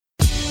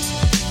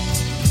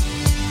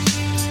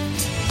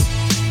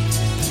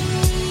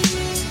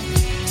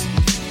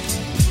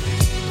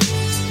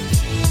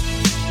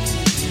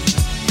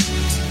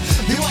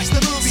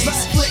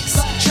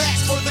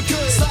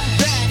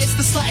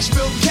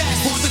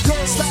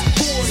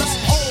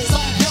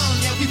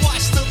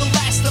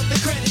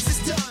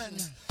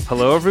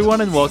Hello,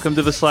 everyone, and welcome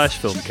to the Slash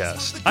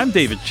Filmcast. I'm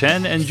David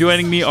Chen, and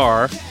joining me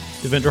are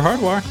Devendra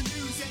Hardwar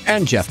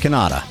and Jeff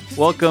Kanata.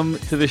 Welcome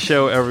to the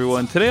show,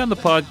 everyone. Today on the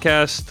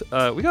podcast,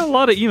 we got a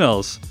lot of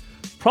emails.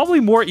 Probably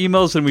more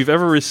emails than we've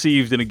ever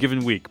received in a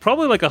given week.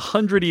 Probably like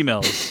 100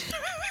 emails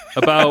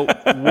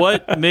about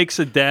what makes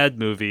a dad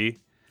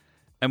movie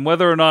and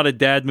whether or not a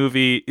dad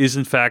movie is,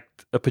 in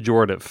fact, a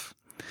pejorative.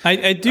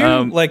 I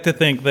do like to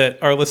think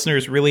that our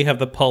listeners really have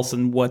the pulse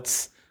in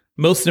what's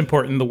most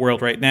important in the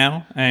world right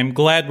now. I'm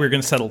glad we're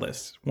going to settle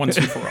this once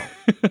and for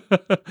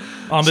all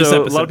on this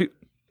episode. A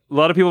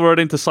lot of people wrote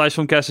into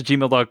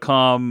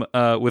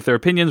slashfilmcast@gmail.com with their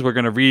opinions. We're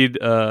going to read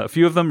a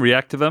few of them,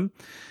 react to them.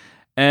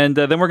 And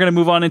then we're going to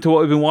move on into what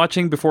we've been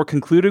watching before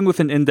concluding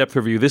with an in-depth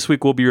review. This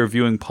week we'll be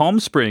reviewing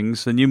Palm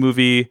Springs, the new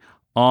movie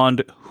on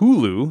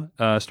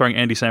Hulu, starring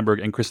Andy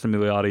Samberg and Kristen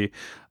Milioti.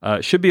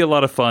 Should be a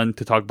lot of fun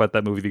to talk about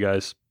that movie with you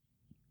guys.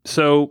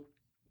 So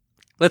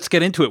let's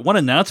get into it. One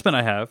announcement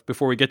I have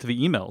before we get to the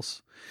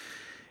emails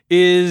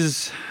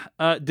is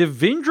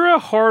Devendra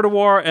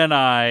Hardwar and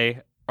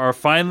I are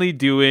finally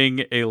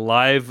doing a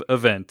live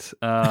event.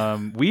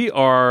 We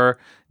are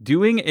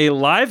doing a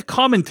live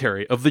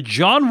commentary of the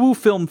John Woo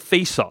film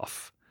Face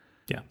Off.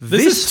 Yeah,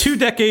 this is 2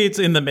 decades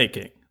in the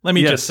making. Let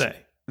me just say.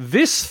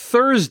 This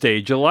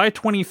Thursday, July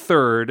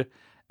 23rd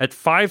at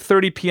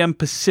 5:30 p.m.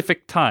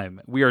 Pacific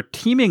time, we are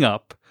teaming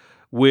up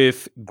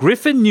with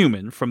Griffin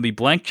Newman from the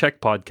Blank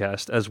Check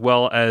podcast, as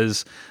well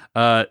as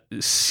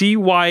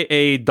CYA.live,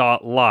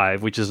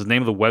 which is the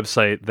name of the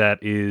website that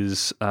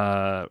is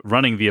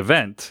running the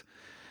event,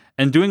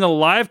 and doing a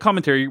live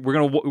commentary. We're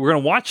gonna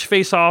watch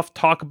Face Off,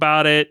 talk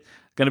about it.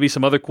 Going to be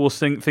some other cool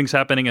things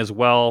happening as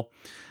well,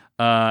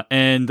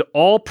 and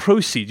all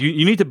proceeds.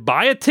 You need to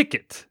buy a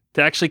ticket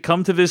to actually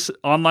come to this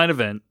online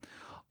event.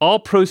 All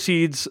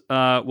proceeds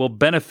will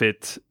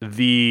benefit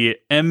the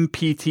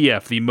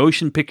MPTF, the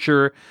Motion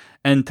Picture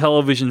and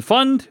Television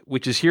Fund,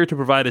 which is here to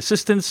provide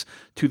assistance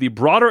to the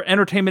broader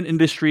entertainment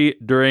industry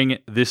during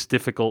this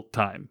difficult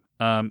time.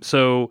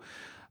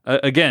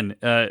 Again,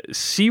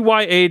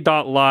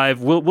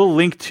 CYA.live, we'll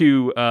link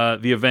to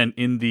the event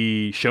in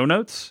the show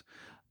notes.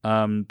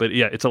 But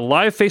yeah, it's a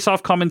live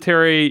face-off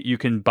commentary. You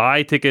can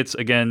buy tickets.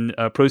 Again,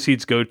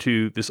 proceeds go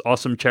to this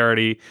awesome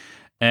charity.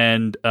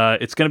 And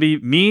it's going to be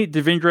me,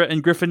 Devendra,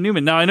 and Griffin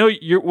Newman. Now, I know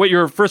what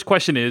your first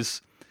question is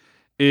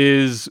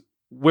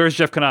where's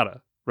Jeff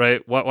Kanata?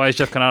 Right? Why is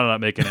Jeff Kanata not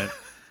making it?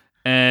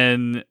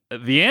 And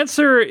the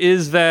answer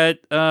is that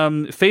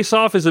Face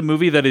Off is a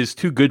movie that is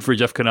too good for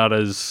Jeff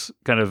Kanata's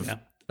kind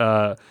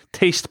of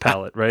taste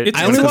palette, right? It's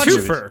I only watch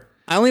twofer.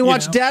 I only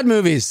watch dad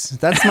movies.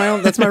 That's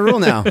my rule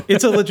now.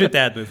 It's a legit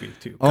dad movie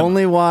too.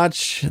 Only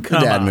watch the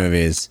dad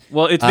movies.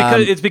 Well,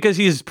 it's because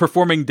he's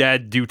performing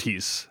dad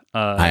duties.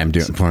 I am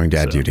performing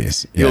dad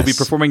duties. Yes. He'll be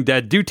performing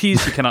dad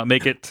duties. He cannot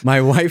make it. My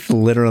wife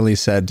literally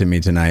said to me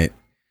tonight,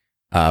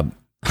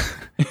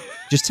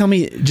 just tell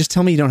me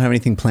you don't have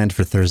anything planned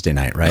for Thursday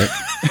night, right?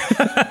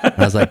 I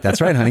was like,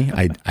 that's right, honey.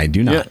 I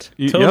do not.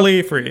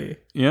 Totally free.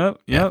 Yep.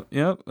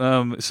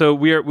 So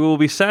we will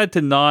be sad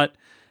to not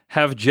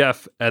have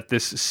Jeff at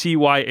this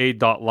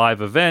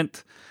CYA.live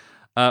event.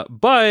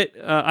 But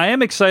I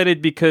am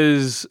excited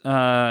because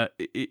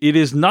it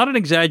is not an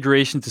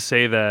exaggeration to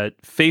say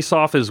that Face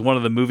Off is one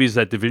of the movies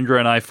that Devendra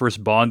and I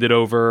first bonded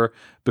over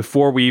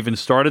before we even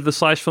started the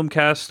Slash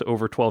Filmcast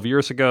over 12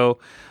 years ago.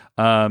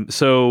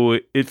 So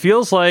it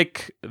feels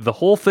like the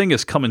whole thing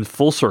is coming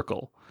full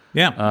circle.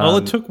 Yeah, all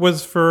it took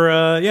was for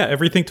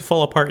everything to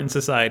fall apart in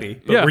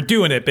society. But we're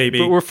doing it, baby.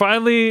 But we're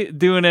finally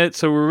doing it,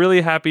 so we're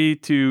really happy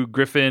to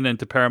Griffin and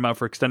to Paramount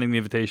for extending the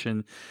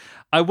invitation.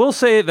 I will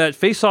say that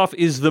Face Off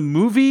is the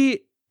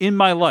movie in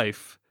my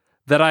life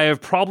that I have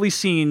probably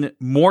seen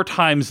more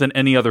times than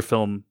any other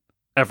film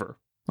ever.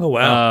 Oh,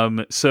 wow.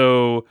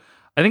 So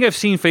I think I've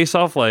seen Face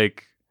Off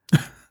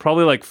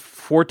probably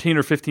 14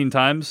 or 15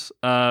 times.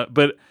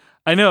 But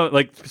I know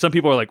some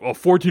people are like, well,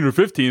 14 or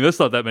 15, that's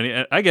not that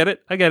many. I get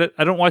it. I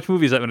don't watch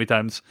movies that many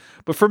times.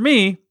 But for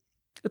me,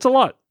 it's a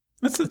lot.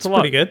 It's a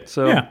lot. Pretty good.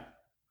 So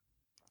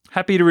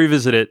happy to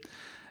revisit it.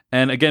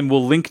 And again,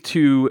 we'll link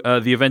to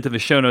the event in the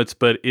show notes,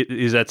 but it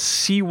is at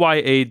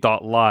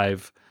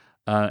CYA.live.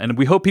 And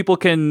we hope people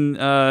can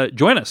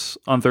join us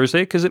on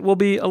Thursday because it will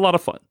be a lot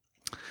of fun.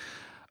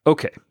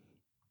 Okay.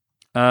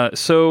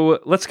 So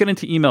let's get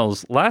into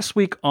emails. Last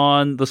week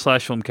on the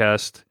Slash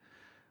Filmcast,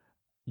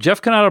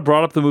 Jeff Kanata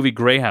brought up the movie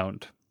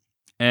Greyhound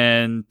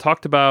and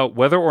talked about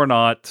whether or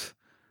not,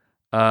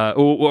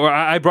 or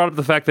I brought up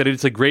the fact that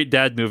it's a great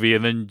dad movie,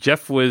 and then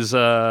Jeff was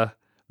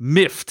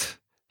miffed.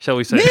 Shall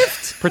we say?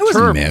 Miffed?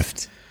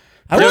 Perturbed.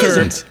 I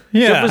wasn't.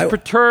 Yeah. Jeff was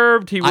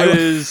perturbed. He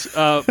was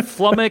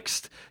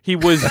flummoxed. He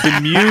was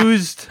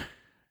bemused.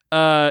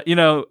 So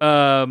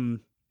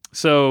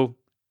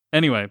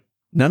anyway.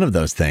 None of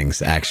those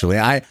things, actually.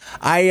 I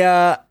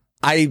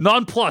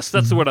nonplussed.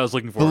 That's the word I was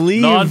looking for.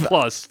 Believe,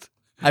 nonplussed.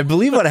 I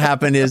believe what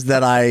happened is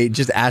that I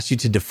just asked you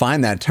to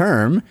define that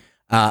term,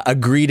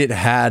 agreed it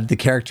had the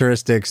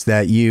characteristics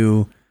that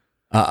you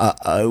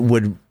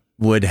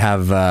would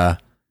have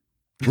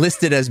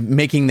listed as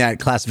making that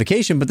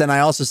classification. But then I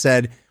also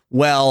said,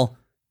 well,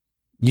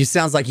 you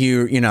sounds like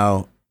you're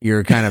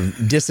kind of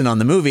dissing on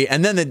the movie.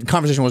 And then the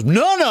conversation was,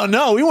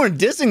 no, we weren't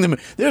dissing them.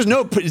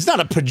 It's not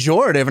a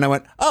pejorative. And I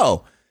went,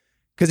 oh,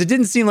 because it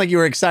didn't seem like you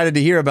were excited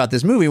to hear about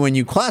this movie when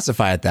you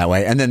classify it that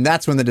way. And then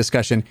that's when the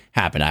discussion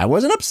happened. I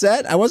wasn't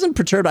upset. I wasn't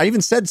perturbed. I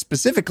even said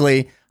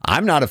specifically,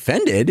 I'm not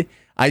offended.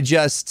 I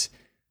just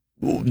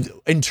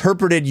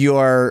interpreted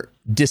your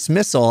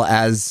dismissal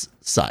as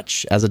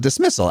such, as a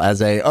dismissal, as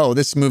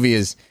this movie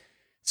is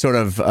sort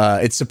of,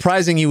 it's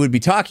surprising you would be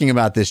talking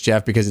about this,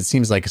 Jeff, because it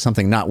seems like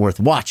something not worth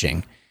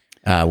watching,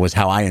 was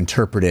how I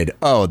interpreted,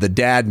 the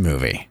dad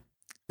movie.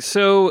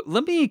 So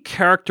let me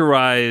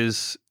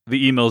characterize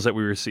the emails that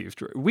we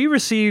received. We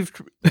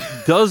received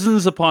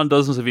dozens upon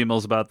dozens of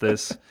emails about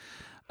this.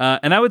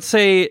 And I would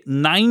say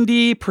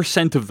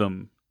 90% of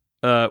them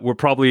were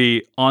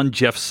probably on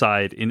Jeff's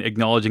side in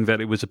acknowledging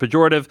that it was a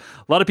pejorative.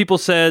 A lot of people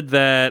said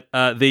that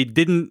they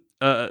didn't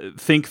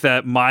think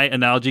that my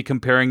analogy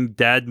comparing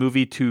dad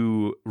movie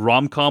to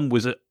rom-com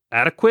was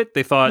adequate.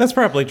 They thought that's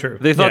probably true.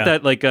 They thought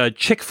that like a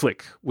chick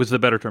flick was the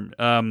better term.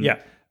 Term.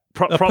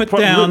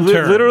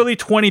 Literally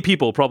 20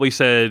 people probably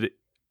said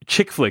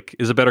chick flick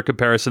is a better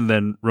comparison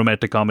than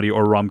romantic comedy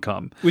or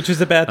rom-com. Which is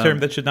a bad term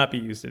that should not be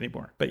used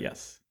anymore, but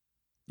yes.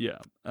 Yeah.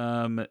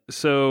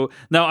 So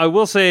now I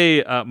will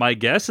say my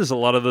guess is a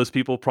lot of those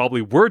people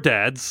probably were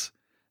dads.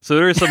 So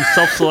there is some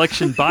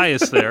self-selection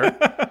bias there.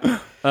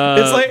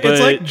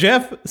 It's like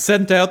Jeff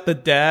sent out the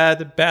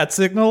dad bat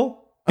signal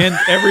and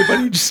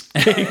everybody just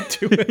came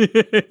to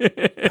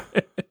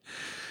it.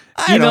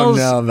 I don't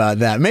know about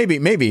that.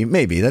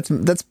 Maybe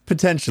that's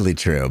potentially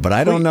true, but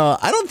I don't know.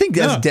 I don't think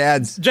as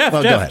dads.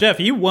 Jeff,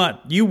 you won.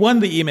 You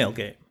won the email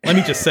game. Let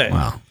me just say.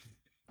 Wow.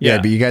 Yeah,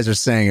 but you guys are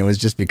saying it was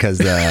just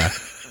because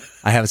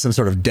I have some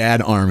sort of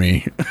dad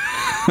army.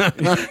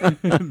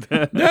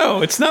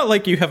 No, it's not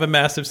like you have a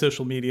massive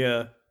social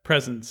media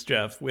presence,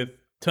 Jeff, with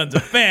tons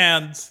of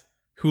fans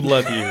who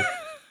love you.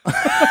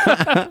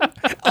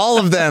 All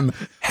of them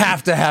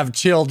have to have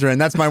children.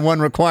 That's my one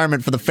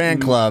requirement for the fan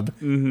club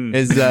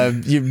is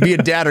you be a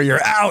dad or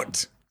you're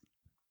out.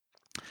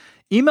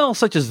 Emails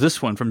such as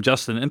this one from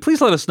Justin, and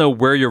please let us know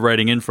where you're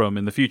writing in from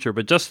in the future,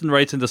 but Justin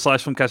writes into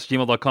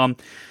 /filmcast@gmail.com,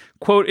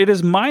 quote, "It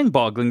is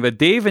mind-boggling that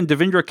Dave and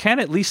Devindra can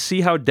at least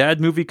see how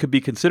dad movie could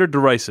be considered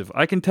derisive.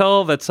 I can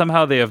tell that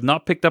somehow they have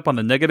not picked up on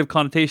the negative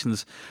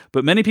connotations,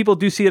 but many people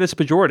do see it as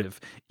pejorative.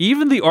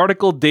 Even the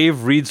article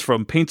Dave reads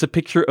from paints a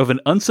picture of an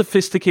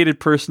unsophisticated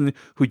person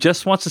who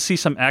just wants to see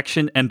some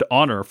action and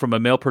honor from a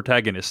male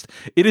protagonist.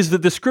 It is the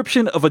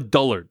description of a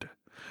dullard.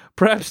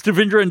 Perhaps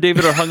Devindra and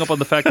David are hung up on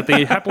the fact that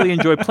they happily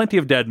enjoy plenty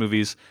of dad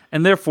movies,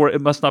 and therefore it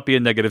must not be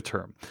a negative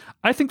term.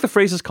 I think the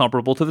phrase is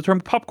comparable to the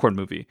term popcorn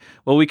movie.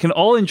 While we can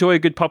all enjoy a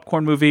good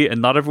popcorn movie and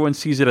not everyone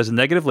sees it as a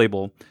negative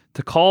label,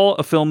 to call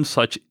a film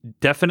such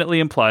definitely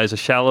implies a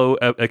shallow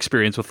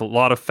experience with a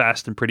lot of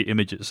fast and pretty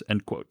images,"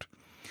 end quote.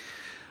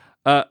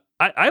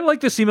 I like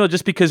this email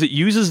just because it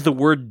uses the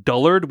word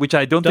dullard, which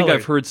I don't think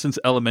I've heard since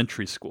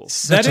elementary school.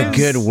 Such a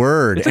good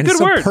word. It's a good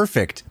word.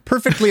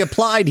 Perfectly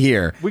applied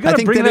here. We got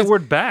to bring that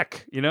word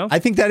back, you know? I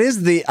think that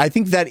is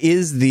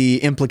the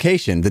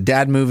implication. The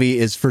dad movie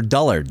is for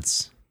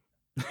dullards.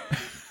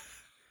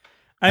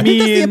 I mean,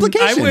 that's the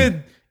implication. I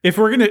would, if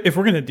we're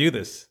gonna do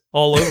this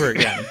all over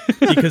again,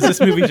 because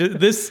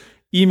this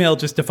email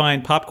just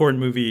defined popcorn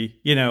movie,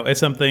 as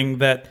something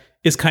that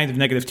is kind of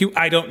negative too.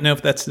 I don't know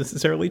if that's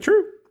necessarily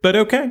true. But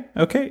okay.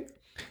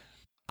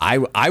 I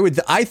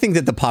think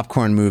that the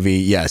popcorn movie,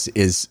 yes,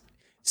 is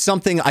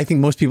something I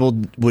think most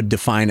people would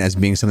define as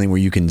being something where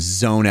you can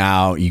zone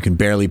out, you can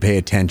barely pay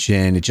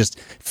attention, it just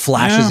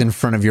flashes in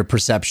front of your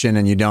perception,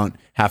 and you don't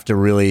have to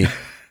really,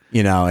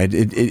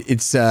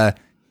 it's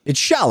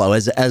shallow,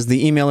 as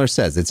the emailer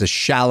says. It's a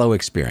shallow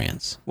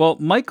experience. Well,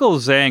 Michael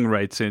Zhang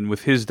writes in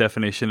with his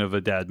definition of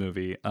a dad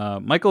movie.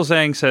 Michael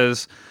Zhang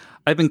says,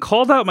 "I've been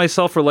called out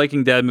myself for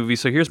liking dad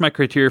movies, so here's my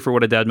criteria for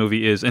what a dad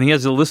movie is." And he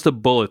has a list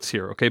of bullets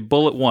here. Okay,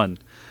 bullet 1.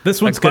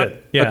 This one's good.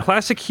 Yeah. A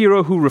classic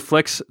hero who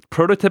reflects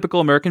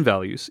prototypical American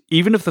values,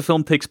 even if the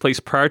film takes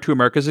place prior to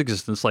America's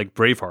existence, like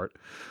Braveheart,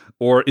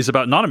 or is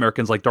about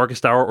non-Americans like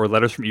Darkest Hour or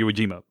Letters from Iwo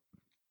Jima.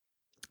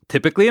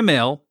 Typically a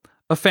male,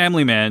 a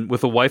family man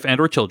with a wife and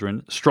or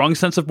children, strong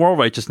sense of moral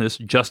righteousness,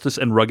 justice,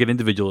 and rugged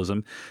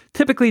individualism,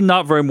 typically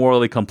not very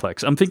morally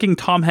complex. I'm thinking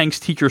Tom Hanks'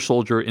 teacher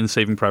soldier in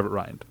Saving Private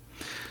Ryan.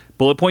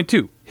 Bullet point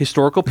 2,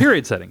 historical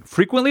period setting.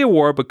 Frequently a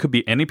war, but could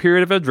be any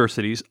period of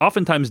adversities.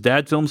 Oftentimes,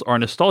 dad films are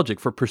nostalgic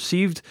for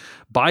perceived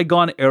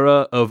bygone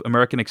era of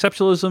American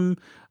exceptionalism,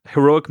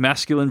 heroic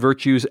masculine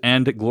virtues,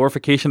 and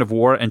glorification of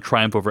war and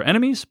triumph over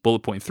enemies.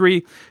 Bullet point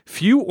 3,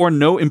 few or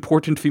no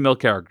important female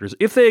characters.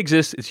 If they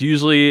exist, it's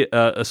usually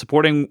a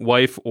supporting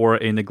wife or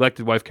a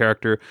neglected wife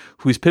character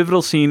whose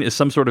pivotal scene is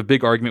some sort of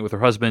big argument with her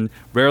husband,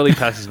 rarely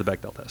passes the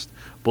Bechdel test.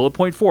 Bullet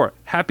point 4,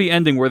 happy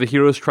ending where the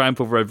heroes triumph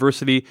over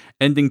adversity.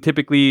 Ending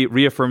typically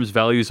reaffirms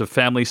values of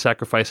family,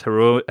 sacrifice,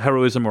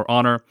 heroism, or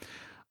honor.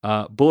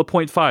 Bullet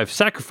point 5,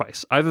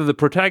 sacrifice. Either the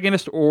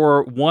protagonist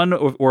or one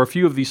or a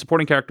few of the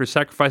supporting characters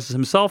sacrifices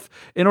himself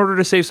in order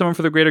to save someone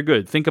for the greater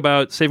good. Think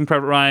about Saving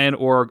Private Ryan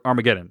or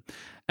Armageddon.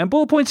 And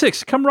bullet point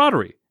 6,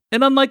 camaraderie.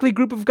 An unlikely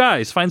group of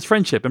guys finds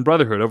friendship and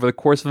brotherhood over the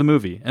course of the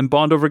movie and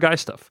bond over guy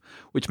stuff,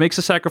 which makes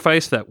the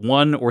sacrifice that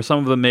one or some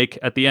of them make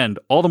at the end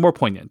all the more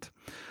poignant.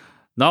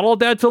 Not all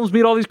dad films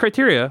meet all these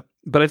criteria,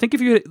 but I think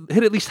if you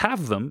hit at least half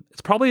of them,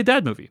 it's probably a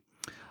dad movie.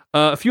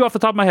 A few off the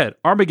top of my head: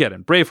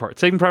 Armageddon, Braveheart,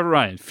 Saving Private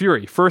Ryan,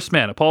 Fury, First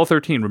Man, Apollo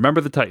 13,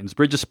 Remember the Titans,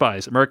 Bridge of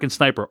Spies, American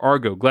Sniper,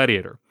 Argo,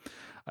 Gladiator.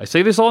 I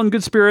say this all in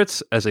good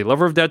spirits, as a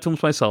lover of dad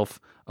films myself.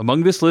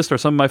 Among this list are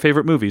some of my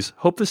favorite movies.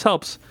 Hope this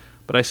helps,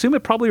 but I assume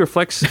it probably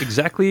reflects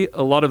exactly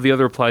a lot of the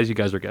other replies you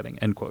guys are getting,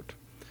 end quote.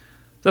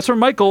 That's from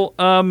Michael.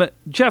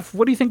 Jeff,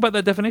 what do you think about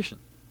that definition?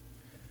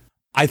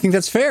 I think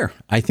that's fair.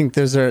 I think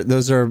those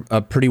are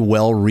a pretty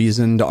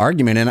well-reasoned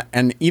argument.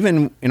 And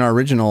even in our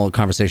original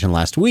conversation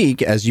last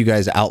week, as you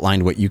guys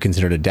outlined what you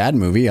considered a dad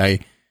movie,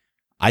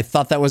 I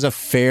thought that was a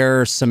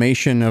fair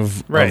summation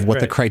of what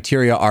the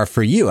criteria are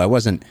for you. I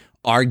wasn't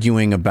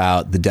arguing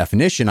about the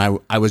definition.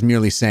 I was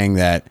merely saying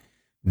that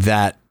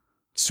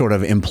sort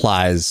of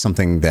implies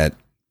something that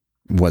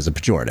was a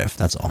pejorative.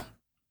 That's all.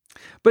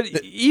 But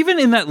even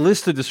in that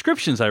list of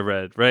descriptions I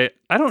read, right?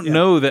 I don't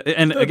know that.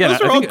 And again,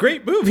 those are all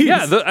great movies.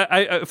 Yeah.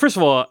 I first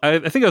of all, I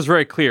think I was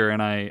very clear,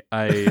 and I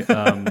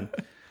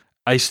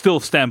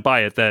still stand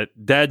by it that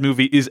dad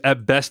movie is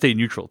at best a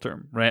neutral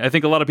term, right? I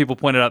think a lot of people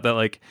pointed out that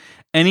like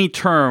any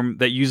term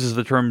that uses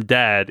the term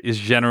dad is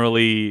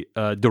generally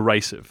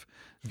derisive.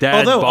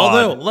 Dad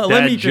bod,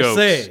 let me jokes,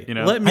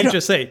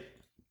 just say,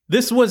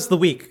 this was the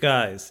week,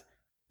 guys,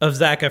 of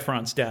Zac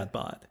Efron's dad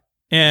bod,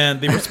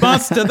 and the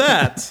response to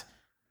that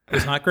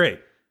was not great.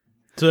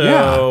 So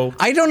yeah.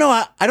 I don't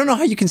know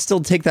how you can still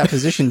take that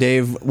position,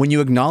 Dave, when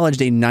you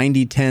acknowledged a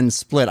 90-10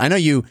 split. I know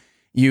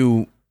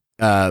you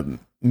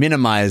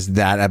minimized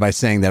that by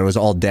saying that it was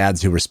all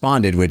dads who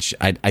responded, which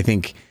I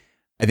think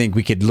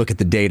we could look at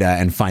the data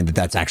and find that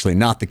that's actually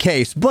not the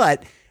case.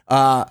 But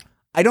I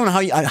don't know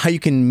how you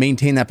can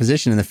maintain that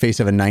position in the face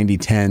of a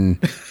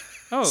 90-10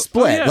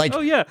 split.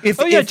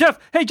 Jeff.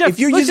 Hey, Jeff.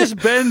 Let's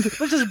just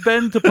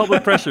bend to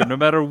public pressure, no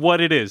matter what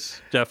it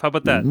is. Jeff, how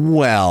about that?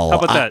 Well, how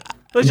about that?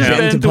 Let's just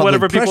bend to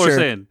whatever people are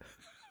saying.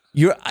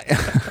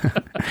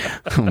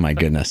 Oh my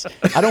goodness!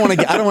 I don't want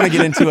to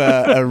get into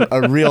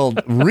a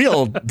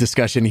real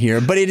discussion here,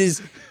 but it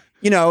is,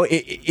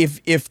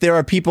 if there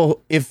are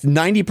people, if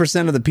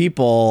 90% of the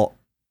people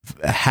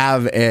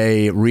have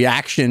a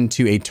reaction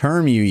to a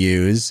term you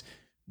use,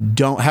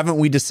 haven't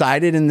we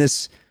decided in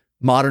this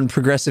modern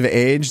progressive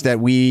age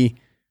that we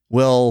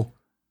will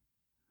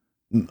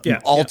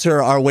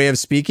alter our way of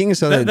speaking?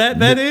 So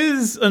that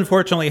is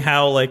unfortunately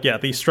how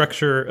the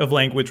structure of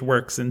language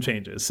works and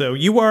changes. So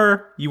you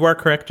are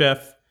correct,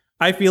 Jeff.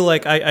 I feel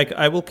like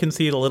I will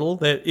concede a little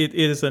that it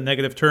is a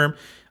negative term.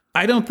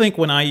 I don't think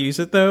when I use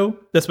it though,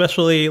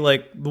 especially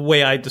like the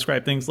way I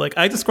describe things, like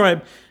I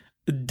describe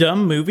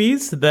dumb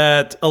movies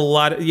that a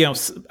lot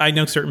of, I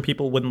know certain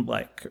people wouldn't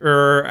like,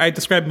 or I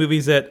describe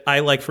movies that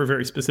I like for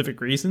very specific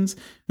reasons,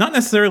 not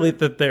necessarily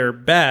that they're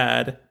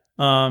bad.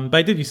 But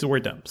I did use the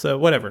word dumb, so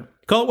whatever.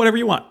 Call it whatever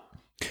you want.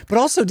 But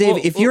also,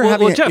 Dave, if you're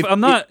having, Jeff,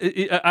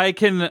 I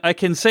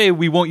can say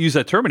we won't use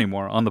that term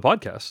anymore on the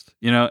podcast,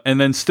 and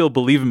then still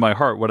believe in my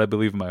heart what I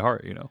believe in my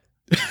heart,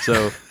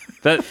 So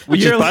that,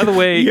 which is, by the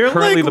way, you're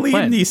currently like the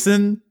plan. Liam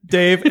Neeson,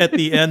 Dave, at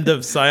the end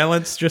of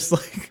Silence, just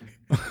like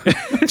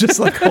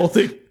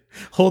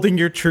holding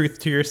your truth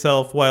to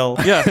yourself while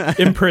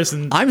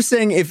imprisoned. I'm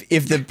saying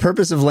if the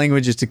purpose of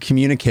language is to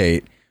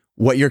communicate,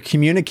 what you're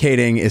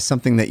communicating is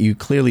something that you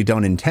clearly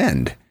don't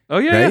intend. Oh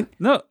yeah, right?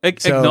 No,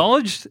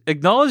 acknowledge,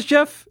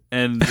 Jeff,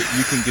 and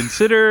you can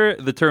consider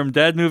the term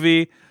 "dad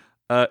movie"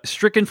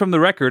 stricken from the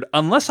record,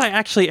 unless I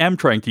actually am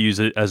trying to use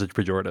it as a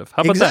pejorative.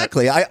 How about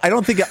exactly? that? I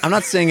don't think, I'm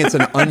not saying it's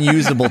an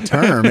unusable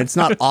term. It's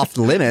not off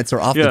limits or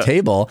off the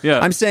table. Yeah.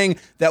 I'm saying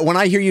that when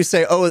I hear you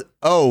say,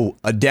 "Oh,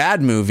 a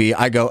dad movie,"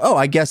 I go, "Oh,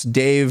 I guess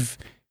Dave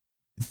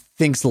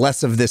thinks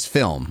less of this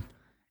film."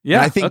 Yeah,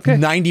 and I think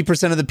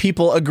 90% of the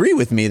people agree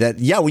with me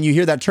that, when you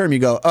hear that term, you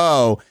go,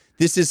 "Oh,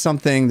 this is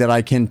something that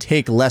I can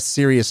take less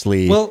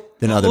seriously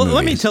than other movies."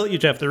 Let me tell you,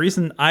 Jeff, the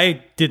reason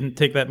I didn't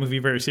take that movie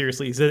very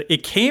seriously is that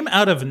it came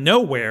out of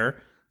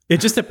nowhere. It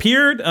just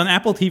appeared on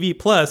Apple TV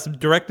Plus,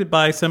 directed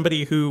by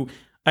somebody who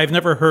I've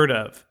never heard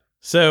of.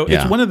 So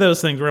it's one of those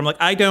things where I'm like,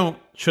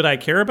 should I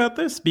care about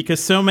this? Because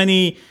so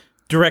many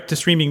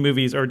direct-to-streaming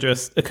movies are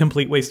just a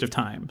complete waste of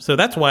time. So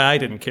that's why I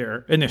didn't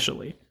care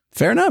initially.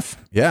 Fair enough.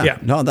 Yeah.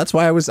 No, that's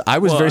why I was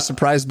very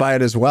surprised by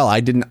it as well. I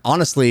didn't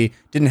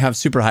have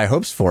super high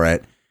hopes for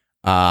it,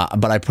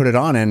 but I put it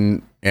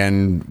on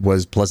and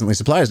was pleasantly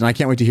surprised. And I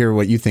can't wait to hear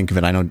what you think of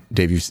it. I know,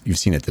 Dave, you've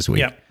seen it this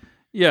week.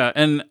 Yeah,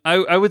 and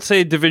I would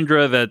say,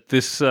 Devindra, that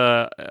this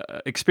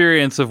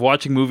experience of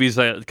watching movies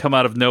that come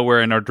out of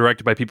nowhere and are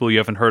directed by people you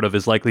haven't heard of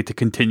is likely to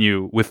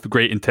continue with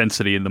great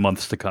intensity in the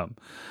months to come.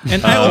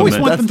 And I always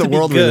want them to be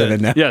world good. We live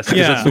in now. Yes,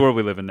 because that's the world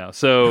we live in now.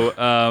 So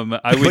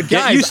I would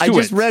get used to it. I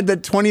just read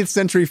that 20th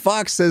Century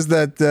Fox says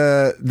that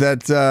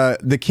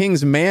The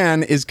King's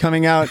Man is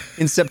coming out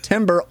in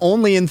September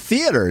only in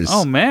theaters.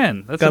 Oh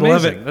man, that's Gotta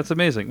amazing. love it. That's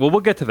amazing. Well,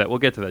 we'll get to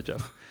that.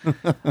 Jeff.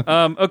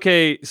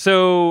 Okay,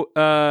 so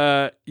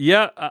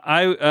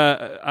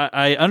Yeah,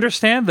 I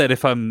understand that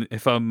if I'm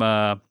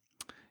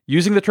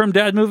using the term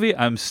dad movie,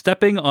 I'm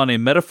stepping on a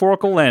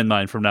metaphorical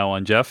landmine from now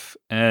on, Jeff,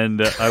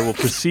 and I will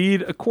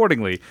proceed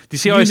accordingly. Do you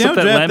see how I slipped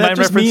that Jeff, landmine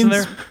reference in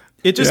there?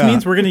 It just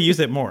means we're going to use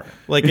it more.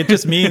 Like, it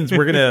just means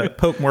we're going to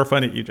poke more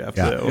fun at you, Jeff.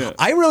 Yeah. So.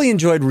 I really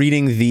enjoyed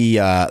reading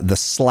the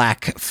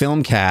Slack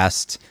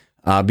Filmcast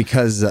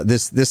because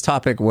this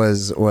topic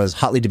was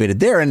hotly debated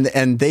there,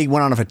 and they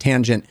went on a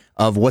tangent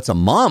of what's a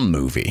mom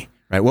movie,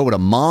 right? What would a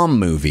mom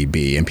movie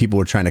be? And people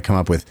were trying to come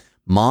up with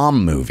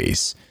mom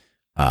movies.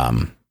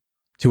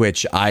 To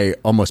which I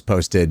almost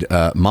posted,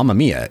 Mamma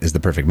Mia is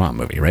the perfect mom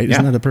movie, right?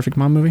 Isn't that a perfect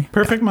mom movie?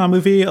 Perfect mom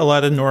movie. A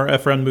lot of Nora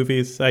Ephron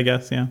movies, I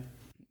guess. Yeah.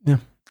 Yeah.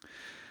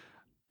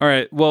 All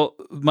right. Well,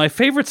 my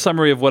favorite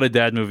summary of what a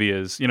dad movie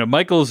is,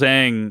 Michael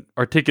Zhang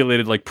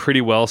articulated like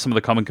pretty well some of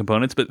the common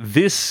components, but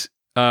this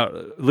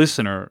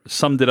listener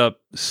summed it up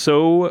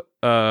so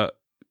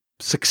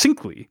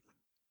succinctly.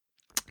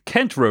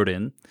 Kent wrote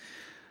in.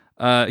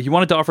 He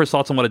wanted to offer his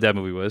thoughts on what a dad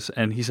movie was,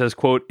 and he says,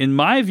 quote, "In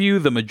my view,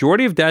 the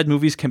majority of dad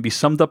movies can be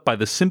summed up by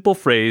the simple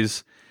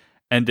phrase,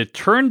 and it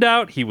turned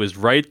out he was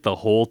right the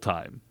whole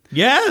time."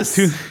 Yes.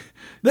 To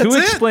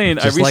explain,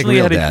 Just like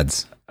real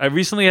dads. I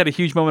recently had a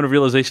huge moment of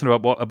realization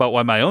about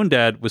why my own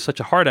dad was such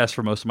a hard ass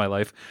for most of my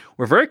life.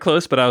 We're very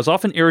close, but I was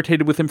often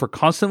irritated with him for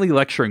constantly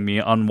lecturing me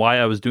on why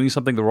I was doing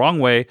something the wrong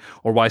way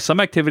or why some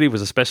activity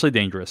was especially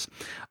dangerous.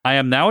 I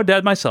am now a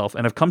dad myself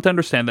and have come to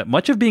understand that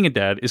much of being a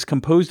dad is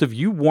composed of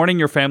you warning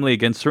your family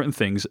against certain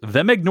things,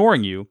 them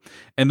ignoring you,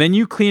 and then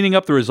you cleaning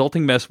up the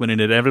resulting mess when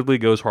it inevitably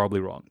goes horribly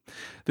wrong.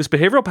 This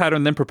behavioral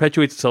pattern then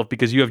perpetuates itself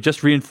because you have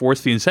just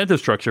reinforced the incentive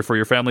structure for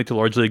your family to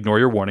largely ignore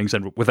your warnings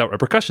and without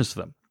repercussions to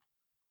them.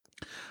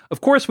 Of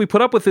course, we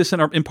put up with this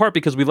in part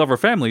because we love our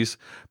families,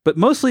 but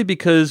mostly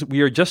because we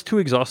are just too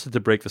exhausted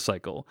to break the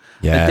cycle.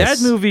 Yes. A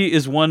dad movie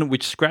is one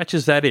which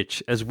scratches that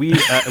itch, as we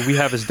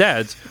have as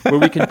dads, where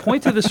we can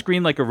point to the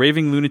screen like a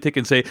raving lunatic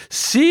and say,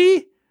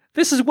 "See?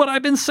 This is what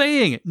I've been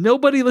saying.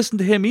 Nobody listened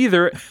to him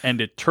either,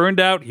 and it turned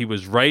out he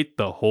was right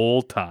the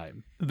whole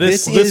time."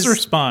 This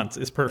response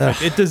is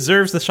perfect. It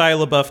deserves the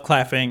Shia LaBeouf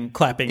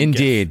clapping.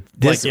 Indeed.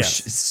 Gift.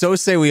 So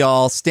say we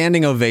all,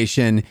 standing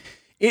ovation.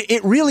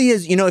 It really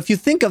is, if you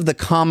think of the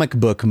comic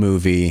book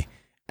movie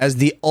as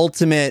the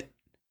ultimate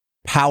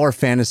power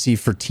fantasy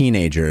for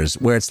teenagers,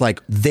 where it's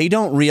like they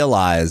don't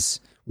realize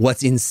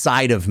what's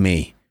inside of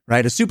me,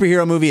 right? A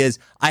superhero movie is,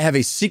 I have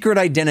a secret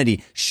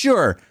identity.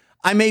 Sure,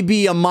 I may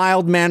be a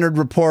mild-mannered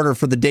reporter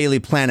for the Daily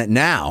Planet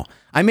now.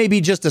 I may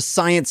be just a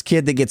science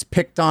kid that gets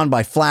picked on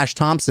by Flash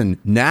Thompson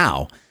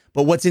now.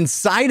 But what's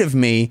inside of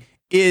me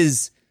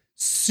is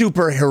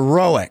super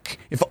heroic.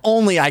 If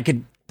only I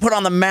could put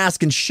on the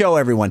mask and show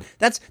everyone.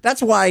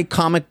 That's why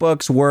comic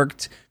books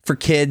worked for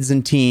kids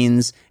and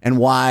teens, and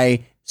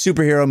why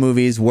superhero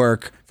movies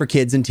work for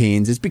kids and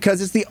teens is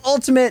because it's the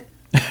ultimate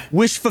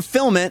wish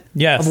fulfillment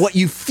of what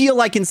you feel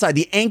like inside.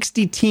 The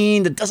angsty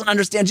teen that doesn't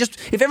understand. Just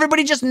if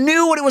everybody just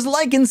knew what it was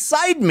like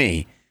inside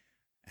me.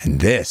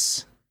 And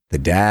this, the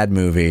dad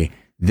movie,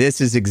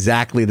 this is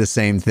exactly the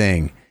same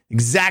thing.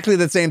 Exactly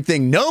the same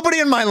thing. Nobody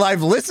in my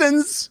life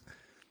listens.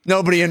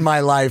 Nobody in my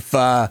life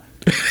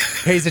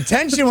pays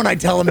attention when I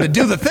tell them to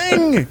do the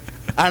thing,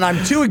 and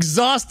I'm too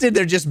exhausted.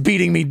 They're just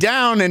beating me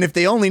down, and if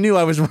they only knew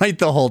I was right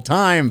the whole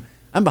time.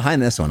 I'm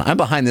behind this one. I'm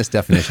behind this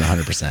definition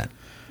 100%.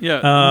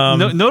 Yeah.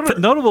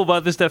 Notable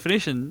about this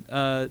definition,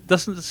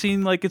 doesn't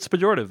seem like it's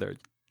pejorative there,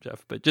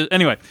 Jeff. But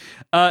anyway,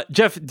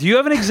 Jeff, do you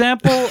have an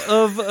example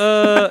of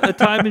a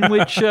time in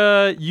which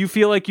you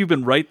feel like you've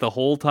been right the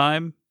whole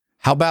time?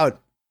 How about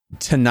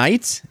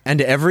tonight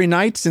and every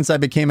night since I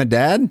became a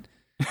dad?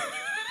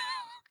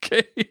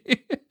 Okay.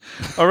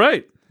 All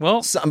right.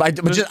 Well, I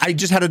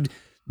just had a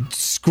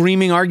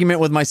screaming argument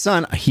with my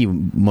son. He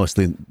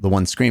mostly the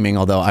one screaming,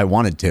 although I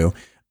wanted to.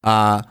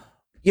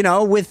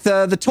 With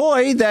the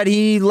toy that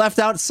he left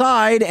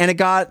outside, and it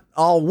got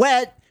all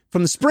wet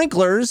from the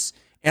sprinklers.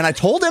 And I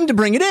told him to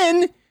bring it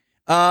in.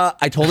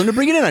 I told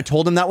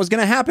him that was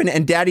going to happen.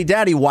 And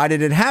Daddy, why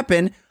did it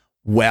happen?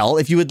 Well,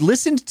 if you had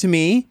listened to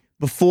me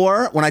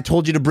before when I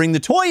told you to bring the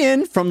toy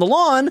in from the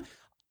lawn.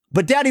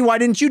 But Daddy, why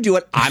didn't you do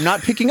it? I'm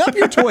not picking up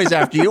your toys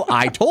after you.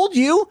 I told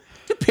you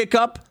to pick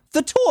up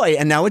the toy,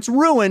 and now it's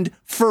ruined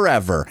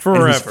forever. And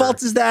whose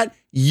fault is that?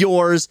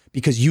 Yours,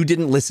 because you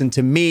didn't listen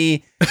to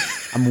me.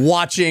 I'm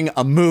watching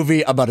a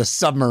movie about a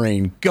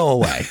submarine. Go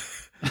away.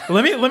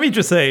 Let me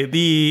just say,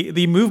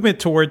 the movement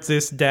towards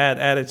this dad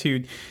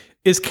attitude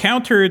is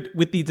countered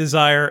with the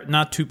desire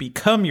not to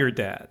become your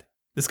dad.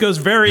 This goes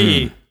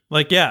very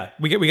we got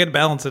to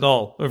balance it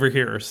all over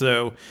here.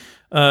 So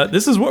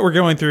this is what we're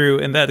going through,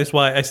 and that is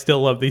why I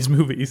still love these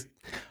movies,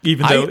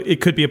 even though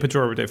it could be a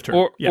pejorative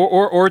term.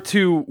 Or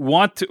to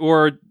want to,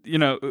 or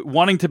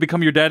wanting to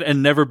become your dad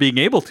and never being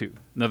able to.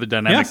 Another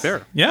dynamic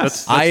there.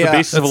 Yes, that's the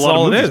basis of a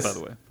lot of movies, by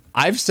the way.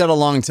 I've said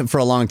for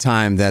a long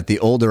time that the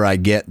older I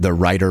get, the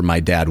righter my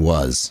dad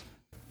was.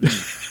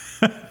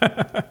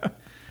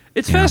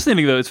 It's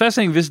fascinating, though. It's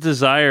fascinating. This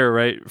desire,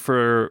 right,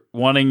 for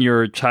wanting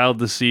your child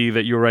to see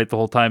that you're right the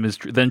whole time is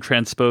then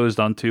transposed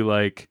onto,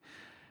 like,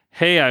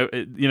 hey,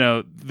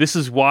 this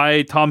is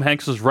why Tom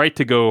Hanks was right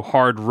to go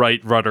hard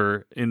right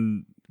rudder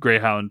in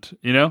Greyhound,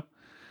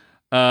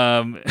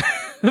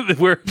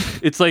 where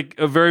it's like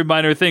a very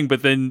minor thing,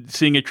 but then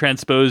seeing it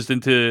transposed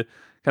into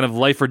kind of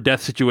life or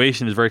death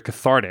situation is very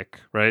cathartic,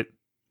 right?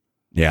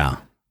 Yeah.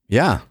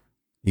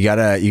 You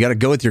gotta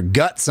go with your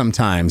gut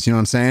sometimes. You know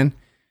what I'm saying?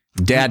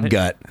 Dad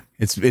gut.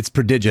 It's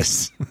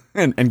prodigious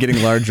and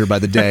getting larger by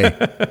the day.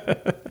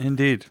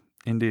 Indeed.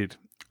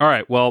 All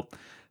right. Well,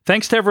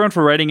 thanks to everyone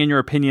for writing in your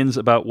opinions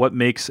about what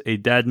makes a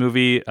dad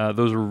movie.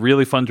 Those were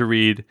really fun to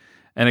read.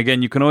 And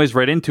again, you can always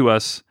write into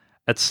us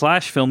at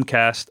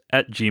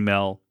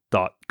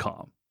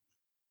 /filmcast@gmail.com.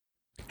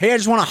 Hey, I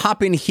just want to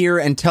hop in here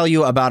and tell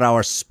you about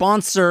our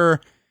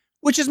sponsor,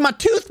 which is my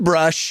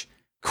toothbrush,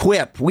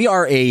 Quip. We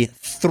are a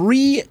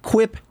 3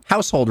 Quip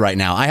household right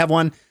now. I have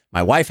one.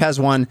 My wife has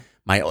one.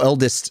 My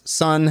eldest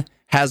son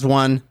has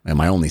one. And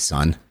my only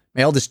son.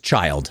 My eldest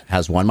child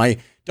has one. My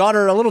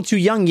daughter, a little too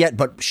young yet,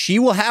 but she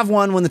will have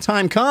one when the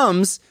time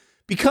comes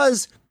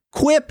because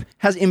Quip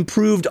has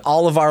improved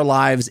all of our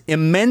lives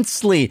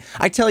immensely.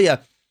 I tell you,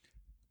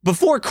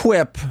 before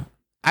Quip,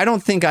 I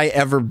don't think I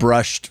ever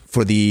brushed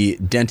for the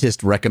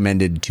dentist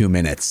recommended 2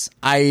 minutes.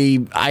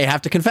 I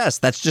have to confess,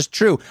 that's just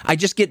true. I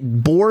just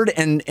get bored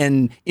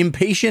and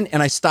impatient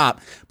and I stop.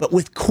 But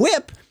with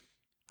Quip,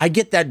 I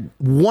get that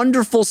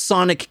wonderful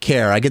sonic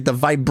care. I get the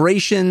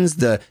vibrations,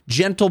 the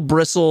gentle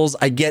bristles.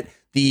 I get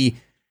the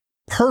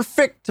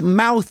perfect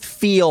mouth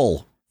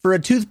feel for a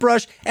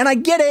toothbrush. And I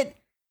get it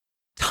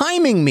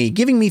timing me,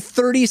 giving me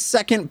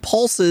 30-second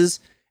pulses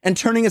and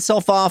turning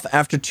itself off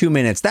after 2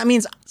 minutes. That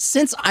means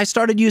since I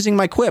started using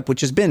my Quip,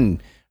 which has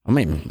been,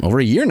 over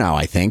a year now,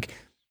 I think,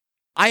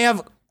 I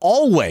have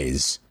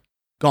always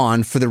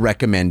gone for the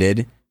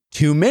recommended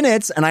 2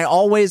 minutes, and I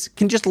always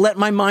can just let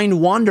my mind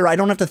wander. I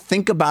don't have to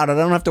think about it. I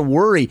don't have to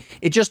worry.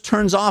 It just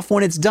turns off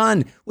when it's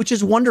done, which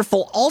is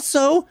wonderful.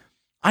 Also,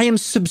 I am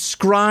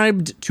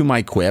subscribed to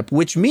my Quip,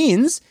 which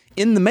means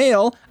in the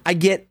mail, I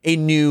get a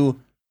new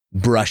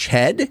brush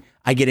head,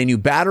 I get a new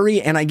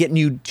battery, and I get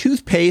new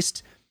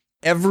toothpaste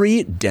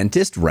every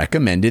dentist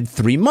recommended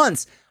 3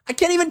 months. I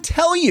can't even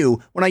tell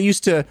you when I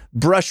used to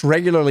brush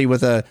regularly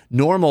with a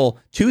normal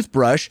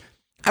toothbrush,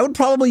 I would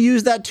probably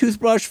use that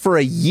toothbrush for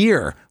a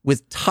year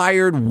with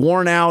tired,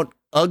 worn out,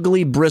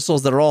 ugly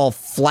bristles that are all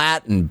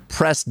flat and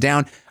pressed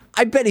down.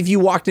 I bet if you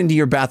walked into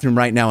your bathroom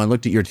right now and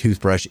looked at your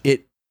toothbrush,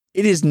 it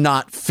is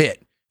not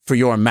fit for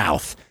your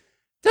mouth.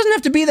 It doesn't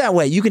have to be that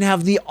way. You can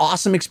have the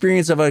awesome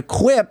experience of a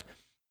Quip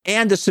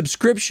and a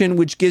subscription,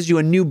 which gives you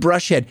a new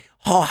brush head.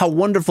 Oh, how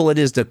wonderful it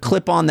is to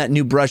clip on that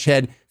new brush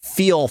head,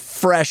 feel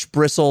fresh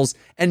bristles,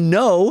 and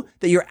know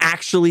that you're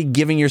actually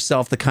giving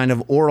yourself the kind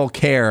of oral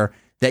care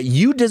that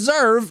you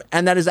deserve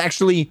and that is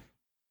actually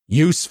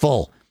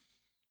useful.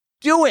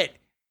 Do it.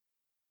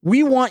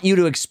 We want you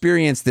to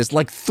experience this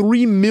like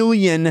 3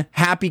 million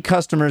happy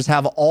customers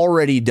have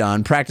already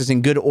done,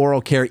 practicing good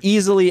oral care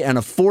easily and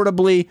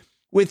affordably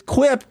with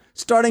Quip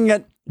starting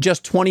at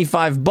just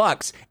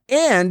 $25.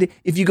 And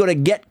if you go to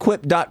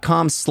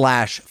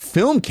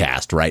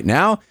getquip.com/filmcast right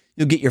now,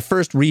 you'll get your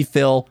first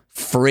refill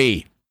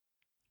free.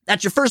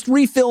 That's your first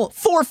refill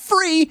for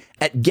free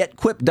at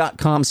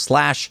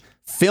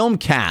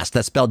getquip.com/filmcast.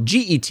 That's spelled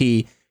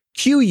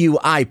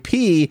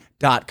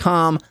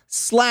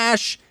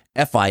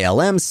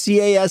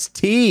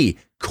GETQUIP.com/FILMCAST.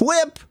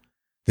 Quip,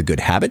 the Good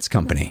Habits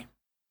Company.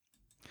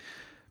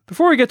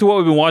 Before we get to what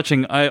we've been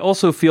watching, I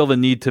also feel the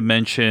need to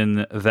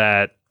mention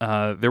that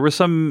there was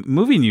some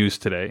movie news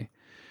today.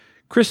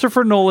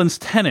 Christopher Nolan's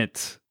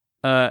Tenet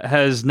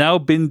has now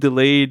been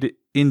delayed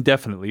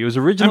indefinitely. It was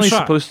originally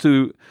supposed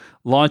to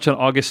launch on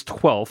August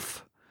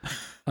 12th,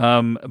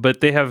 but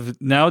they have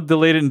now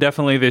delayed it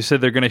indefinitely. They said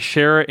they're going to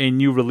share a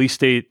new release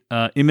date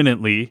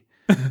imminently,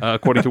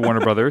 according to Warner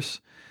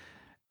Brothers.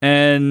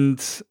 And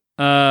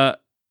a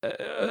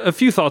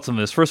few thoughts on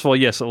this. First of all,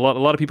 yes, a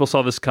lot of people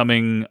saw this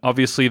coming.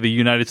 Obviously, the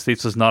United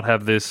States does not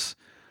have this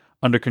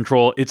under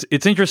control.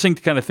 It's interesting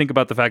to kind of think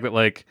about the fact that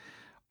like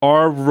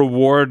our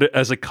reward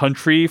as a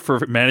country for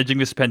managing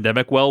this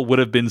pandemic well would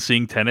have been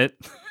seeing Tenet,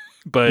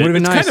 but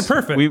it's kind of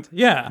perfect.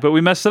 But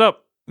we messed it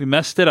up.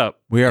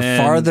 We are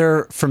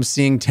farther from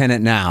seeing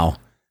Tenet now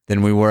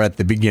than we were at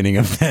the beginning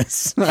of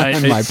this. My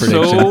it's prediction.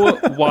 So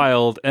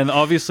wild, and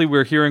obviously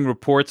we're hearing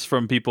reports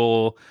from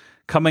people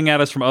coming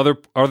at us from other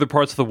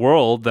parts of the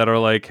world that are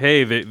like,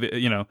 hey,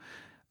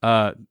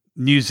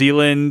 New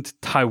Zealand,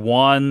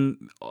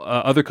 Taiwan,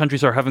 other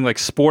countries are having like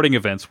sporting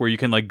events where you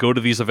can like go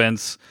to these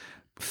events,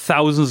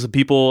 thousands of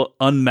people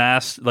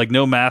unmasked, like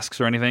no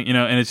masks or anything,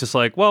 and it's just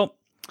like, well,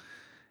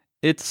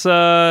 it's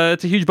a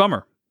huge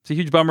bummer. It's a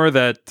huge bummer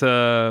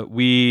that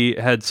we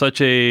had such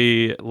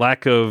a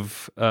lack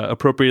of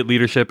appropriate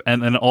leadership,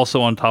 and then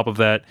also on top of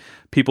that,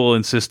 people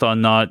insist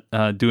on not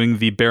doing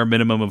the bare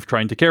minimum of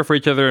trying to care for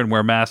each other and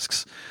wear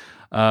masks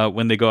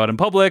when they go out in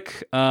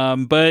public.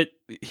 But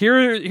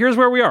here's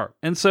where we are,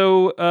 and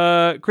so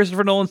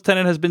Christopher Nolan's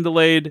Tenet has been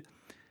delayed,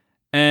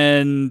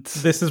 and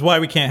this is why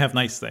we can't have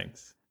nice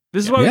things.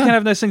 This is why we can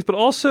have nice things, but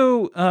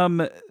also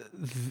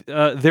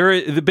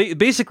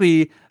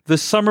basically the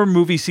summer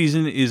movie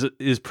season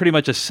is pretty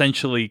much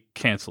essentially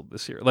canceled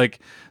this year. Like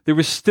there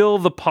was still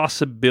the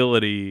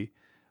possibility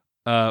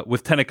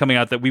with Tenet coming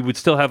out that we would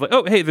still have like,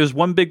 oh hey, there's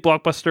one big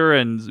blockbuster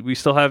and we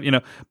still have,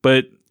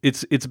 but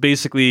it's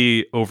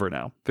basically over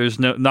now. There's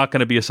not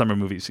going to be a summer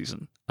movie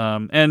season.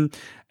 And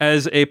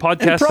as a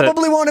podcast,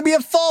 probably won't be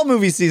a fall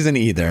movie season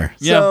either.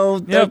 So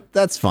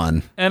that's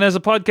fun. And as a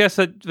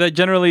podcast that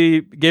generally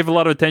gave a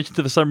lot of attention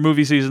to the summer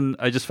movie season,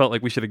 I just felt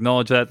like we should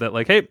acknowledge that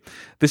like, hey,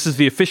 this is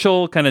the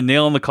official kind of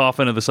nail in the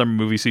coffin of the summer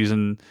movie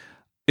season.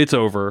 It's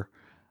over.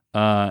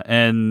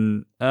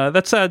 And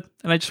that's sad.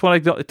 And I just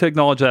want to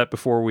acknowledge that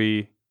before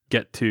we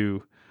get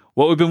to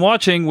what we've been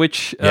watching,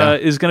 which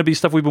is going to be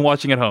stuff we've been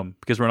watching at home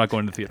because we're not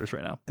going to theaters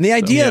right now. And the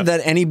idea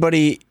that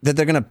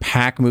they're going to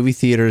pack movie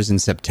theaters in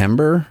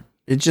September,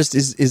 it just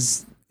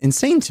is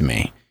insane to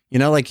me.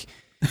 Like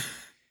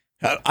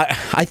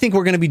I think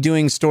we're going to be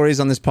doing stories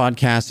on this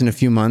podcast in a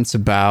few months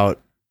about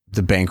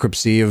the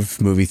bankruptcy of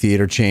movie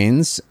theater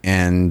chains,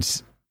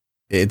 and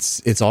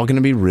it's all going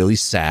to be really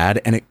sad,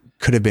 and it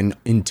could have been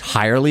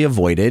entirely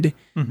avoided.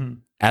 Mm-hmm.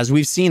 As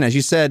we've seen, as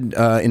you said,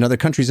 in other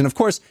countries. And of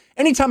course,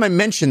 anytime I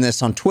mention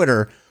this on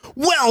Twitter,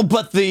 well,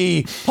 but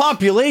the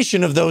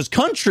population of those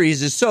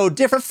countries is so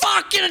different.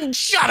 Fucking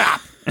shut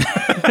up.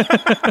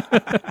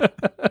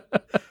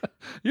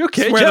 You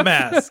okay, Wear Jeff? the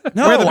mask.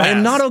 No, Wear the mask.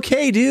 I'm not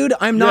okay, dude.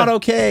 I'm not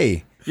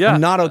okay. Yeah. I'm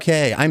not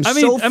okay. I'm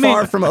so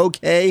far from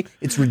okay.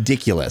 It's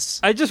ridiculous.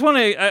 I just want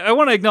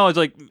to acknowledge,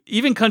 like,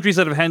 even countries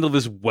that have handled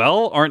this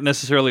well aren't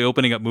necessarily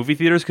opening up movie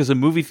theaters because a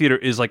movie theater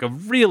is like a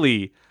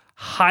really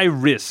high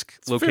risk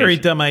location. Very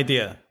dumb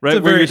idea, right? It's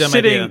a very dumb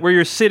idea. Where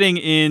you're sitting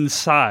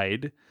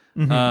inside,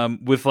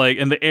 with like,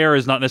 and the air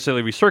is not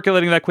necessarily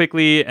recirculating that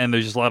quickly, and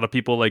there's just a lot of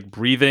people like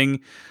breathing.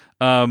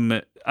 So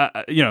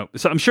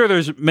I'm sure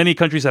there's many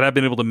countries that have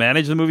been able to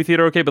manage the movie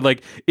theater okay, but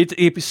like it's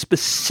a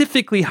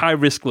specifically high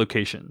risk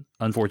location,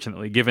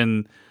 unfortunately,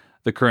 given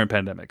the current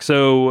pandemic.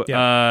 So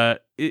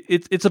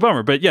it's a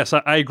bummer. But yes,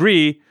 I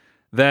agree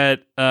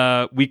that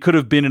we could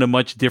have been in a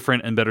much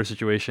different and better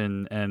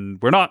situation,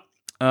 and we're not.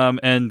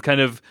 And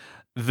kind of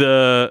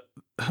the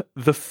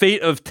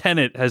fate of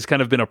Tenet has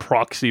kind of been a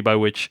proxy by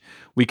which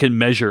we can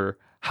measure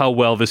how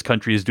well this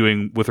country is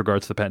doing with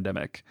regards to the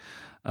pandemic.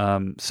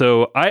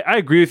 So I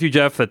agree with you,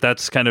 Jeff, that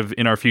that's kind of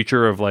in our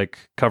future of like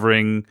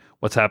covering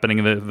what's happening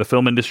in the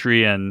film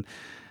industry, and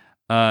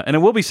it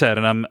will be sad,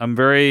 and I'm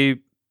very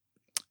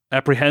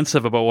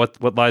apprehensive about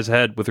what lies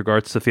ahead with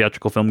regards to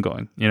theatrical film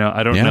going.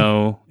 I don't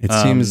know. It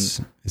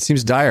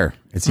seems dire.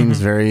 It seems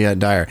very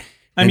dire.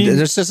 I mean, there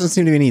just doesn't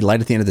seem to be any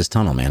light at the end of this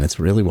tunnel, man. It's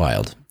really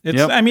wild.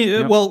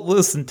 Well,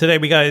 listen, today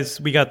we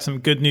got some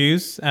good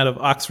news out of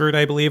Oxford,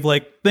 I believe.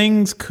 Like,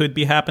 things could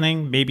be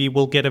happening. Maybe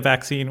we'll get a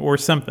vaccine or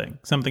something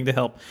to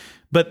help.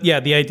 But yeah,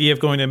 the idea of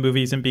going to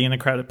movies and being in a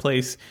crowded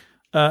place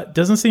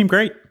doesn't seem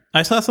great.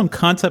 I saw some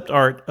concept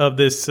art of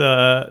this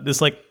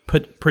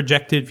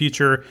projected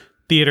future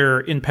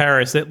theater in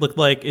Paris that looked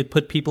like it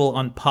put people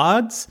on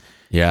pods.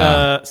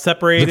 Yeah.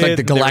 Separated. Looked like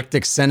the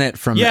Galactic Senate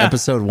from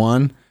episode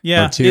 1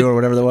 or 2 or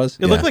whatever that was.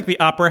 It looked like the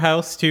Opera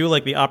House too,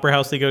 like the Opera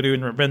House they go to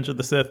in Revenge of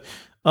the Sith.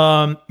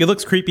 It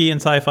looks creepy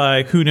and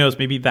sci-fi. Who knows?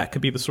 Maybe that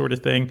could be the sort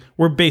of thing.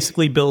 We're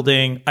basically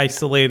building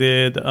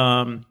isolated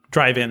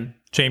drive-in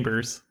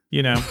chambers.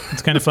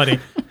 It's kind of funny.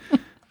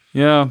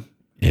 Yeah.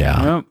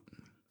 Yeah.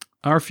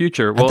 Our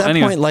future. Well, at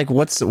that point, like,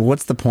 what's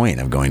the point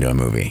of going to a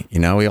movie?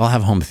 We all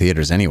have home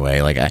theaters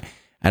anyway. Like, I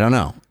don't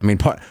know. I mean,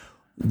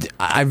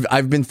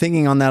 I've been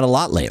thinking on that a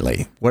lot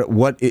lately.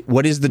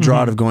 What is the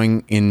draw of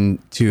going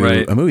into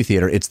a movie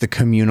theater? It's the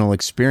communal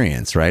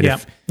experience, right?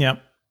 Yeah.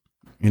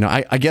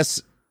 I guess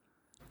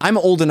I'm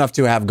old enough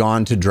to have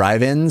gone to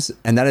drive-ins,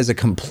 and that is a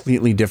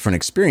completely different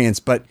experience.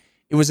 But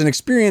it was an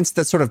experience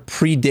that sort of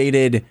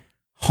predated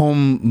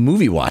home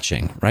movie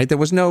watching, right? There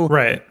was no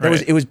right.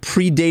 It was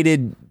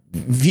predated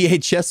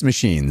VHS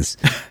machines,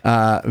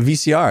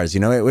 VCRs.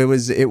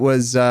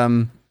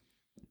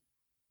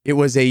 It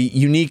was a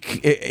unique.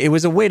 It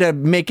was a way to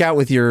make out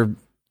with your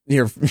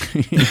your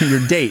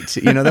date.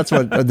 That's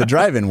what the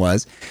drive-in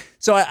was.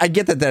 So I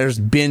get that there's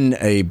been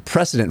a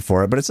precedent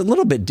for it, but it's a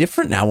little bit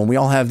different now when we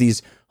all have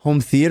these home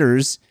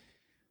theaters.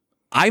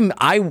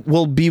 I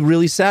will be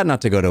really sad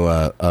not to go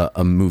to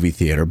a movie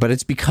theater, but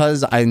it's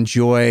because I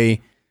enjoy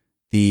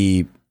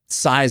the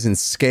size and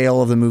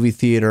scale of the movie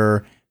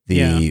theater,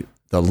 the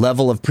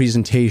level of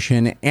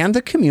presentation, and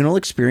the communal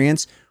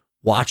experience,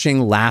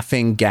 watching,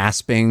 laughing,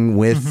 gasping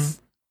with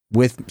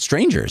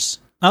strangers.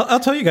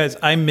 I'll tell you guys,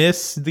 I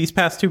miss these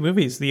past two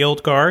movies. The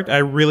Old Guard, I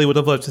really would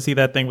have loved to see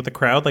that thing with the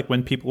crowd, like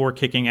when people were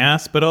kicking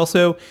ass. But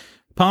also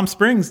Palm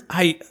Springs,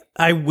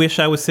 I wish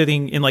I was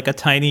sitting in like a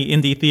tiny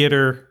indie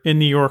theater in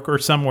New York or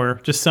somewhere,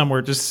 just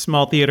a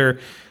small theater,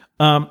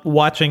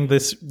 watching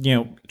this,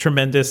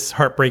 tremendous,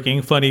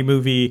 heartbreaking, funny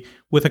movie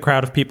with a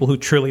crowd of people who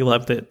truly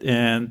loved it.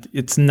 And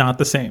it's not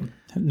the same.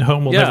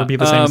 Home will never be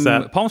the same as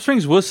that. Palm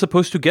Springs was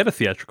supposed to get a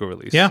theatrical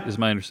release, is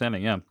my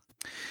understanding,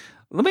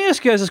 Let me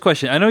ask you guys this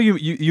question. I know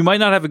you might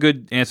not have a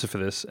good answer for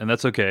this, and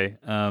that's okay.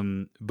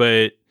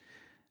 But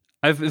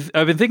I've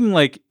been thinking,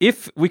 like,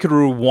 if we could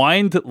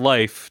rewind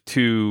life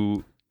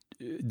to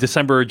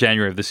December or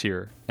January of this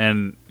year,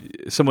 and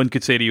someone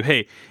could say to you,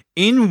 "Hey,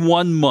 in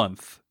 1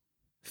 month,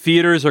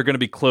 theaters are going to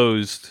be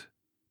closed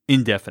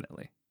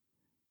indefinitely."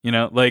 You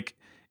know, like,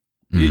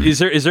 is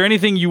there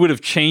anything you would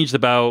have changed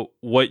about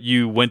what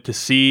you went to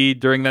see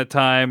during that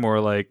time,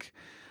 or like?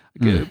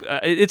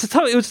 It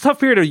was a tough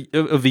period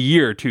of the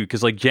year too,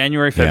 because like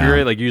January,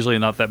 February, like usually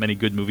not that many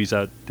good movies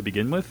out to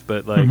begin with.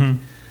 But like,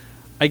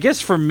 I guess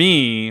for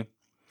me,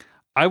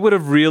 I would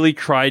have really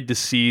tried to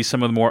see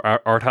some of the more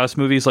art house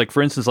movies. Like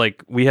for instance,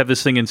 like we have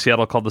this thing in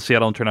Seattle called the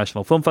Seattle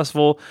International Film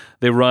Festival.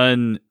 They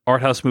run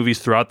art house movies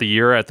throughout the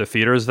year at the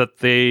theaters that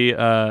they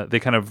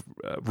kind of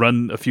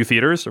run a few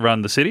theaters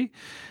around the city.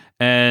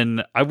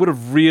 And I would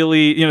have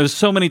really, there's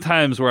so many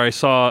times where I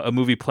saw a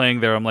movie playing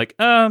there. I'm like,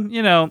 I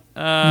don't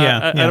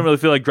really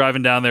feel like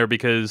driving down there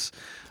because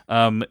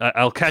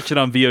I'll catch it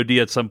on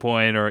VOD at some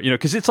point, or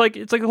because it's like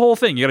the whole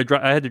thing. You got to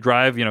drive. I had to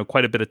drive,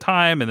 quite a bit of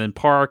time, and then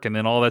park, and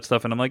then all that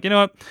stuff. And I'm like, you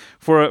know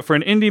what, for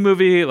an indie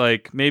movie,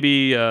 like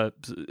maybe,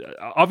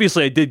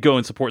 obviously I did go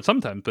and support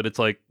sometimes, but it's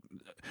like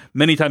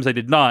many times I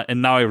did not,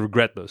 and now I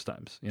regret those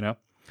times.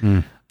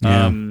 But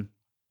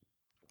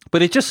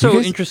it's just so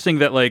interesting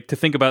that like to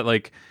think about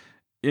like.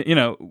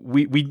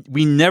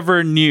 We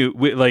never knew,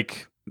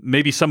 like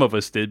maybe some of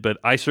us did, but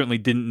I certainly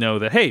didn't know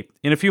that, hey,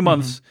 in a few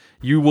months,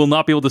 you will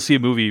not be able to see a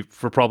movie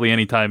for probably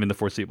any time in the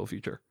foreseeable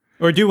future.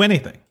 Or do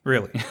anything,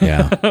 really.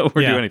 Yeah. Do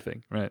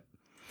anything, right.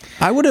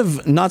 I would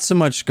have not so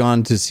much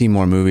gone to see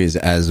more movies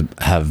as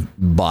have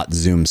bought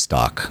Zoom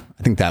stock.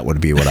 I think that would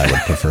be what I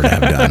would prefer to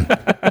have done.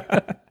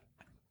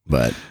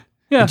 But...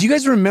 yeah. Do you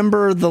guys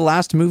remember the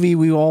last movie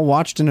we all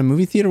watched in a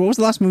movie theater? What was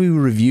the last movie we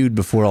reviewed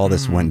before all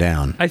this went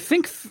down? I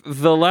think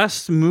the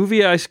last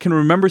movie I can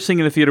remember seeing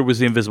in the theater was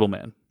The Invisible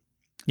Man.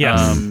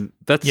 Yes.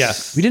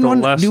 Yes. We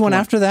didn't do one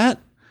after that?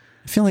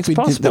 I feel like we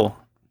possible.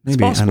 did.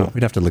 Maybe. I don't know.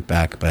 We'd have to look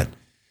back, but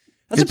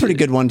that's a pretty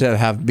good one to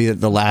have be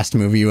the last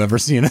movie you ever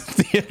see in a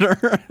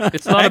theater.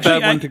 It's not a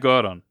bad one to go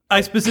out on.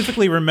 I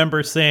specifically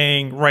remember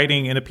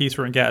writing in a piece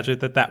for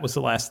Engadget that was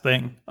the last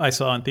thing I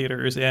saw in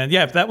theaters. And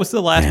yeah, if that was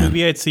the last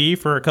movie I'd see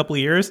for a couple of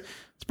years,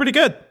 it's pretty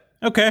good.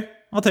 Okay,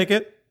 I'll take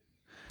it.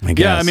 I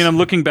guess. Yeah, I mean, I'm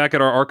looking back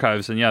at our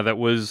archives, and yeah, that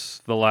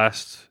was the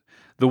last.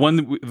 The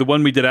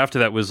one we did after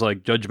that was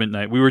like Judgment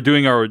Night. We were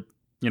doing our,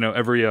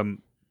 every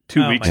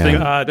 2 weeks thing.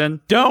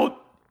 Then don't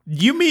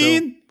you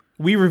mean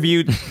we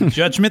reviewed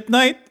Judgment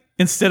Night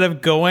instead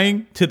of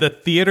going to the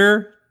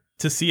theater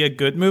to see a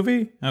good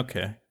movie?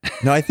 Okay.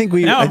 No, I think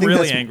we. Now I I'm think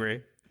really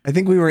angry. I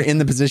think we were in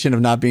the position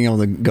of not being able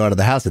to go out of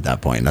the house at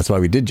that point. That's why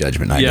we did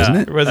Judgment Night, isn't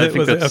it? Was it?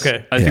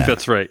 Okay. I think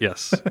that's right.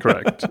 Yes,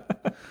 correct.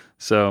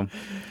 So,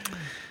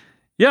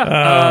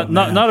 yeah,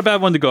 not a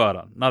bad one to go out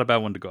on. Not a bad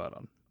one to go out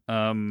on.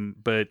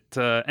 But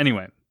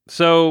anyway,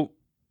 so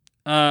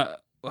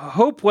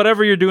hope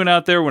whatever you're doing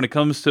out there when it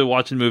comes to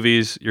watching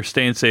movies, you're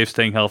staying safe,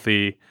 staying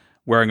healthy,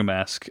 wearing a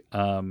mask.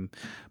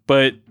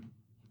 But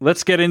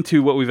let's get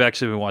into what we've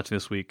actually been watching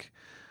this week.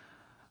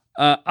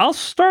 I'll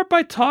start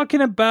by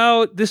talking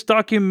about this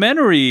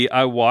documentary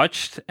I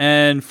watched.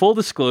 And full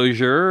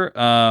disclosure,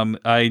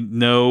 I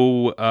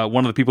know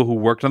one of the people who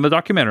worked on the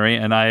documentary,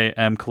 and I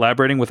am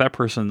collaborating with that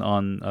person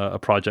on a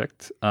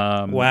project.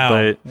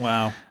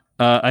 Wow.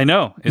 I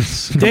know.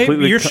 It's Dave,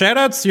 completely your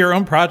shout-outs to your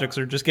own projects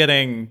are just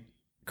getting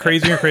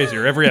crazier and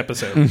crazier every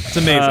episode. It's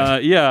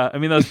amazing. Yeah, I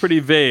mean, that was pretty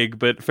vague,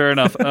 but fair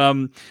enough.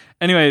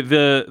 Anyway,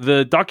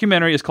 the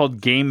documentary is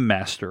called Game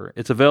Master.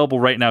 It's available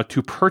right now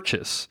to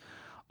purchase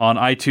on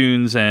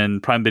iTunes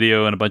and Prime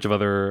Video and a bunch of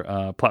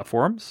other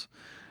platforms.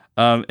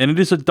 And it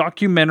is a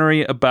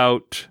documentary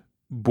about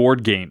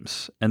board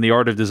games and the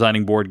art of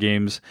designing board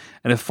games.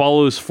 And it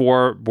follows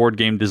 4 board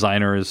game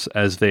designers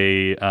as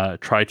they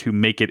try to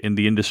make it in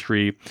the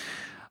industry.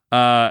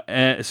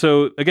 And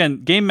so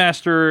again, Game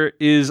Master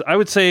is, I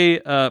would say,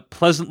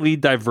 pleasantly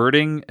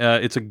diverting.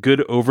 It's a good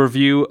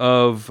overview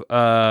of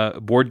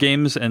board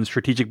games and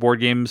strategic board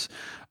games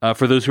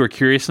for those who are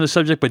curious in the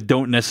subject, but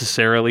don't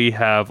necessarily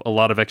have a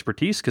lot of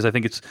expertise. Because I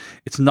think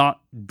it's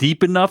not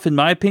deep enough, in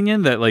my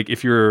opinion, that like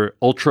if you're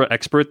ultra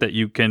expert, that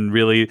you can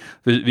really,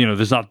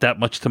 there's not that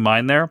much to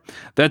mine there.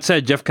 That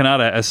said, Jeff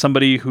Kanata, as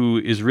somebody who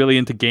is really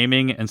into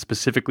gaming and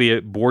specifically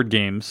at board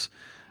games,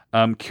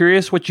 I'm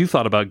curious what you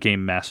thought about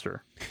Game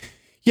Master.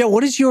 Yeah,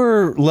 what is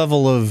your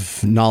level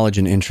of knowledge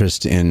and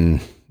interest in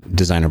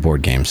designer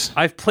board games?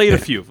 I've played a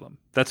few of them.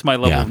 That's my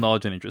level of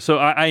knowledge and interest. So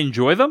I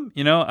enjoy them.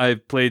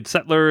 I've played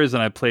Settlers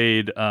and I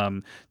played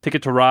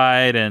Ticket to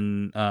Ride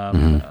and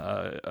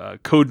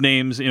Code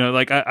Names.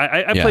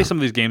 I play some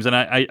of these games and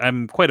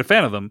I'm quite a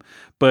fan of them.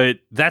 But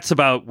that's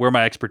about where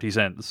my expertise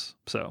ends.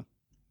 So.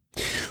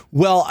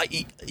 Well,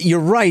 you're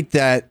right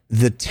that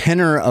the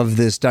tenor of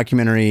this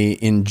documentary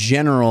in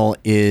general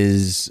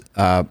is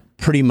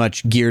pretty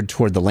much geared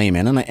toward the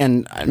layman,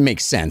 and it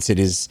makes sense. It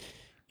is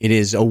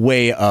a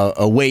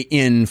way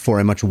in for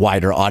a much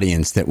wider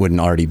audience that wouldn't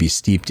already be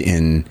steeped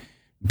in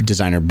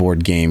designer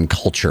board game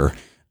culture.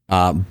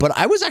 But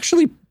I was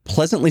actually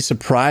pleasantly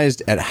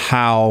surprised at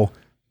how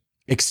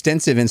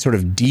extensive and sort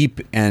of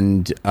deep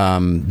and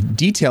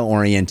detail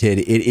oriented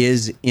it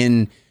is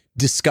in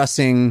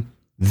discussing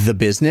the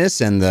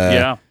business and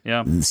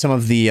some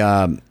of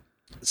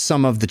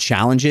the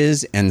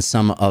challenges and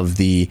some of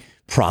the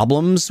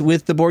problems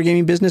with the board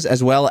gaming business,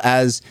 as well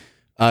as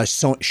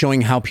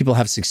showing how people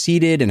have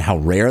succeeded and how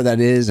rare that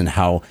is and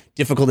how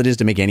difficult it is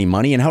to make any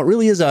money and how it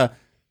really is a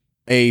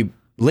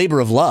labor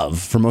of love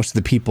for most of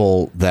the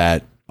people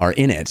that are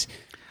in it.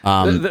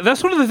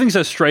 That's one of the things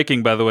that's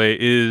striking, by the way,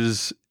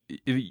 is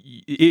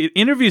it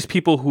interviews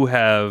people who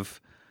have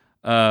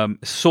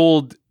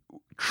sold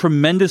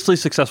tremendously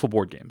successful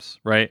board games,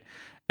 right?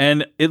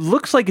 And it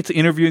looks like it's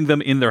interviewing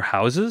them in their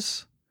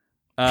houses.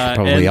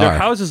 Their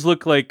houses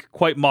look like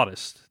quite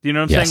modest. Do you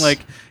know what I'm saying?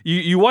 Like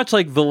you watch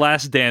like The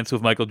Last Dance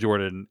with Michael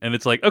Jordan, and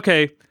it's like,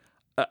 okay,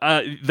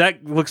 that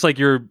looks like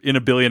you're in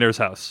a billionaire's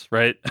house,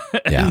 right?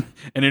 and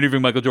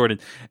interviewing Michael Jordan,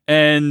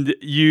 and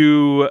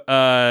you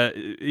are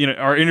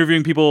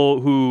interviewing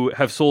people who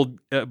have sold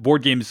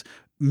board games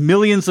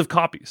millions of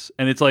copies,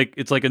 and it's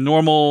like a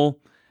normal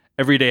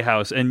everyday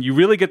house, and you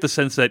really get the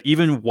sense that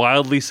even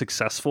wildly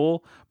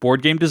successful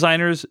board game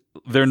designers,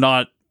 they're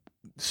not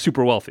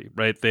super wealthy,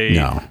 right?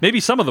 Maybe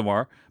some of them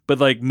are, but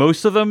like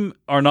most of them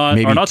are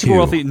not super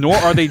wealthy, nor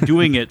are they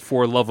doing it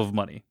for love of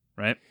money,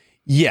 right?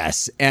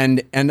 Yes,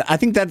 and I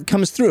think that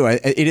comes through.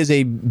 It is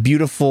a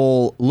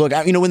beautiful look.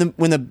 You know,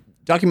 when the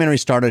documentary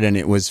started and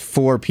it was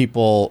for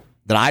people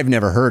that I've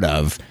never heard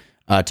of,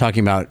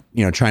 talking about,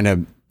 you know, trying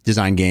to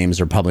design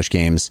games or publish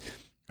games,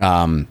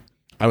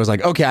 I was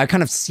like, okay, I've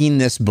kind of seen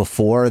this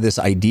before, this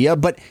idea,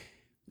 but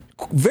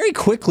very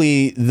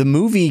quickly, the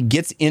movie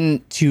gets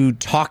into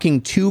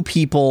talking to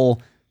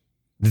people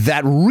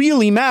that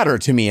really matter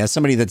to me as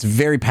somebody that's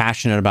very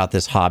passionate about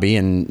this hobby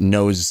and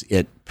knows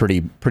it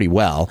pretty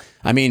well.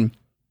 I mean,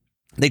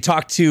 they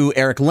talk to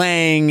Eric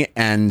Lang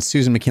and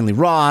Susan McKinley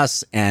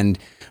Ross and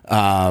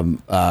Reiner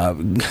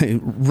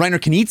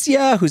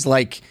Knizia, who's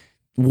like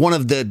one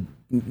of the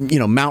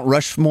Mount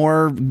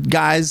Rushmore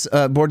guys,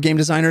 board game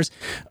designers.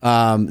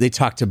 They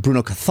talk to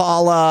Bruno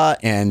Cathala,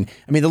 and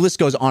I mean the list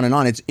goes on and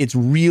on. It's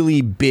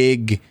really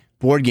big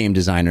board game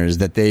designers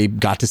that they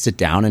got to sit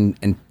down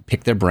and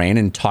pick their brain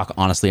and talk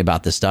honestly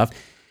about this stuff.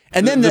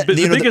 And then the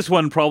biggest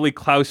one, probably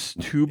Klaus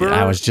Tuber.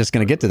 I was just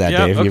going to get to that,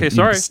 Dave. Okay,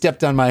 sorry. You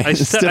stepped on my. I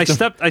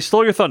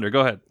stole your thunder.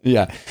 Go ahead.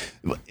 Yeah.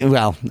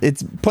 Well,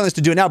 it's pointless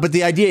to do it now, but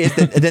the idea is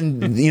that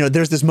then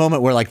there's this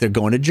moment where like they're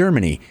going to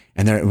Germany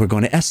and we're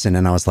going to Essen,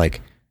 and I was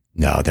like,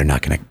 no, they're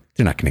not going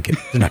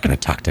to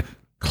talk to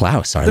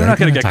Klaus, are they? They're not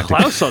going to get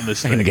Klaus on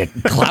this thing. They're going to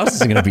get Klaus is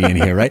going to be in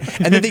here, right?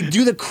 And then they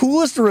do the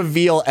coolest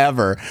reveal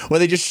ever,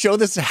 where they just show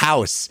this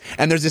house,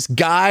 and there's this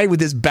guy with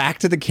his back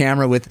to the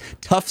camera with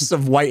tufts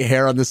of white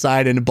hair on the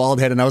side and a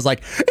bald head, and I was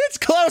like, it's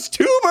Klaus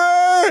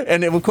Tuber!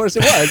 And of course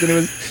it was, and it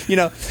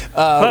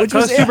was,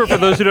 Klaus Tuber, for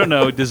those who don't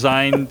know,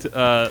 designed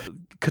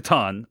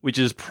Catan, which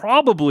is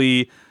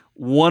probably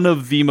one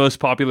of the most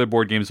popular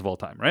board games of all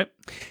time, right?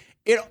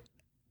 It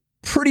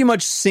pretty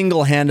much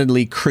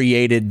single-handedly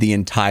created the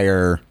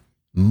entire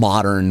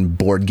modern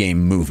board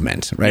game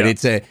movement,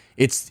 right? Yeah.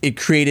 It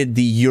created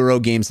the Euro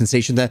game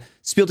sensation. The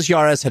Spiel des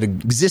Jahres had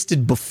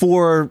existed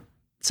before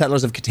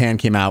Settlers of Catan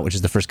came out, which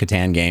is the first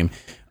Catan game.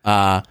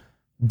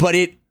 But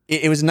it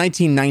was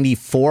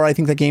 1994, I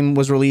think that game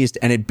was released,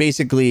 and it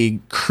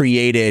basically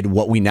created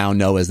what we now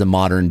know as the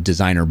modern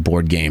designer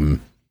board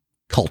game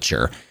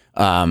culture.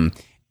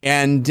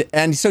 And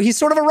so he's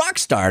sort of a rock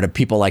star to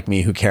people like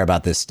me who care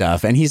about this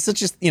stuff. And he's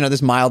such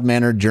this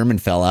mild-mannered German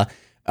fella.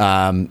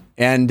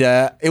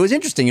 It was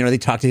interesting, they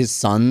talked to his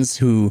sons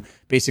who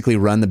basically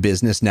run the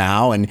business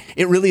now, and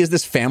it really is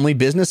this family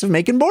business of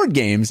making board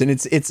games, and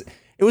it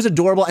was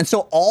adorable. And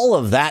so all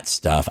of that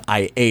stuff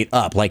I ate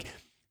up. Like,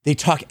 they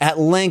talk at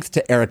length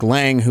to Eric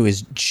Lang, who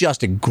is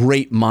just a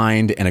great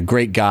mind and a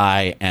great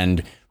guy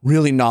and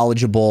really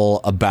knowledgeable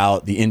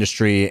about the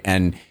industry,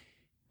 and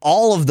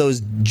all of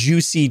those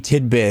juicy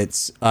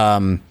tidbits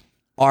are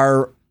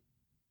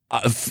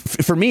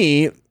for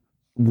me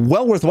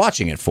well worth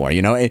watching it for.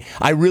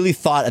 I really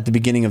thought at the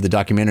beginning of the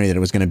documentary that it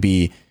was going to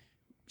be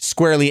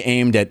squarely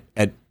aimed at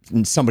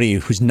somebody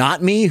who's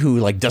not me, who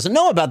like doesn't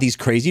know about these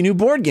crazy new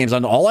board games.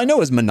 And all I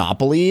know is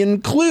Monopoly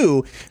and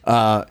Clue.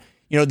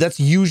 That's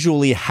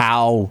usually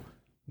how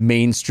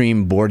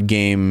mainstream board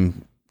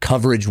game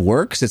coverage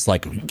works. It's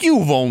like,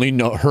 you've only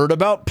heard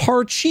about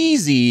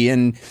Parcheesi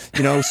and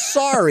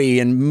Sorry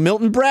and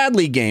Milton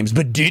Bradley games,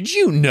 but did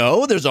you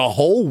know there's a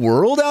whole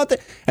world out there?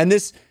 And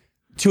this,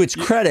 to its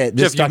credit,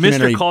 this Jeff, documentary,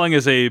 you missed your calling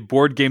as a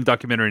board game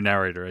documentary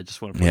narrator. I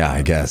just want to point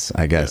I guess.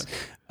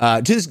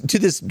 Yeah. To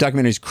this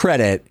documentary's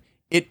credit,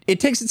 it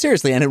takes it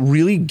seriously, and it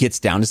really gets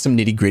down to some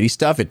nitty gritty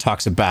stuff. It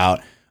talks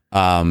about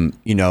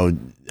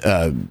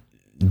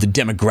the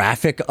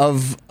demographic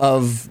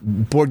of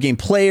board game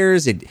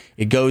players.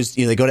 It goes,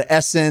 they go to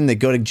Essen, they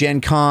go to Gen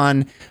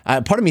Con.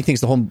 Part of me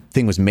thinks the whole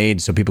thing was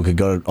made so people could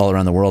go all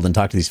around the world and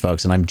talk to these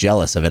folks, and I'm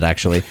jealous of it,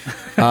 actually.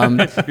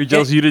 You're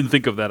jealous you didn't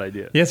think of that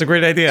idea. Yeah, it's a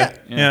great idea.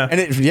 Yeah.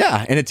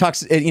 And it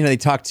talks,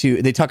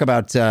 they talk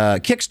about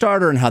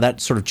Kickstarter and how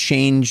that sort of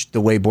changed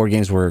the way board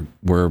games were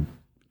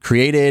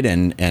created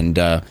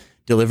and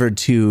delivered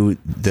to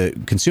the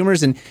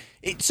consumers. And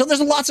so there's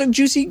lots of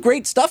juicy,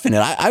 great stuff in it.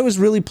 I was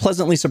really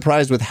pleasantly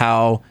surprised with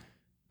how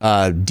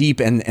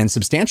deep and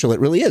substantial it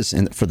really is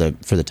for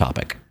the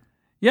topic.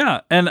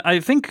 Yeah, and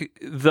I think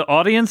the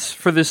audience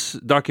for this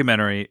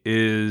documentary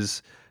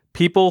is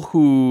people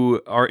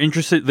who are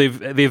interested.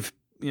 They've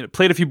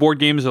played a few board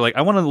games. They're like,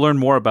 I want to learn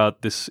more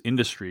about this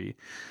industry,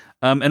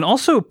 and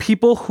also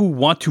people who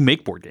want to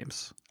make board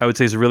games. I would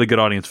say is a really good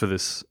audience for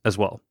this as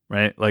well,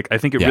 right? Like, I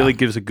think it really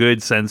gives a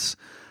good sense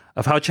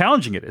of how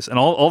challenging it is and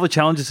all the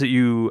challenges that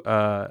you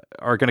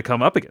are going to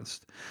come up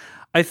against.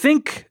 I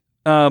think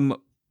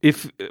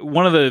if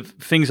one of the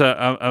things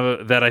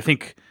that I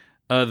think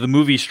the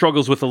movie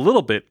struggles with a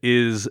little bit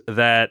is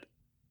that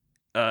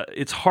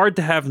it's hard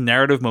to have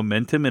narrative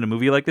momentum in a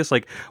movie like this.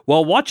 Like,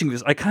 while watching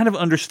this, I kind of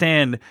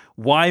understand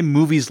why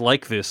movies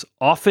like this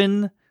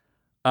often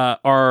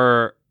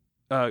are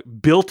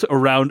built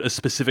around a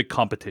specific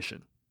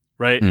competition.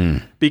 Right?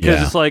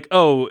 Because it's like,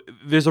 oh,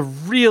 there's a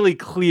really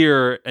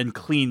clear and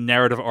clean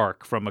narrative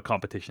arc from a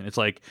competition. It's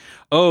like,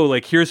 oh,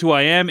 like, here's who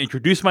I am,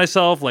 introduce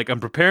myself, like, I'm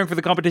preparing for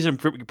the competition,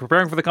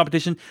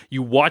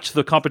 You watch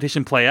the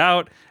competition play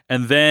out,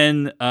 and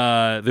then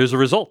there's a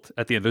result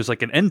at the end. There's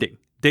like an ending,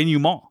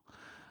 denouement,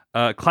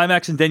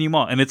 climax and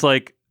denouement. And it's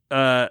like,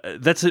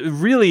 that's a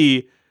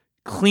really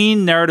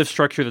clean narrative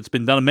structure that's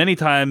been done many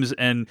times,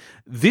 and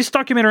this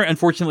documentary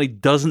unfortunately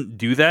doesn't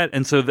do that.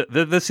 And so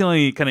that's the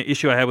only kind of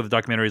issue I had with the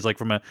documentary is like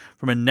from a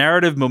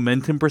narrative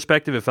momentum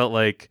perspective, it felt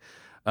like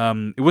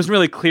it wasn't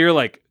really clear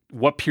like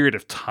what period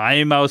of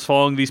time I was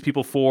following these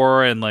people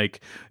for, and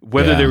like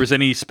whether there was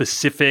any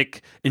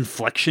specific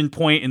inflection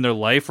point in their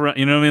life.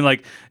 You know what I mean?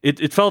 Like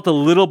it felt a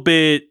little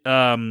bit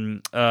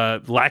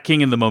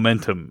lacking in the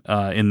momentum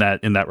in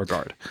that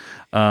regard.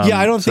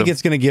 I don't think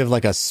it's going to give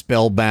like a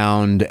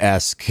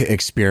Spellbound-esque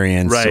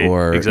experience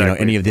or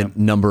any of the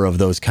number of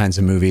those kinds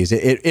of movies.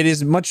 It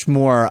is much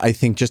more, I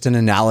think, just an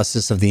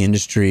analysis of the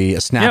industry, a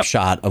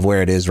snapshot of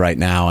where it is right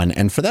now.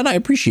 And for that, I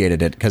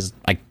appreciated it because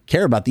I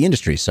care about the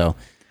industry. So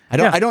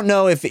I don't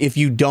know if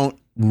you don't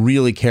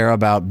really care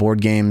about board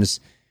games,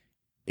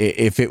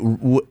 if it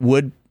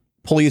would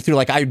pull you through.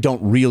 Like, I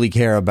don't really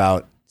care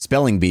about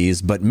spelling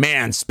bees, but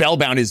man,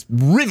 Spellbound is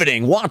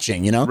riveting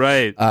watching,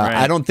 Right.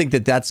 I don't think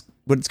that's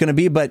what it's going to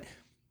be, but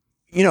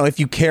if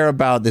you care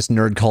about this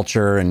nerd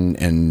culture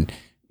and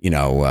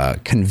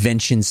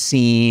convention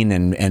scene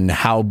and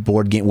how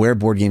where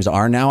board games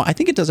are now, I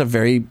think it does a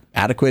very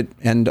adequate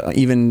and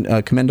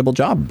even commendable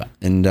job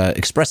in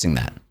expressing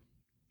that.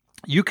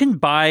 You can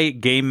buy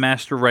Game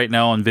Master right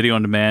now on video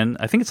on demand.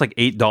 I think it's like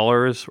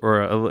 $8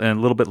 or a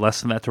little bit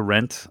less than that to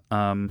rent.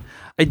 I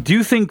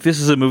do think this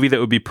is a movie that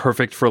would be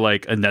perfect for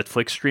like a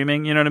Netflix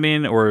streaming, you know what I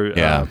mean? Or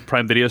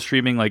Prime Video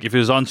streaming. Like if it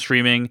was on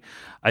streaming,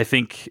 I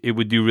think it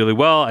would do really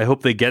well. I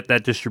hope they get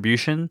that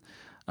distribution.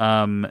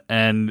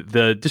 And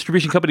the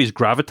distribution company is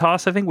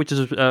Gravitas, I think, which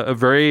is a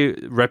very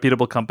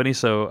reputable company.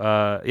 So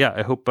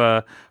I hope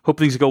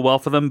things go well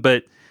for them.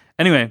 But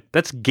anyway,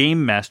 that's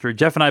Game Master.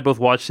 Jeff and I both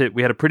watched it.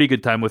 We had a pretty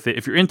good time with it.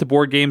 If you're into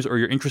board games or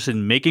you're interested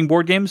in making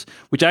board games,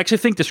 which I actually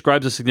think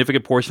describes a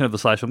significant portion of the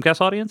Slash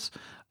Filmcast audience,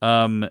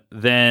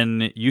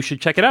 then you should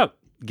check it out.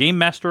 Game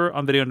Master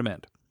on video on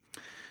demand.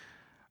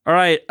 All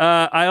right.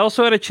 I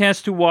also had a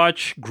chance to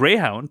watch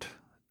Greyhound,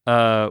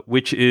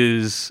 which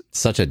is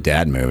such a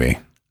dad movie.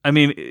 I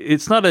mean,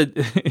 it's not a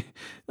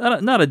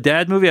not a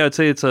dad movie. I would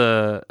say it's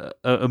a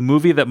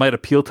movie that might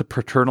appeal to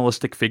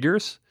paternalistic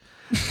figures.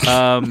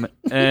 I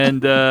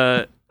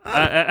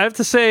have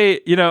to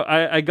say,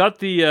 I got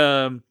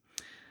the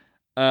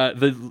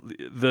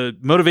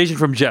motivation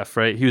from Jeff,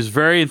 right? He was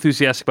very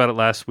enthusiastic about it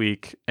last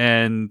week,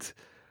 and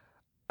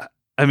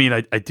I mean,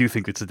 I do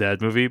think it's a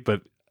dad movie,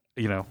 but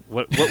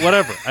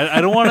whatever.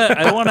 I don't want to.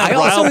 I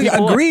also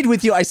agreed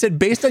with you. I said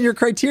based on your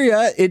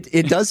criteria,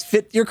 it does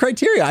fit your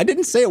criteria. I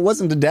didn't say it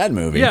wasn't a dad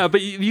movie. Yeah,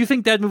 but you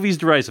think dad movie is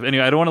derisive.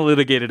 Anyway, I don't want to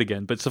litigate it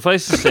again. But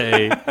suffice to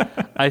say,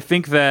 I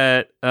think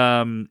that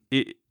the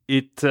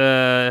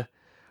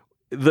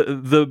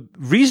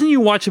reason you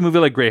watch a movie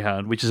like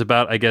Greyhound, which is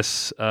about, I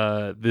guess,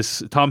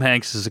 this Tom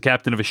Hanks is a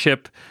captain of a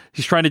ship.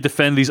 He's trying to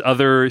defend these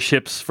other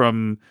ships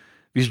from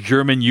these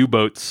German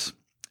U-boats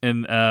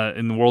in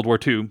World War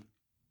II.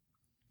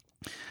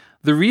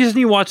 The reason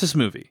you watch this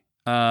movie,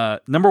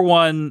 number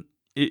one,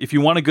 if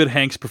you want a good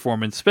Hanks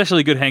performance,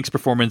 especially a good Hanks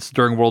performance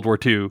during World War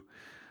II,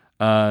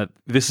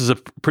 this is a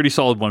pretty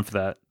solid one for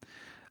that.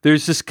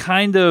 There's this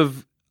kind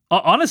of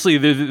honestly,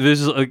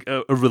 there's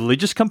a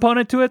religious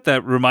component to it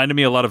that reminded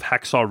me a lot of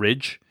Hacksaw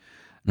Ridge,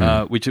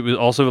 which it was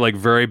also like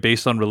very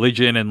based on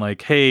religion and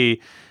like, hey,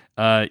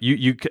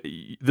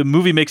 The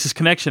movie makes this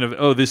connection of,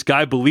 oh, this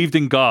guy believed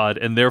in God,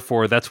 and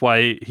therefore that's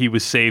why he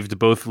was saved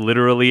both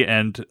literally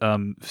and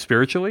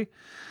spiritually.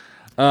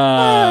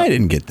 I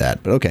didn't get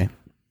that, but okay.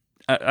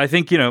 I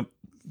think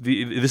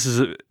this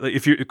is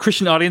if you're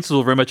Christian audiences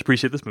will very much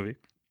appreciate this movie,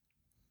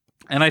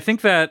 and I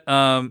think that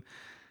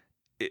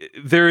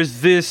there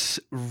is this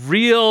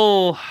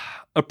real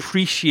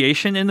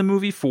appreciation in the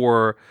movie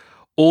for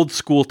old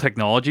school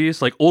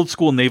technologies, like old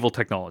school naval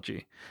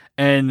technology,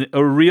 and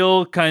a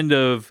real kind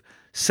of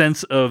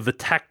sense of the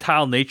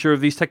tactile nature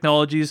of these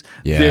technologies,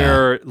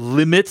 their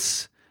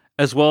limits,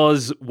 as well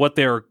as what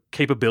their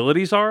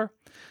capabilities are.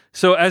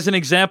 So as an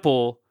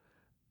example,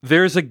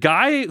 there's a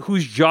guy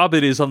whose job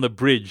it is on the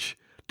bridge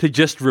to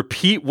just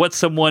repeat what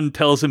someone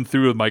tells him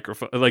through a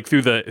microphone, like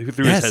through his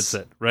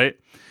headset, right?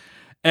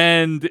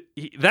 And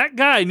that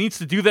guy needs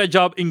to do that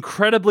job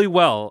incredibly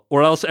well,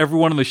 or else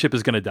everyone on the ship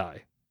is going to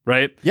die,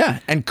 right? Yeah,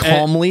 and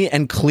calmly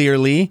and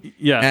clearly.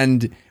 Yeah.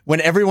 And when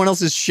everyone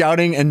else is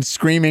shouting and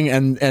screaming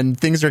and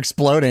things are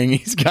exploding,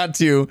 he's got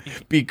to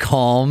be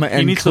calm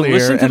and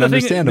clear and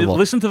understandable.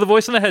 Listen to the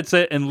voice in the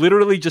headset and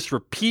literally just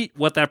repeat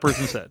what that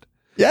person said.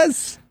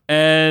 Yes.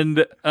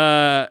 And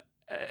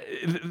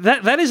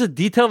that is a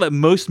detail that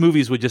most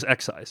movies would just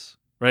excise.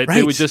 Right?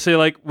 They would just say,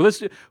 like, well,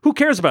 who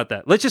cares about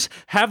that? Let's just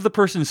have the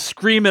person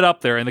scream it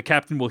up there and the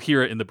captain will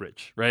hear it in the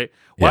bridge, right?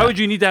 Why would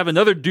you need to have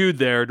another dude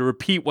there to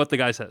repeat what the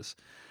guy says?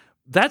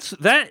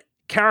 That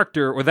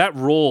character or that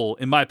role,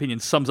 in my opinion,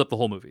 sums up the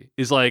whole movie.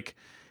 Is like,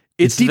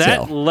 it's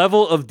that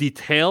level of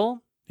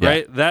detail,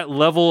 right? That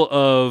level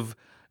of...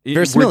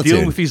 We're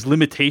dealing with these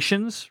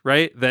limitations,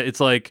 right? That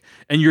it's like,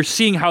 and you're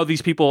seeing how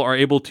these people are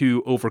able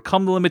to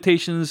overcome the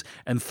limitations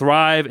and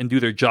thrive and do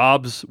their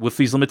jobs with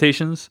these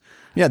limitations.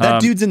 Yeah, that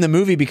dude's in the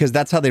movie because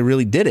that's how they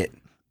really did it.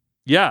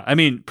 Yeah, I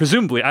mean,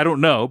 presumably, I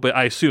don't know, but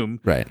I assume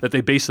that they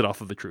base it off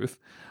of the truth.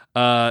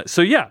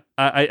 So yeah,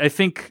 I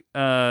think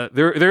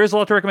there is a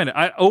lot to recommend.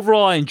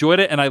 Overall, I enjoyed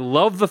it, and I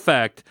love the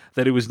fact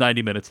that it was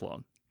 90 minutes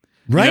long.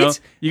 Right?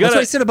 That's what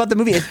I said about the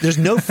movie. There's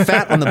no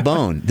fat on the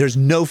bone. There's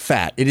no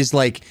fat. It is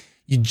like...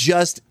 You're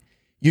just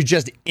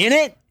in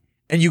it,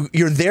 and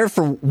you're there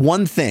for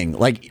one thing.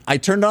 Like, I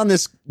turned on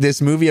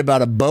this movie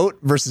about a boat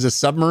versus a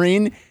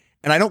submarine,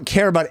 and I don't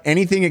care about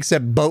anything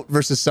except boat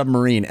versus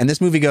submarine. And this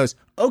movie goes,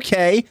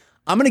 okay,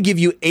 I'm going to give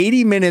you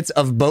 80 minutes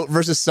of boat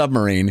versus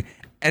submarine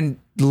and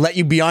let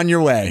you be on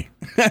your way.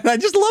 And I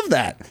just love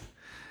that.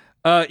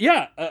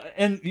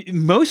 And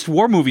most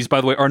war movies,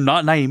 by the way, are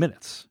not 90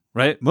 minutes.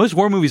 Right? Most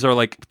war movies are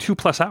like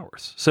 2+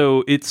 hours.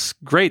 So it's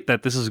great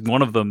that this is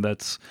one of them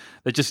that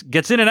just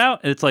gets in and out,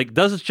 and it's like,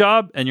 does its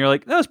job, and you're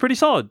like, that was pretty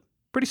solid.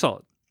 Pretty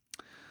solid.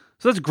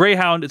 So that's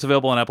Greyhound. It's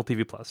available on Apple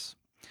TV+.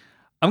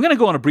 I'm going to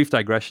go on a brief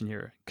digression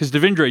here, because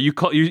Devindra,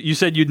 you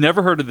said you'd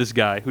never heard of this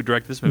guy who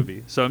directed this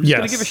movie. So I'm just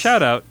going to give a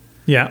shout out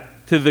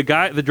to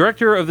the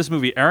director of this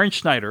movie, Aaron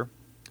Schneider,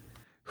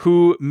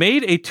 who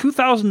made a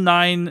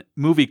 2009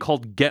 movie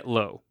called Get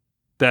Low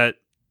that,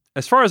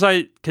 as far as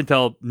I can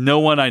tell, no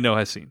one I know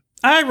has seen.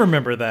 I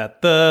remember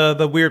that.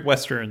 The weird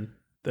Western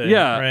thing.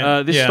 Yeah.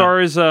 Right? This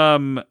stars,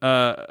 what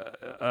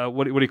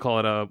do you call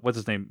it? What's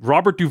his name?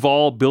 Robert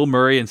Duvall, Bill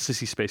Murray, and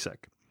Sissy Spacek.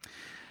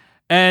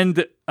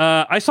 And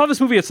I saw this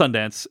movie at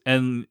Sundance,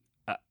 and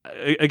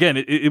again,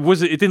 it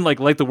didn't like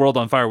light the world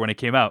on fire when it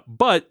came out,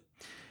 but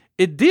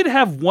it did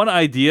have one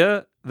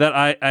idea that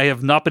I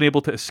have not been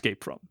able to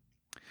escape from.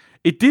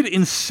 It did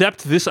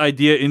incept this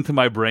idea into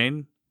my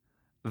brain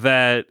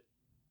that...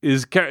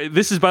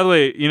 This is, by the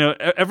way,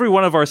 every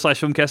one of our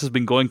 /filmcast has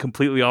been going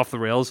completely off the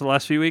rails the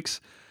last few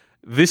weeks.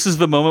 This is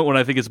the moment when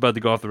I think it's about to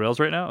go off the rails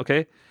right now,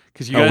 okay?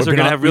 Because you guys are going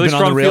to have really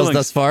strong on the rails feelings.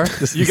 Thus far.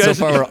 So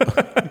far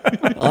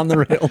on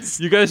the rails.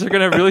 You guys are going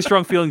to have really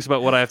strong feelings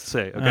about what I have to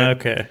say, okay?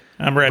 Okay,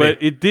 I'm ready.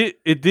 But it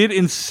did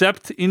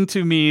incept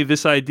into me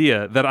this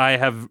idea that I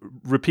have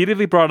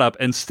repeatedly brought up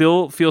and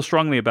still feel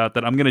strongly about,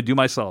 that I'm going to do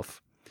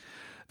myself.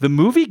 The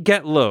movie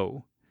Get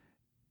Low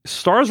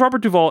stars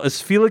Robert Duvall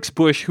as Felix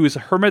Bush, who is a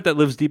hermit that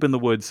lives deep in the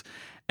woods.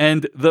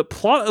 And the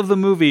plot of the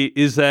movie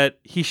is that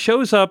he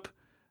shows up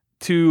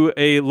to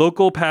a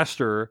local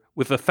pastor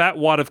with a fat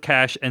wad of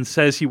cash and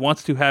says he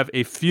wants to have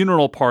a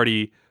funeral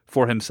party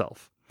for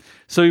himself.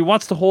 So he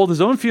wants to hold his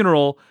own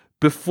funeral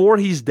before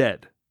he's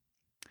dead.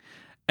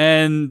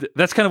 And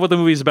that's kind of what the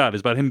movie is about.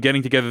 It's about him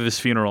getting together this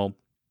funeral.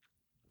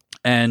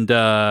 And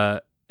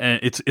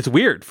it's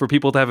weird for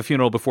people to have a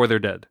funeral before they're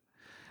dead.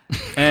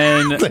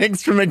 And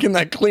thanks for making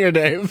that clear,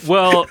 Dave.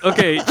 Well,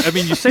 okay. I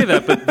mean, you say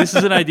that, but this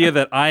is an idea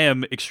that I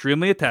am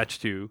extremely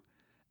attached to,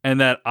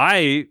 and that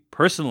I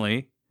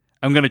personally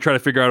am going to try to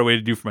figure out a way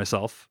to do for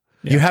myself.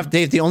 You have,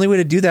 Dave. The only way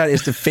to do that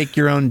is to fake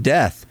your own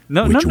death.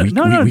 No,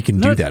 we can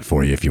do that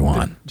for you if you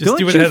want. Just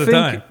do it ahead of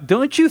time.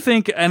 Don't you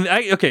think? And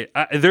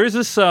there is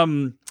this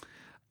podcast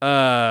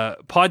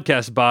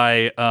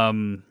by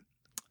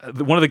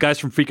one of the guys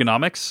from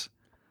Freakonomics.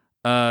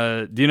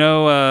 Do you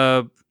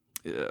know?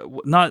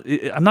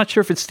 I'm not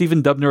sure if it's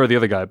Stephen Dubner or the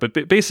other guy,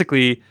 but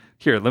basically,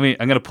 here, I'm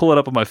going to pull it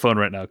up on my phone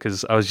right now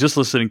because I was just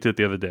listening to it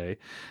the other day,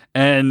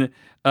 and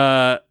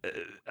the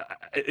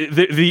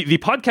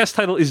podcast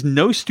title is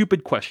No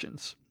Stupid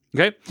Questions.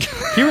 Okay,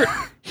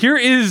 here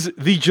is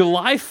the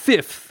July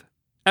 5th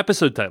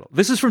episode title.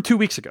 This is from 2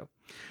 weeks ago.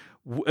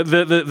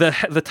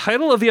 The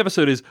title of the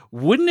episode is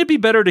 "Wouldn't it be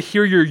better to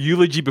hear your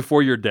eulogy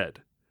before you're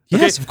dead?"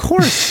 Okay? Yes, of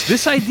course.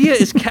 This idea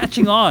is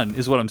catching on,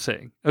 is what I'm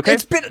saying. Okay,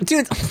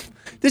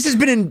 This has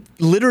been in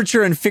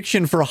literature and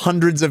fiction for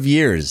hundreds of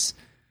years.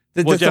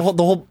 The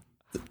whole.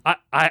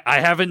 I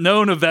haven't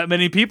known of that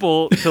many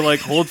people to like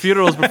hold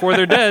funerals before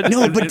they're dead.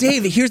 No, but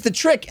Dave, here's the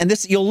trick, and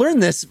you'll learn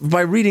this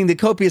by reading the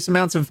copious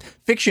amounts of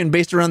fiction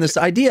based around this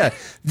idea.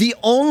 The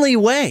only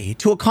way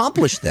to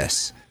accomplish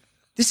this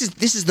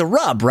is the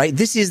rub, right?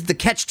 This is the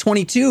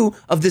catch-22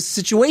 of this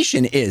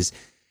situation is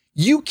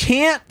you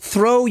can't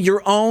throw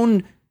your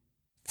own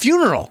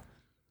funeral.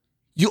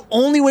 The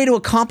only way to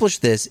accomplish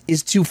this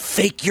is to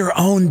fake your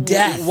own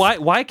death.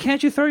 Why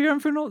can't you throw your own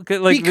funeral?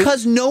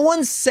 Because no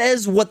one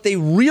says what they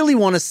really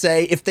want to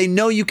say if they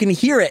know you can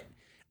hear it.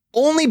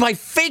 Only by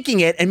faking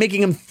it and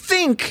making them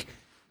think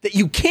that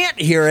you can't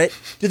hear it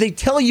do they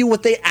tell you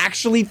what they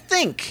actually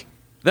think.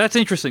 That's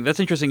interesting.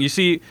 You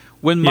see,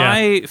 when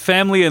my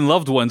family and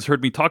loved ones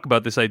heard me talk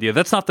about this idea,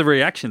 that's not the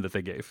reaction that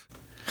they gave.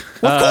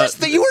 Well, of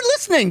course, you were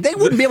listening. They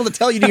wouldn't be able to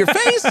tell you to your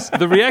face.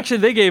 The reaction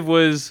they gave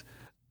was...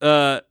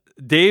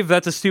 Dave,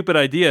 that's a stupid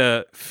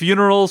idea.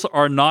 Funerals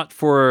are not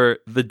for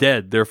the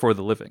dead; they're for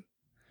the living.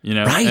 You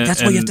know, right?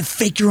 That's why you have to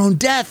fake your own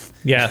death.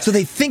 Yeah. So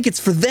they think it's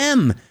for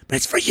them, but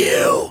it's for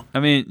you. I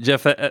mean,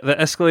 Jeff, that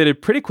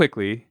escalated pretty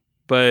quickly.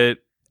 But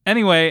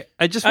anyway,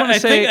 I just want to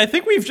say, I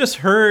think we've just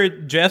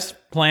heard Jeff's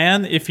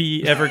plan if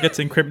he ever gets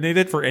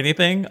incriminated for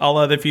anything, a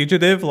la The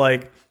Fugitive.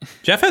 Like,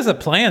 Jeff has a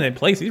plan in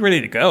place; he's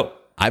ready to go.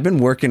 I've been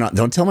working on.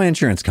 Don't tell my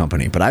insurance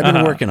company, but I've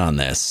been working on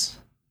this.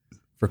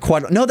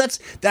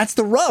 That's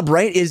the rub,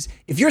 right? Is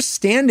if you're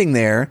standing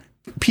there,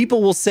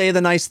 people will say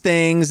the nice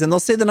things, and they'll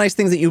say the nice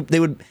things that they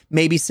would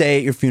maybe say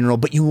at your funeral,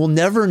 but you will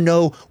never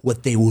know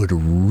what they would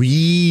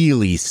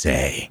really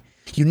say.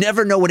 You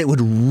never know what it would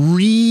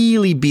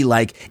really be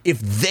like if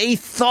they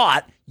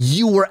thought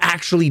you were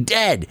actually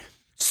dead.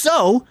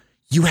 So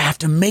you have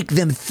to make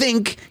them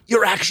think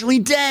you're actually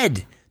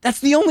dead. That's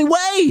the only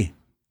way.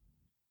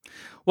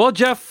 Well,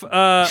 Jeff,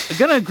 I'm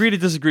gonna agree to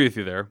disagree with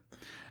you there.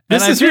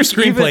 This is your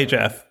screenplay,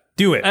 Jeff.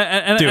 Do it.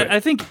 Do it.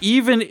 I think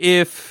even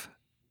if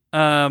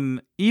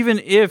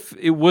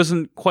it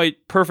wasn't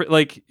quite perfect,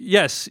 like,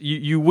 yes,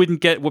 you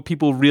wouldn't get what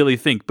people really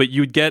think, but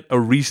you'd get a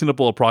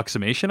reasonable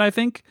approximation, I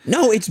think.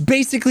 No, it's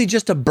basically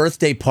just a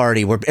birthday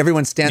party where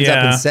everyone stands up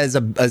and says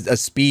a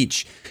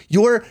speech.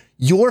 Your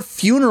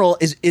funeral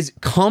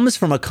comes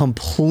from a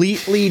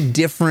completely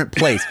different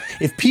place.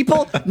 If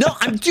people,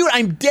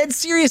 I'm dead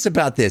serious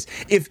about this.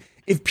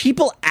 If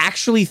people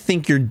actually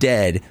think you're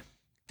dead,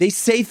 they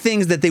say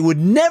things that they would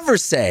never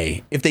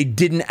say if they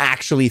didn't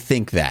actually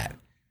think that.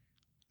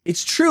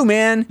 It's true,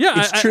 man. Yeah,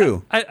 it's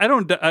true.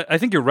 I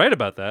think you're right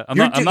about that.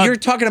 You're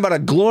talking about a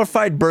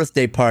glorified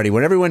birthday party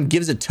when everyone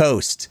gives a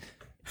toast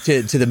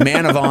to the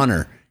man of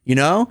honor. You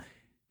know,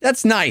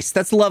 that's nice.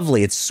 That's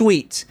lovely. It's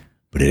sweet,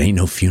 but it ain't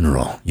no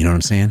funeral. You know what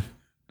I'm saying?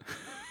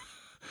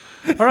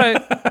 All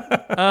right.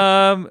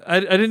 I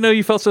didn't know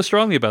you felt so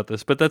strongly about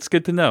this, but that's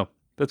good to know.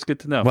 That's good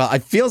to know. Well,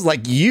 it feels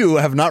like you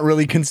have not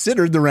really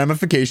considered the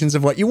ramifications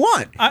of what you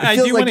want. I it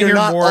feels do like want to you're hear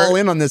not more. all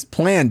in on this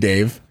plan,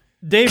 Dave.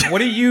 Dave,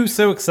 what are you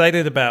so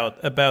excited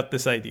about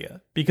this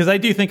idea? Because I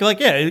do think, like,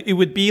 it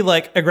would be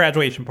like a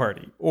graduation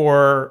party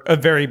or a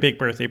very big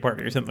birthday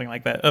party or something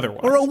like that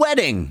otherwise. Or a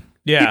wedding.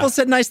 Yeah. People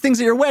said nice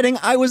things at your wedding.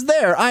 I was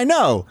there. I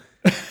know.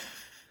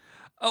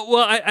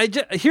 Well,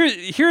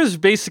 here's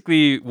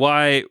basically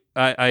why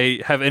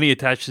I have any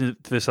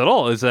attachment to this at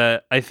all, is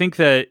that I think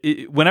that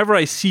whenever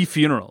I see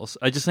funerals,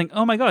 I just think,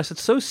 oh my gosh,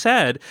 it's so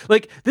sad.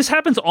 Like, this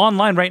happens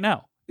online right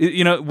now.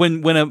 You know,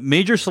 when a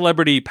major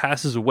celebrity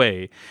passes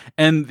away,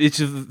 and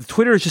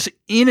Twitter is just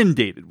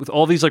inundated with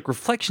all these like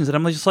reflections, and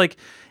I'm just like,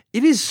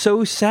 it is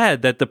so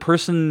sad that the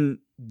person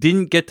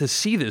didn't get to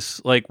see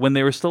this like when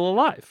they were still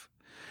alive.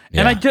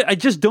 Yeah. And I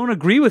just don't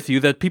agree with you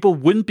that people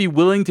wouldn't be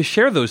willing to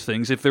share those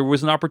things if there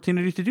was an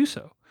opportunity to do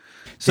so.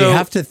 So they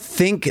have to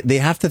think.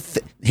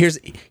 Here's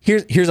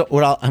what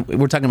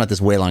we're talking about this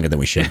way longer than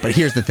we should. But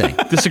here's the thing.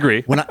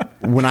 Disagree.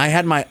 When I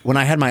had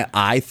my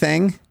eye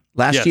thing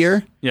last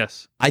year.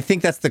 Yes. I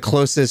think that's the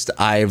closest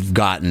I've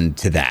gotten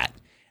to that.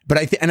 But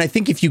I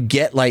think if you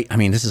get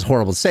this is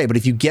horrible to say, but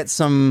if you get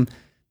some,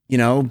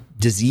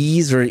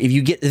 disease, or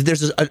if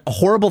there's a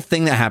horrible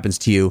thing that happens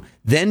to you,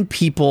 then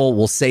people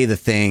will say the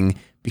thing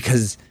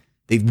because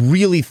they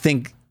really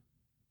think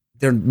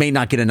they may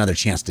not get another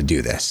chance to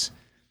do this.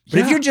 But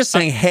if you're just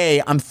saying,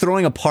 hey, I'm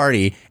throwing a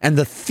party and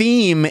the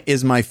theme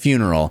is my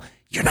funeral,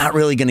 you're not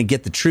really going to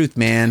get the truth,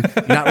 man.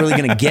 You're not really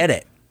going to get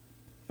it.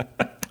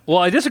 Well,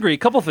 I disagree. A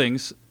couple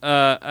things.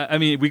 I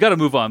mean, we got to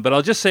move on, but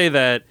I'll just say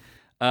that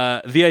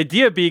the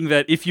idea being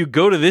that if you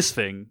go to this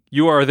thing,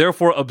 you are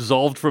therefore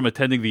absolved from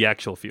attending the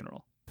actual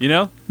funeral. you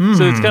know?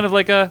 So it's kind of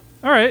like all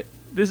right,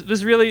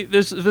 this really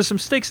there's some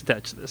stakes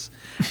attached to this.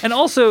 And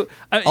also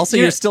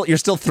you're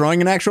still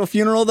throwing an actual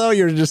funeral though?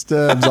 You're just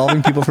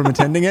absolving people from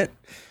attending it?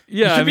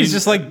 Yeah, I mean, he's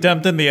just like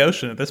dumped in the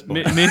ocean at this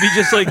point. Maybe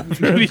just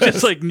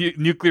like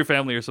nuclear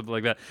family or something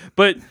like that.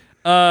 But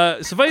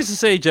suffice to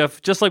say,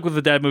 Jeff, just like with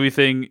the dad movie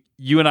thing,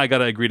 you and I got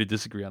to agree to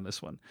disagree on this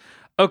one.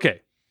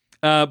 Okay.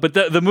 But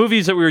the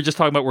movies that we were just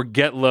talking about were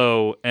Get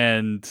Low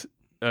and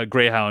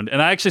Greyhound.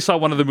 And I actually saw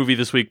one other movie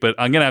this week, but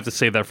I'm going to have to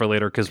save that for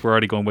later because we're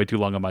already going way too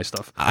long on my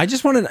stuff. I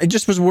just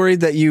was worried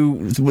that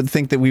you would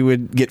think that we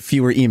would get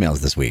fewer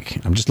emails this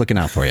week. I'm just looking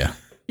out for you.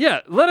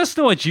 Yeah, let us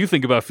know what you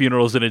think about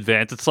funerals in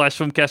advance at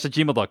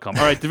 /filmcast@gmail.com.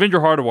 All right, Devindra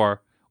Hardawar,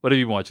 what have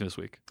you been watching this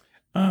week?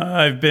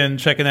 I've been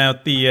checking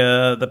out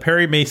the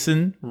Perry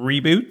Mason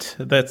reboot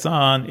that's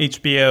on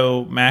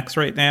HBO Max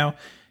right now,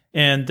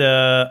 and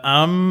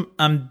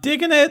I'm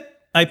digging it.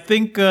 I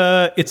think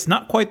it's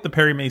not quite the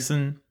Perry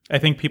Mason I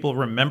think people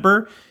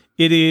remember.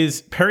 It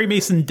is Perry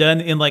Mason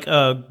done in like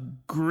a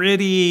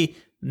gritty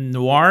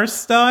noir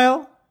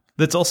style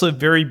that's also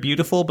very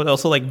beautiful, but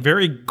also like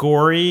very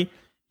gory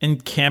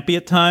and campy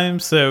at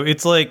times. So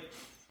it's like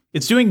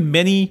it's doing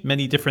many,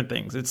 many different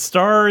things. It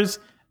stars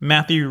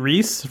Matthew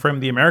Rhys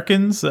from The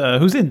Americans,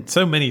 who's in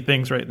so many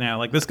things right now.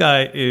 Like this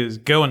guy is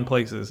going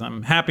places.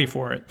 I'm happy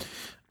for it.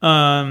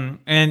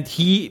 And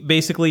he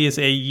basically is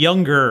a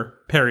younger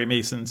Perry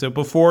Mason. So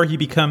before he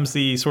becomes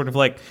the sort of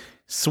like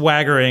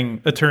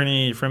swaggering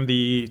attorney from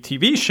the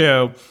TV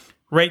show,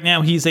 right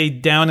now he's a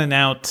down and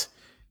out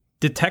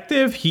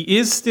detective. He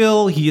is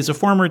a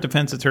former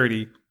defense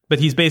attorney, but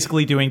he's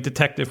basically doing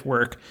detective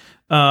work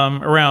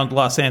around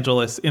Los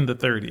Angeles in the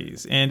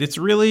 30s. And it's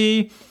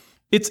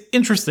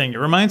interesting. It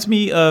reminds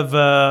me of,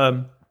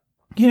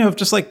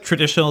 just like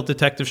traditional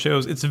detective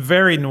shows. It's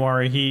very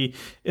noir. He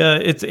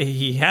has,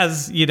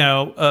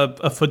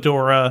 a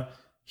fedora.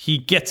 He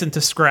gets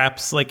into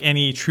scraps like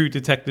any true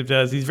detective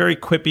does. He's very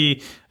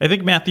quippy. I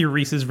think Matthew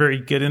Rhys is very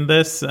good in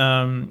this.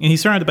 And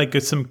he's surrounded by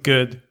some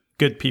good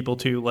people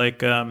too.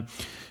 Like,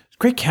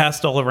 great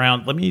cast all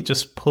around. Let me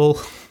just pull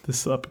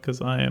this up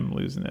because I am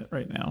losing it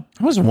right now.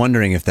 I was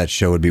wondering if that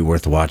show would be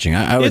worth watching.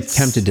 I was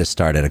tempted to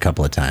start it a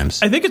couple of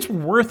times. I think it's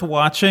worth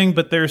watching,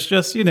 but there's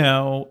just,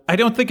 I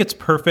don't think it's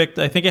perfect.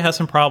 I think it has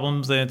some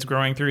problems and it's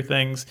growing through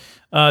things.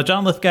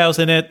 John Lithgow's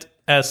in it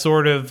as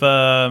sort of,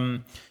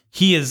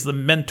 he is the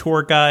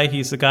mentor guy.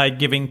 He's the guy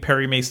giving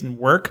Perry Mason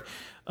work.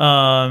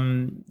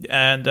 And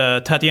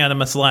Tatiana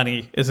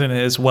Maslany is in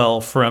it as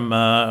well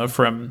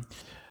from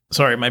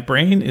sorry, my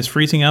brain is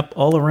freezing up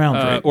all around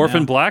right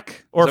Orphan now.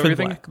 Black? Orphan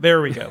Black.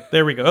 There we go.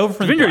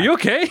 Orphan Black. Are you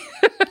okay?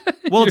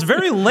 Well, it's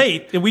very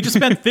late, and we just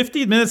spent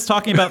 15 minutes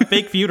talking about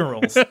fake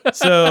funerals.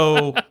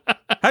 So,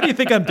 how do you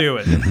think I'm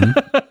doing?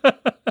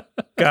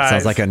 Guys.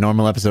 Sounds like a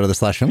normal episode of the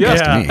Slash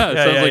Filmcast to me. Sounds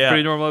like a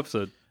pretty normal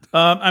episode.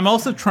 I'm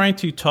also trying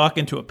to talk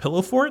into a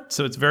pillow fort,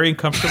 so it's very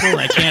uncomfortable, and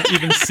I can't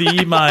even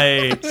see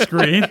my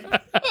screen.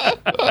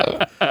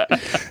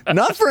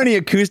 Not for any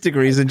acoustic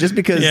reason, just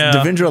because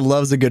Devindra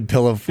loves a good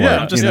pillow fort. Yeah,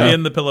 I'm just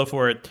in the pillow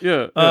fort.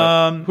 Yeah.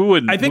 Who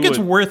wouldn't? I think it's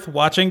worth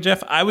watching,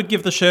 Jeff. I would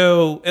give the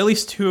show at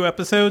least 2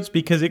 episodes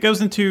because it goes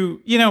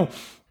into,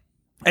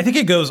 I think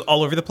it goes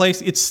all over the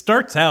place. It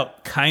starts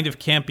out kind of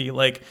campy,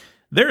 like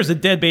there's a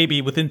dead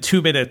baby within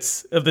 2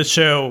 minutes of the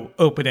show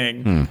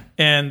opening,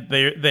 and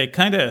they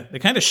kind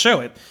of show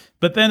it.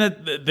 But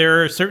then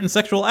there are certain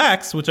sexual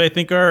acts which I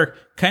think are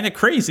kind of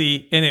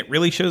crazy, and it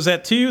really shows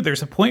that too.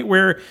 There's a point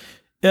where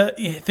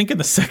I think in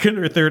the 2nd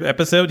or 3rd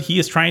episode, he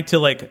is trying to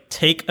like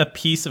take a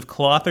piece of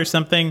cloth or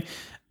something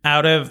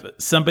out of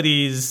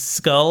somebody's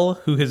skull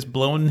who has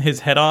blown his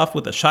head off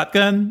with a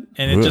shotgun,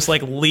 and it just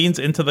like leans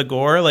into the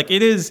gore. Like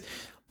it is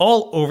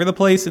all over the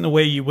place in a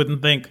way you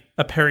wouldn't think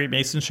a Perry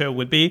Mason show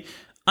would be.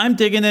 I'm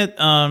digging it.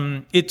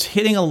 It's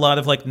hitting a lot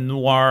of like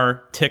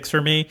noir ticks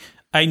for me.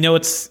 I know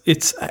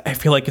I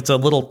feel like it's a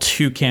little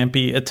too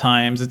campy at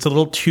times. It's a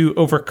little too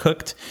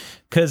overcooked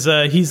because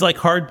he's like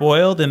hard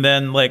boiled, and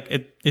then like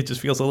it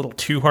just feels a little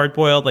too hard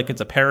boiled. Like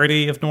it's a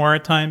parody of noir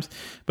at times,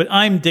 but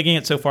I'm digging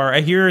it so far. I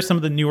hear some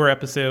of the newer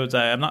episodes.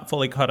 I'm not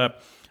fully caught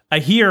up. I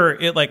hear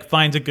it like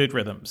finds a good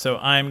rhythm. So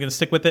I'm going to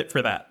stick with it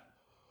for that.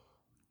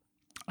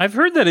 I've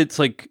heard that it's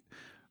like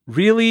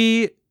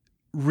really,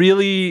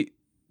 really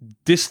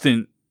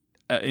distant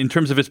in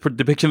terms of its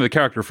depiction of the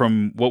character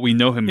from what we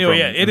know him from.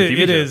 Yeah, it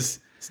is.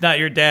 It's not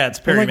your dad's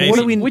Perry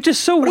Mason. Which is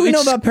so what do we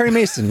know about Perry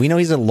Mason? We know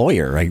he's a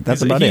lawyer, right?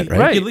 That's about it, right?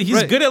 Right.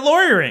 He's good at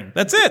lawyering.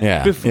 That's it.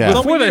 Yeah.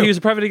 Before that, he was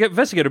a private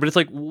investigator, but it's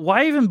like,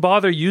 why even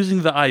bother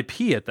using the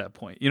IP at that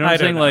point? You know what I'm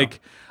saying? Like,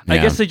 I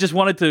guess they just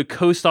wanted to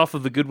coast off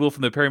of the goodwill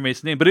from the Perry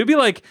Mason name. But it'd be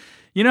like,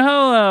 you know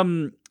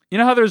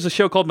how there's a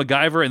show called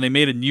MacGyver and they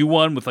made a new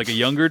one with like a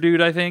younger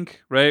dude, I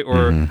think, right?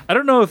 Or I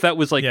don't know if that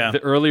was like the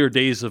earlier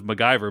days of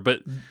MacGyver,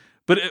 but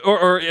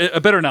or a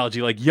better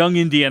analogy, like Young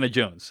Indiana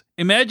Jones.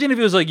 Imagine if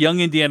it was like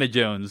Young Indiana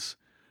Jones,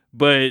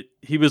 but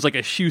he was like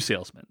a shoe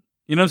salesman.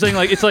 You know what I'm saying?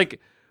 Like it's like,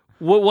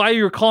 why are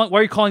you calling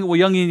it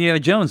Young Indiana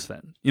Jones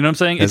then? You know what I'm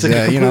saying? It's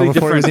like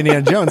before it was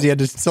Indiana Jones, he had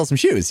to sell some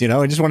shoes.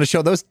 I just want to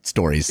show those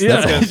stories.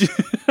 Yeah. That's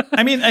all.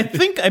 I mean,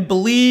 I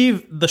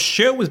believe the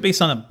show was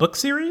based on a book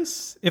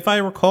series, if I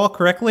recall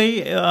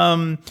correctly.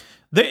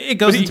 It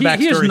goes into backstory.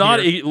 He is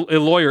not here. a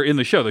lawyer in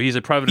the show, though. He's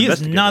a private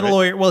investigator. He is not right? a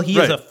lawyer. Well, he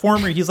is a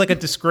former. He's like a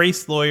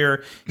disgraced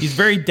lawyer. He's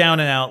very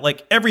down and out.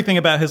 Like everything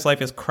about his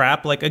life is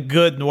crap. Like a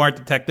good noir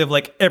detective.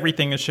 Like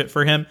everything is shit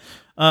for him.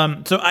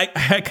 So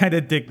I kind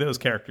of dig those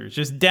characters,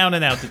 just down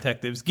and out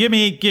detectives.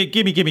 Gimme.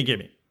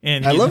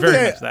 And he's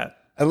very much that.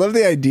 I love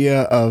the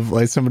idea of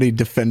like somebody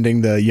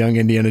defending the Young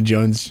Indiana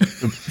Jones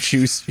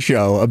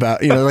show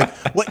about, like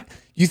what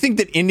you think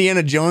that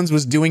Indiana Jones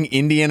was doing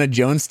Indiana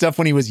Jones stuff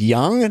when he was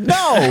young?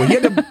 No, he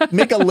had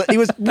to he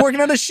was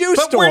working at a shoe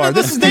store. Where did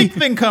the snake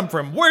thing come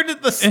from? Where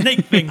did the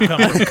snake thing come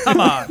from?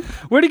 Come on.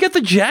 Where'd he get the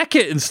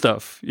jacket and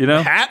stuff?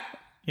 Hat?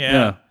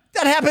 Yeah.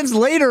 That happens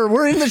later.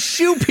 We're in the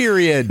shoe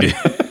period.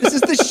 This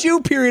is the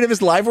shoe period of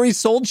his life where he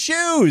sold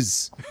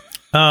shoes.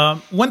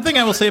 One thing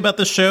I will say about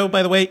this show,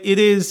 by the way, it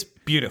is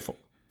beautiful.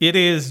 It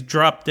is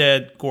drop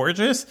dead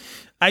gorgeous.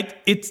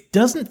 It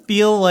doesn't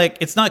feel like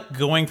it's not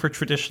going for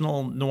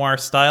traditional noir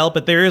style,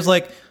 but there is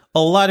like a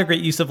lot of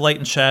great use of light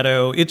and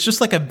shadow. It's just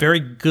like a very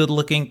good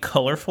looking,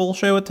 colorful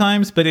show at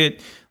times, but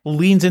it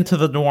leans into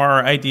the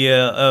noir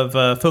idea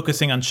of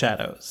focusing on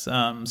shadows.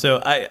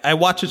 So I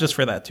watch it just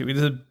for that too. It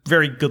is a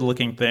very good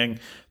looking thing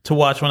to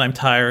watch when I'm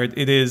tired.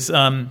 It is,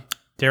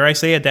 dare I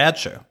say, a dad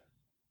show.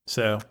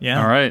 So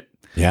yeah. All right.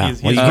 Yeah,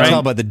 he's you can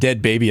tell by the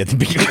dead baby at the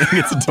beginning.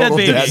 It's a total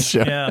dad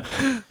show. Yeah.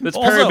 That's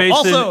Perry Mason.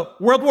 Also,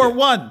 World War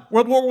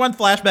I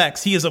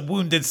flashbacks. He is a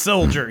wounded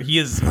soldier. He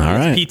is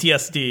right.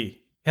 PTSD.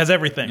 Has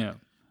everything. Yeah.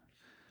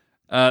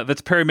 That's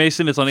Perry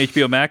Mason. It's on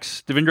HBO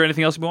Max. Devindra,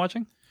 anything else you've been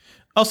watching?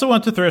 Also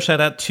want to throw a shout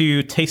out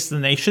to Taste the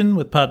Nation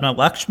with Padma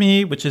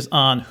Lakshmi, which is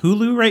on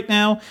Hulu right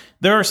now.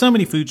 There are so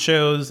many food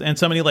shows and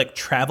so many like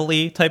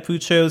travel-y type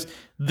food shows.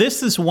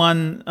 This is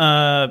one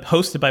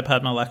hosted by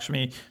Padma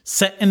Lakshmi,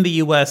 set in the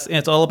U.S., and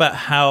it's all about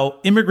how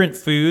immigrant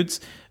foods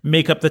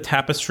make up the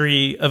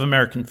tapestry of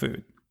American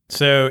food.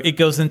 So it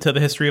goes into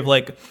the history of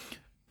like,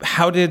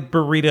 how did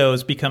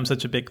burritos become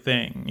such a big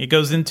thing? It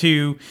goes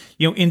into,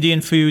 Indian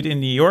food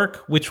in New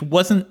York, which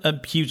wasn't a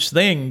huge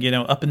thing,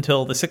 up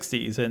until the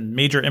 60s and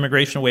major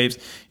immigration waves.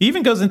 It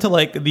even goes into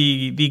like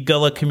the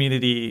Gullah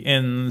community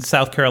in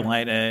South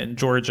Carolina and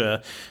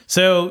Georgia.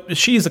 So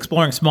she's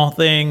exploring small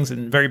things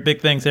and very big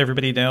things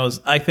everybody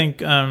knows. I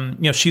think,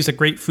 she's a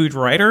great food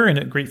writer and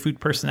a great food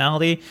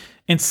personality.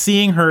 And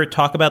seeing her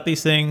talk about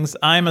these things,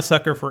 I'm a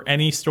sucker for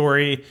any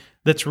story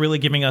that's really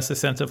giving us a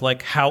sense of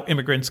like how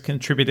immigrants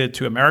contributed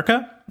to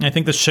America. And I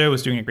think the show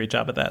is doing a great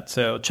job at that.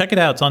 So check it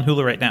out. It's on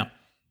Hulu right now.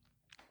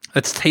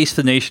 That's Taste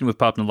the Nation with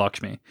Padma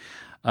Lakshmi.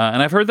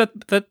 And I've heard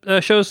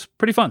that show's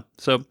pretty fun.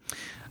 So,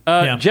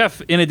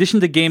 Jeff, in addition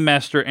to Game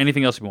Master,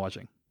 anything else you've been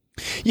watching?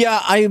 Yeah,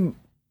 I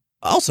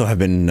also have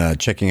been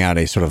checking out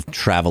a sort of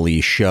travel-y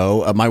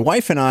show. My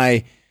wife and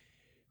I,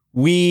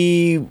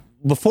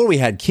 before we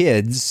had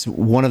kids,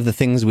 one of the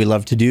things we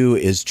love to do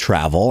is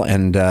travel.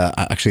 And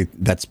actually,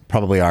 that's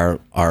probably our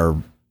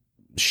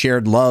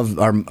shared love.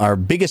 Our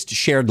biggest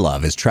shared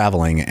love is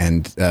traveling.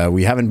 And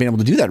we haven't been able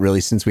to do that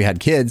really since we had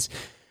kids.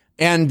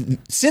 And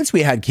since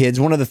we had kids,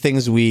 one of the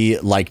things we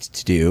liked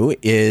to do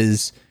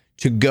is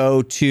to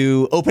go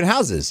to open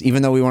houses,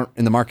 even though we weren't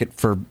in the market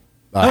for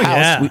a house.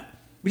 Yeah.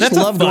 We just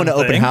love going to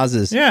open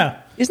houses. Yeah.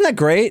 Isn't that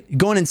great?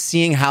 Going and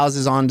seeing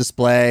houses on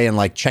display and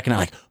like checking out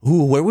like,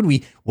 ooh, what would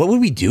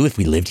we do if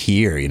we lived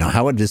here?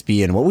 How would this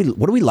be? And what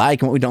do we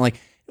like and what we don't like?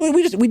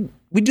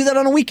 We'd do that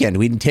on a weekend.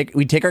 We'd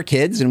take our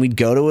kids and we'd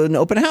go to an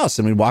open house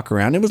and we'd walk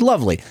around. It was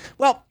lovely.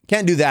 Well,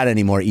 can't do that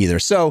anymore either.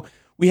 So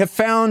we have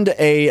found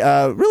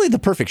really the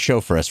perfect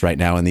show for us right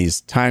now in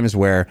these times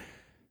where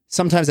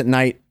sometimes at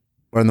night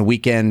or on the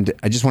weekend,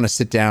 I just want to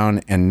sit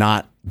down and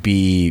not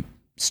be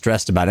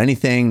stressed about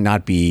anything,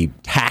 not be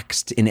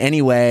taxed in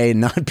any way,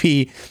 not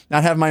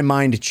have my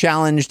mind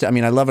challenged. I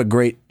mean, I love a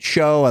great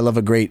show. I love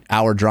a great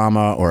hour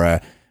drama or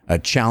a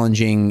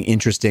challenging,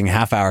 interesting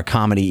half-hour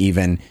comedy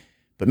even.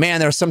 But man,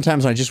 there are some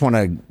times when I just want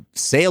to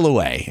sail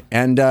away.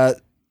 And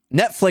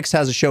Netflix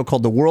has a show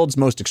called The World's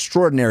Most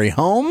Extraordinary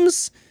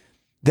Homes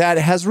that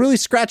has really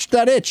scratched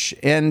that itch.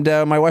 And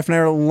my wife and I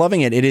are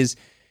loving it. It is,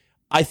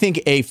 I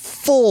think, a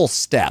full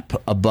step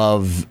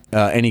above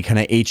any kind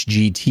of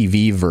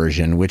HGTV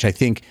version, which I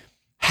think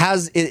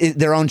has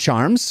their own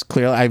charms.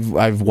 Clearly,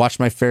 I've watched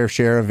my fair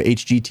share of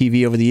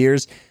HGTV over the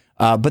years,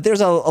 but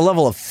there's a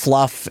level of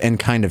fluff and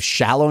kind of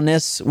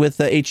shallowness with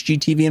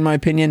HGTV, in my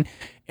opinion.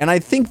 And I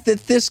think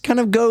that this kind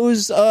of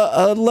goes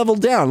a level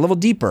down, a level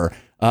deeper.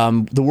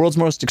 The World's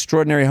Most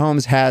Extraordinary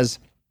Homes has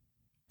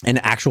an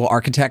actual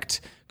architect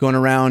going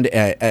around.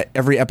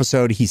 Every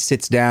episode, he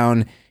sits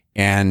down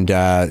and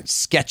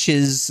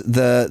sketches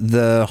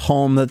the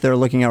home that they're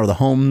looking at or the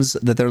homes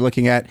that they're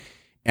looking at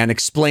and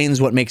explains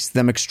what makes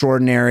them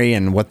extraordinary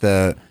and what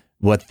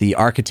the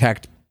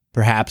architect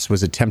perhaps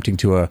was attempting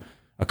to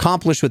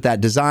accomplish with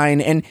that design.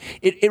 And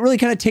it really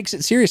kind of takes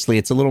it seriously.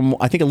 It's a little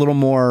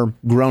more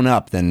grown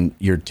up than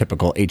your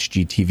typical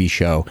HGTV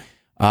show.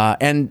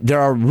 And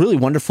there are really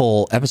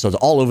wonderful episodes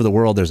all over the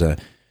world. There's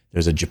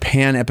There's a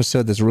Japan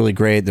episode that's really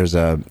great. There's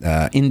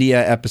a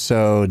India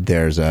episode.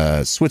 There's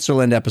a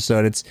Switzerland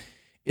episode.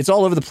 It's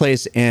all over the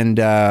place and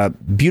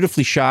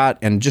beautifully shot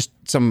and just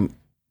some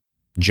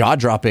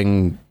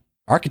jaw-dropping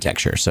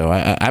architecture. So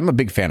I'm a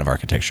big fan of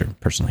architecture,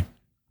 personally.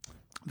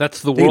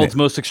 That's The World's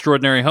Most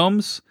Extraordinary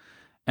Homes,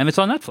 and it's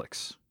on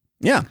Netflix.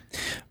 Yeah.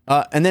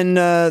 And then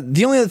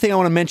the only other thing I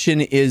want to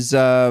mention is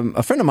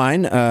a friend of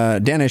mine,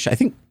 Danish, I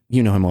think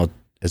you know him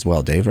as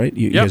well, Dave, right?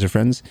 You guys are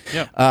friends?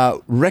 Yeah.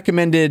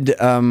 Recommended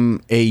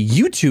a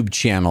YouTube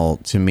channel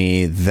to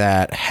me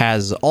that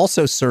has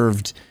also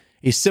served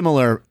a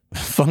similar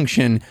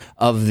function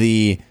of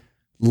the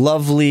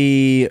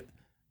lovely,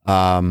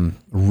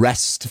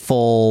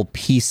 restful,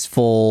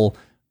 peaceful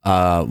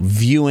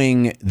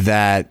viewing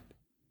that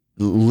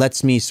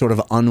lets me sort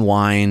of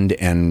unwind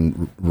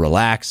and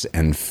relax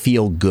and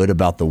feel good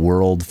about the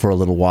world for a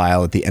little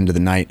while at the end of the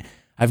night.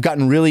 I've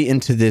gotten really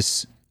into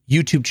this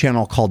YouTube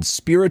channel called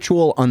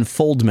Spiritual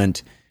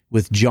Unfoldment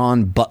with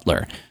John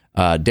Butler.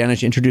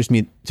 Danish introduced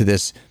me to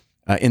this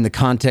in the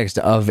context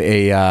of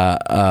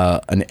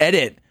an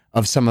edit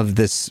of some of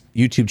this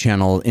YouTube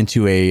channel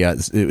into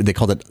they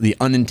called it the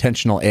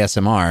unintentional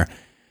ASMR,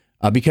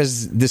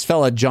 because this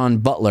fella, John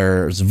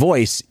Butler's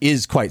voice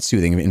is quite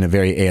soothing in a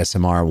very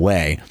ASMR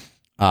way.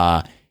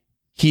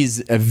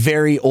 He's a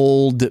very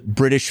old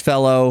British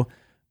fellow,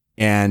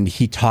 and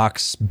he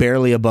talks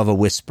barely above a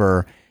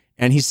whisper.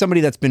 And he's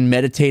somebody that's been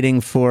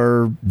meditating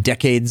for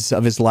decades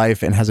of his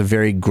life and has a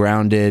very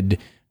grounded,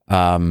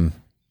 I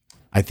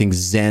think,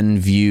 Zen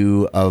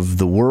view of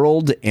the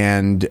world,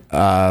 and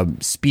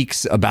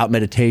speaks about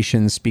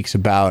meditation, speaks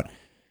about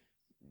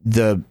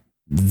the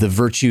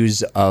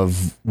virtues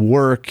of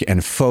work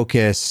and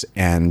focus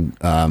and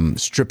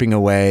stripping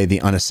away the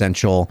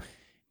unessential.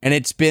 And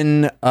it's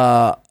been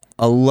a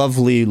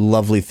lovely,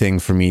 lovely thing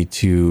for me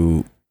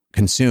to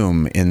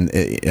consume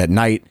at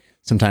night.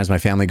 Sometimes my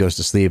family goes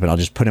to sleep and I'll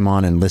just put him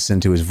on and listen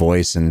to his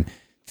voice and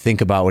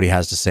think about what he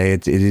has to say.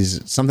 It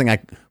is something I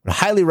would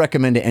highly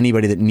recommend to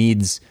anybody that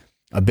needs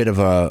a bit of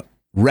a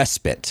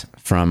respite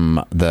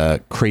from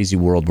the crazy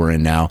world we're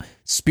in now.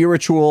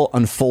 Spiritual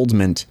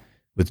Unfoldment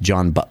with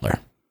John Butler.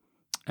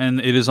 And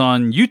it is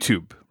on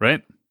YouTube,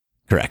 right?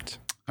 Correct.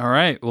 All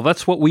right. Well,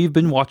 that's what we've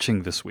been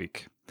watching this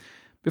week.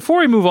 Before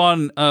we move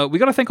on, we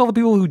got to thank all the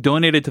people who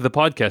donated to the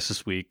podcast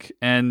this week.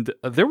 And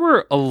there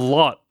were a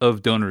lot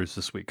of donors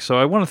this week. So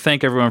I want to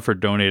thank everyone for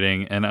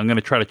donating. And I'm going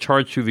to try to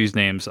charge through these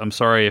names. I'm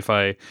sorry if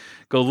I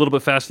go a little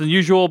bit faster than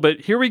usual, but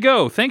here we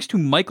go. Thanks to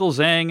Michael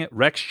Zhang,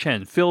 Rex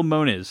Chen, Phil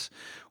Moniz,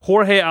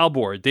 Jorge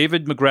Albor,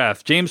 David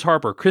McGrath, James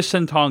Harper, Chris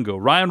Santongo,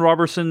 Ryan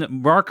Robertson,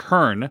 Mark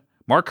Hearn,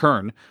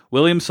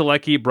 William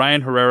Selecki,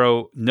 Brian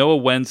Herrero, Noah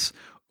Wentz,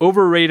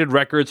 Overrated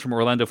Records from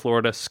Orlando,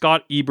 Florida,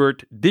 Scott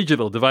Ebert,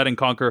 Digital, Divide and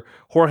Conquer,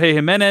 Jorge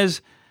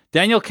Jimenez,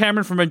 Daniel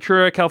Cameron from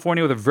Ventura,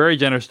 California, with a very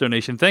generous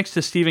donation. Thanks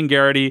to Stephen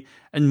Garrity,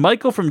 and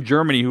Michael from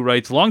Germany, who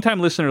writes, longtime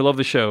listener, love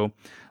the show.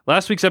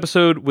 Last week's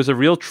episode was a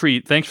real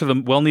treat. Thanks for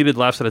the well-needed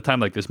laughs at a time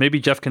like this.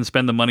 Maybe Jeff can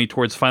spend the money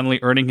towards finally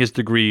earning his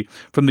degree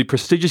from the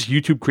prestigious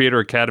YouTube Creator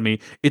Academy.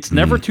 It's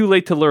never too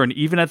late to learn,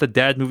 even at the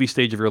dad movie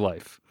stage of your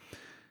life.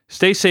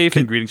 Stay safe,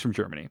 and greetings from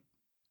Germany.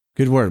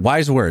 Good word.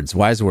 Wise words.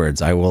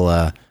 I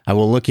will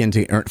look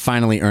into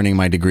finally earning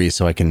my degree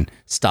so I can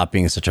stop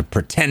being such a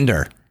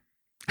pretender.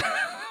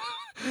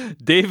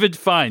 David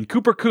Fine,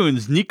 Cooper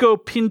Coons, Nico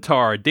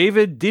Pintar,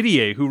 David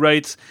Didier, who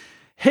writes,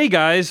 hey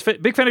guys,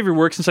 big fan of your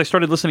work since I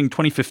started listening in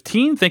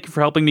 2015. Thank you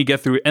for helping me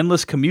get through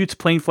endless commutes,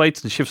 plane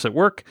flights, and shifts at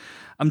work.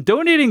 I'm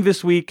donating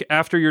this week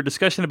after your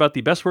discussion about the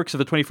best works of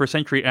the 21st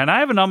century, and I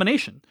have a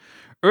nomination.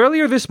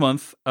 Earlier this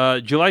month,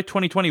 July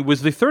 2020,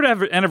 was the third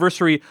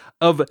anniversary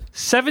of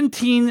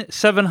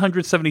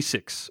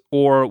 17776,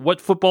 or What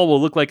Football Will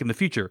Look Like in the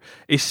Future,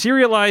 a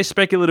serialized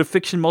speculative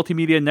fiction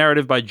multimedia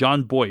narrative by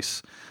John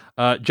Boyce.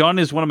 John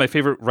is one of my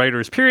favorite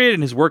writers, period,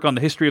 and his work on the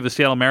history of the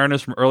Seattle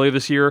Mariners from earlier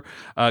this year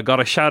got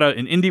a shout out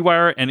in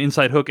IndieWire and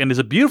Inside Hook, and is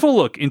a beautiful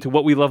look into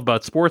what we love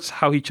about sports,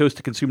 how he chose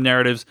to consume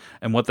narratives,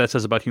 and what that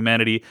says about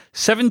humanity.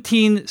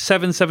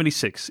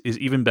 17776 is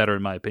even better,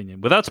 in my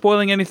opinion. Without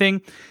spoiling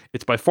anything,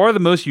 it's by far the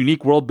most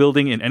unique world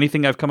building in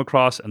anything I've come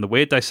across, and the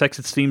way it dissects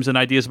its themes and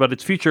ideas about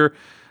its future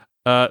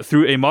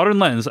through a modern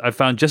lens, I've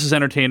found just as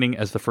entertaining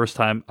as the first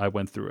time I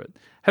went through it.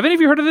 Have any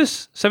of you heard of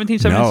this?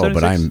 1776? No,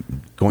 but I'm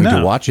going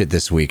to watch it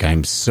this week.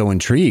 I'm so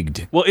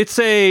intrigued. Well, it's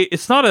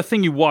not a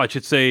thing you watch.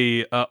 It's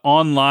a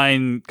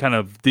online kind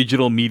of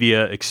digital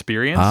media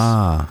experience.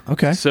 Ah,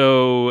 okay.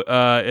 So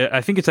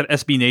I think it's at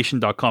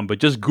sbnation.com, but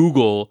just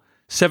Google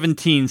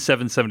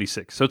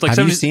 17776. So it's like.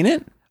 Have you seen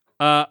it?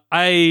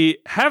 I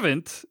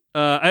haven't.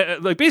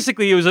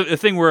 Basically, it was a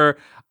thing where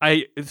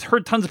I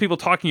heard tons of people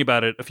talking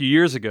about it a few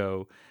years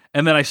ago,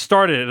 and then I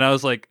started it, and I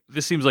was like,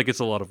 "This seems like it's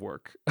a lot of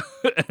work,"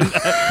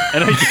 and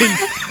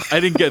I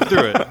didn't get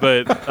through it.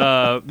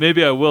 But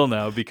maybe I will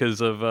now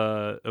because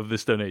of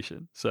this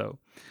donation. So,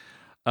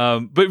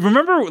 but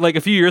remember, like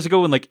a few years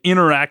ago, when like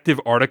interactive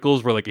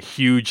articles were like a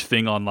huge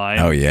thing online.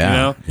 Oh yeah, you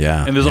know?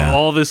 Yeah. And there's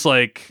all this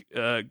like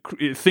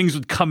things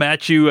would come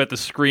at you at the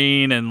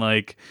screen, and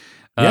like.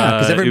 Yeah,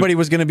 because everybody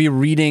was going to be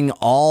reading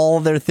all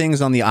their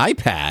things on the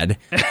iPad,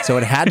 so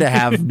it had to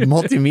have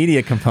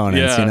multimedia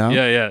components.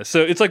 Yeah.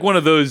 So it's like one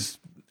of those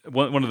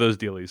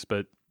dealies.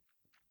 But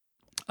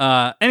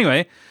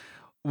anyway,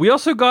 we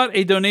also got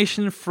a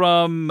donation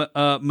from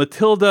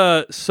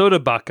Matilda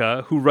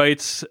Sodabaca, who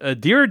writes,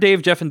 "Dear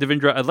Dave, Jeff, and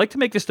Devindra, I'd like to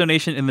make this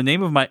donation in the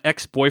name of my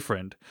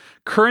ex-boyfriend,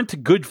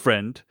 current good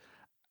friend,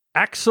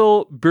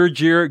 Axel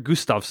Birgir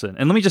Gustafsson."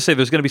 And let me just say,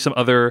 there's going to be some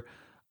other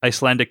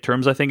Icelandic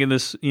terms, I think, in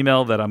this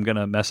email that I'm going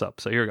to mess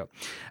up. So here we go.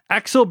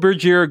 Axel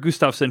Birgir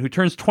Gustafsson, who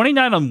turns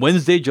 29 on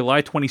Wednesday,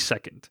 July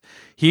 22nd.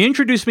 He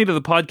introduced me to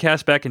the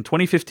podcast back in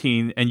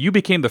 2015, and you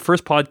became the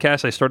first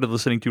podcast I started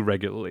listening to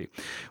regularly.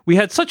 We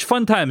had such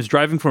fun times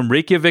driving from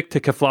Reykjavik to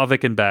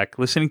Keflavik and back,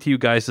 listening to you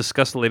guys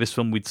discuss the latest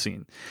film we'd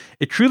seen.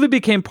 It truly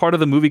became part of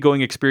the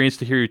movie-going experience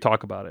to hear you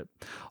talk about it.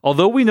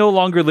 Although we no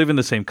longer live in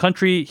the same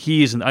country,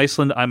 he is in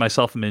Iceland, I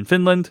myself am in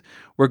Finland,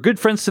 we're good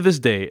friends to this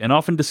day and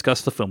often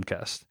discuss the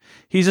filmcast.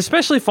 He's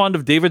especially fond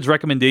of David's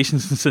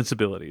recommendations and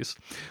sensibilities.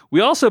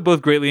 We also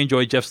both greatly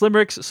enjoy Jeff's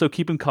limericks, so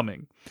keep them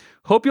coming.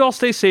 Hope you all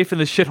stay safe in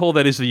the shithole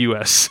that is the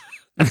U.S.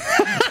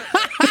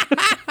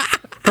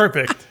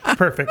 Perfect.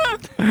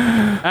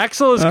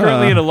 Axel is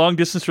currently in a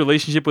long-distance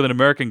relationship with an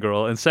American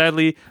girl, and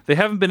sadly, they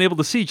haven't been able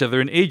to see each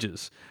other in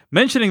ages.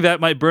 Mentioning that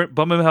might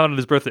bum him out on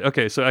his birthday.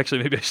 Okay, so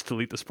actually, maybe I should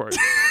delete this part.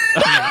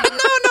 No,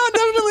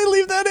 definitely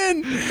leave that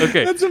in.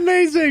 Okay. That's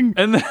amazing.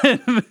 And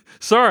then,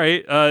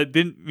 sorry,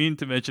 didn't mean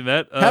to mention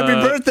that. Happy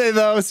birthday,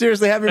 though.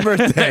 Seriously, happy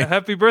birthday.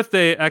 Happy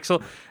birthday,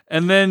 Axel.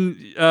 And then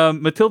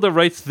Matilda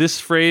writes this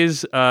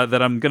phrase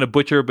that I'm going to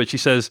butcher, but she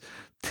says,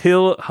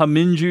 "Til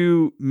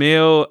haminju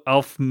meo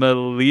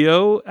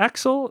alfmelio,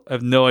 Axel." I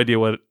have no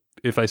idea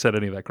if I said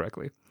any of that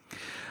correctly.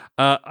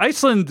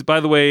 Iceland, by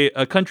the way,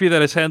 a country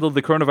that has handled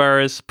the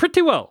coronavirus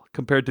pretty well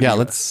compared to the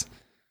US.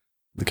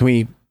 Can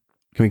we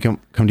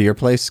come to your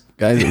place,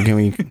 guys? Can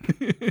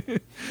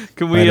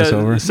we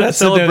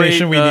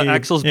celebrate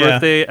Axel's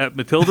birthday at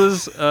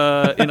Matilda's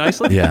in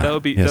Iceland? Yeah, that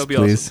would be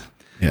please. Awesome.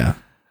 Yeah.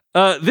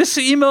 This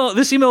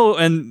email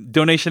and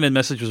donation and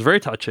message was very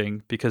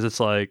touching because it's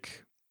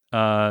like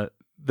the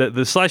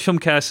Slash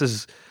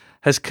Filmcast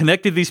has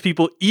connected these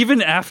people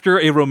even after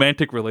a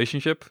romantic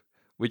relationship,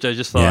 which I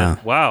just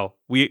thought, wow,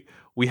 we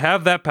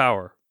have that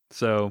power.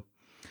 So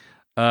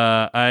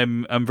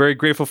I'm very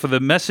grateful for the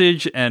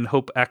message and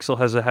hope Axel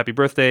has a happy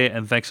birthday.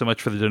 And thanks so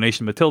much for the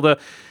donation, Matilda.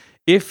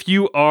 If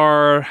you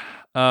are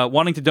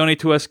wanting to donate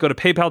to us, go to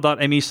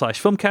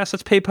paypal.me/filmcast.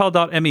 That's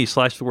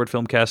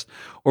paypal.me/filmcast,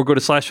 or go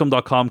to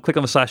slashfilm.com, click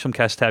on the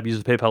 /filmcast tab,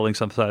 use the PayPal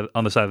links on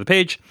the side of the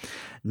page.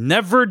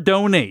 Never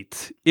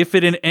donate if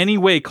it in any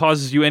way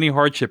causes you any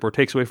hardship or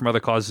takes away from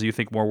other causes you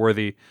think more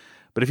worthy.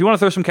 But if you want to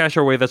throw some cash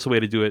our way, that's the way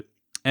to do it.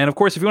 And of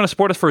course, if you want to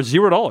support us for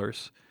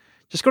 $0,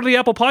 just go to the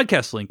Apple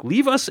Podcast link.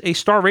 Leave us a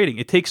star rating.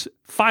 It takes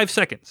 5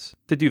 seconds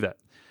to do that.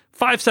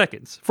 5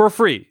 seconds for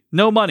free.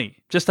 No money.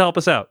 Just to help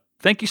us out.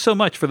 Thank you so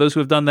much for those who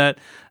have done that,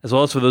 as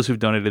well as for those who've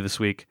donated this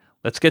week.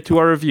 Let's get to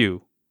our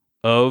review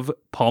of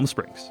Palm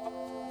Springs.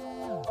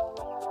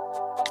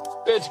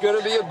 It's going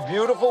to be a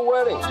beautiful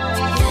wedding.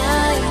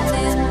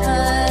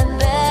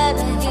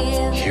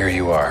 Here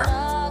you are,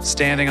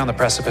 standing on the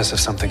precipice of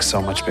something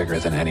so much bigger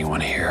than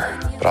anyone here.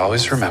 But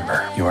always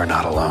remember, you are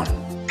not alone.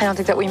 I don't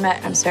think that we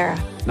met. I'm Sarah.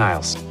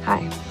 Niles.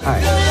 Hi.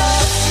 Hi.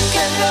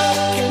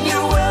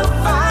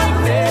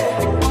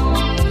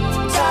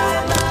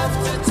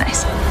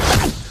 Nice.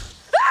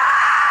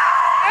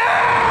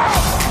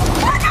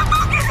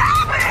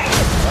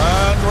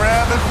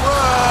 Grab and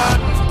run.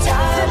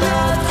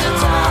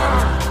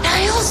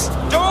 Niles?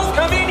 Don't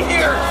come in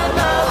here.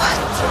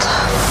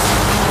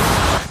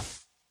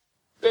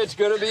 It's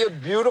going to be a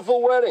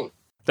beautiful wedding.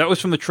 That was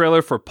from the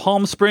trailer for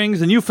Palm Springs,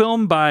 the new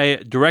film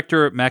by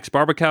director Max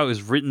Barbakow,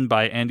 is written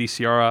by Andy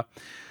Ciara.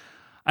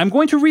 I'm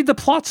going to read the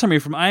plot summary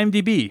from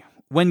IMDb.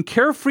 When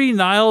carefree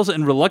Niles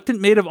and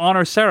reluctant maid of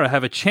honor Sarah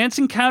have a chance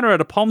encounter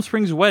at a Palm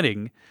Springs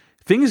wedding,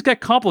 things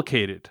get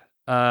complicated.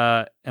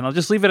 And I'll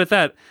just leave it at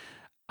that.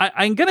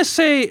 I'm going to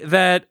say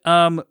that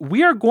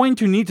we are going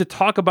to need to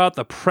talk about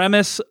the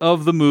premise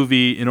of the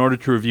movie in order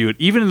to review it,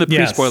 even in the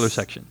pre-spoiler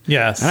section.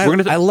 Yes.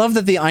 I love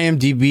that the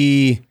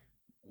IMDb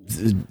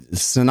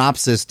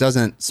synopsis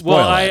doesn't spoil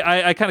it.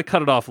 I kind of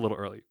cut it off a little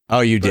early.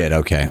 Oh, you did?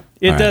 Okay.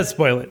 It does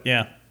spoil it,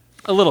 yeah.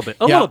 A little bit.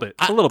 A little bit.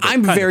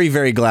 I'm very,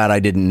 very glad I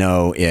didn't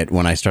know it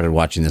when I started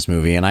watching this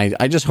movie, and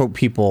I just hope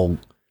people...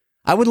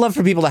 I would love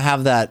for people to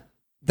have that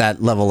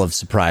level of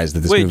surprise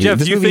that this movie... Wait, Jeff,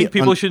 do you think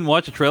people shouldn't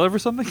watch a trailer for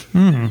something?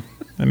 Mm-hmm.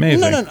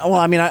 Amazing. No. Well,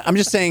 I mean, I'm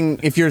just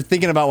saying, if you're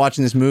thinking about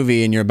watching this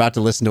movie and you're about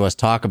to listen to us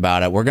talk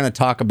about it, we're going to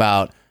talk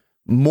about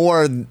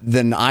more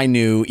than I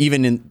knew,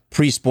 even in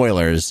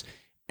pre-spoilers.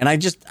 And I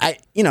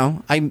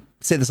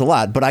say this a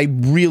lot, but I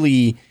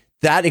really,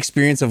 that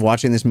experience of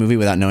watching this movie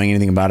without knowing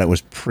anything about it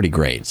was pretty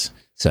great.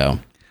 So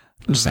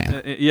I'm just saying.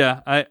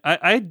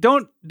 I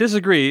don't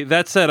disagree.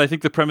 That said, I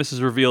think the premise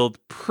is revealed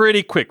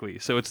pretty quickly.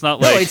 So it's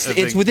not like... No,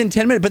 it's within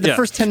 10 minutes, but the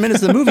first 10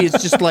 minutes of the movie,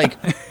 it's just like,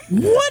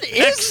 what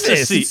is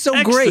this? It's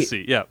so great.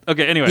 Yeah.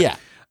 Okay, anyway. Yeah.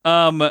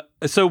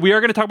 So we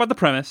are going to talk about the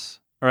premise.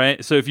 All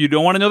right. So if you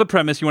don't want to know the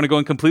premise, you want to go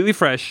in completely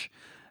fresh,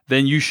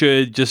 then you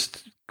should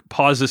just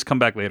pause this, come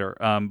back later.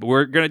 But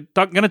we're gonna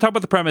talk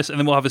about the premise, and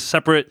then we'll have a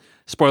separate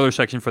spoiler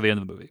section for the end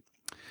of the movie.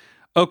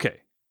 Okay.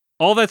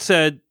 All that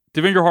said,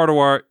 Devendra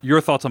Hardawar,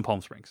 your thoughts on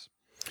Palm Springs?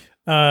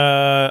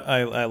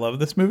 I love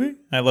this movie.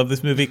 I love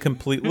this movie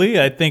completely.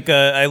 I think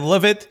I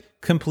love it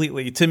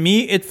completely. To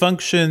me, it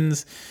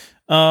functions.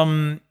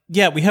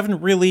 Yeah, we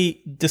haven't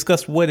really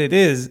discussed what it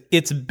is.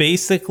 It's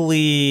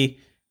basically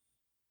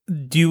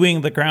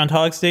doing the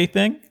Groundhog's Day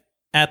thing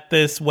at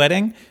this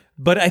wedding.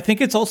 But I think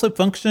it's also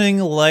functioning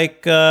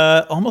like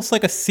almost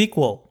like a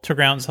sequel to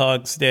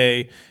Groundhog's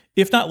Day.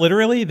 If not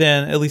literally,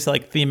 then at least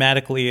like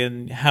thematically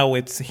and how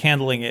it's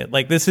handling it.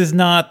 Like this is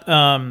not,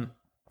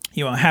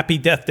 Happy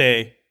Death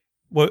Day.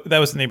 That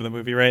was the name of the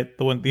movie, right?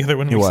 The other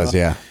one we saw.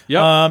 Yeah.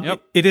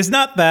 Yep. It is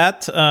not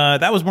that.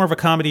 That was more of a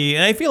comedy.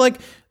 And I feel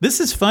like this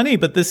is funny,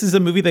 but this is a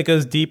movie that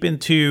goes deep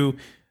into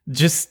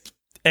just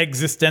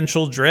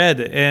existential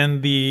dread.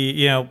 And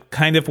the,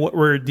 kind of what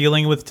we're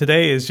dealing with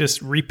today is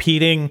just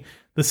repeating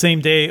the same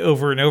day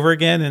over and over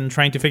again and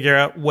trying to figure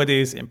out what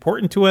is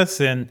important to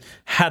us and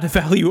how to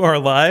value our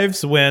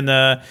lives when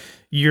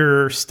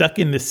you're stuck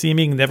in the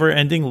seeming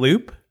never-ending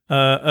loop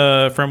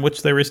from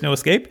which there is no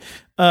escape.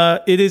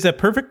 It is a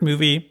perfect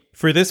movie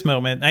for this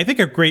moment. I think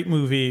a great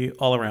movie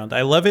all around.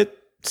 I love it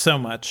so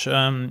much.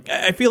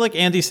 I feel like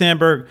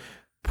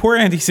poor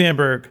Andy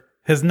Samberg,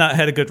 has not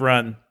had a good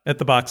run at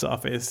the box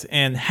office.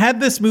 And had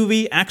this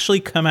movie actually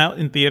come out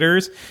in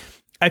theaters,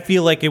 I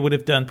feel like it would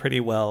have done pretty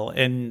well.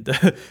 And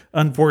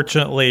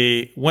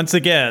unfortunately, once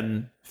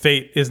again,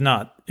 fate is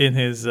not in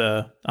his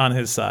on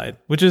his side,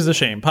 which is a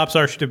shame.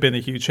 Popstar should have been a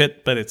huge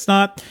hit, but it's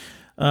not.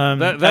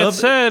 That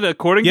said,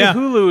 according to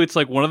Hulu, it's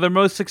like one of their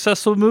most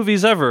successful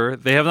movies ever.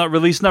 They have not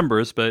released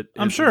numbers, but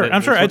I'm sure.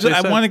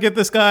 I want to give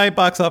this guy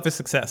box office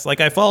success.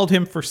 Like I followed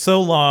him for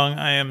so long.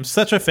 I am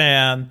such a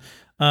fan,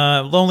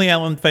 Lonely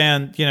Island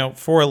fan,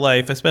 for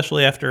life,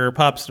 especially after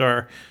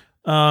Popstar.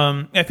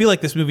 I feel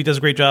like this movie does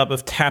a great job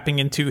of tapping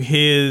into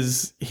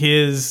his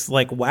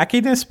like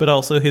wackiness, but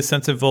also his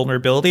sense of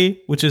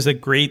vulnerability, which is a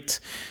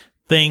great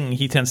thing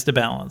he tends to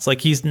balance.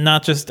 Like he's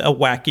not just a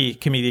wacky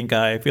comedian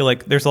guy. I feel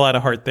like there's a lot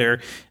of heart there.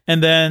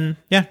 And then,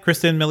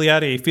 Kristen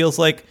Milioti feels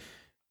like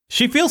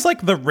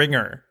the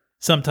Ringer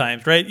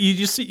sometimes, right?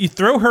 You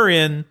throw her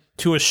in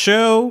to a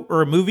show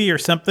or a movie or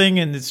something,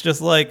 and it's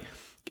just like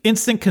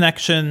instant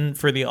connection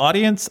for the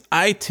audience.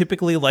 I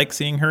typically like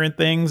seeing her in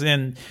things,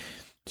 and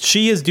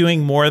she is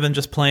doing more than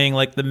just playing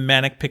like the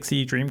manic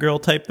pixie dream girl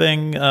type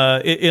thing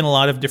in a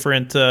lot of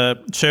different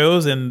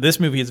shows. And this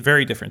movie is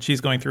very different.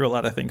 She's going through a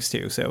lot of things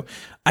too. So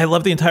I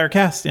love the entire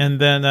cast.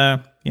 And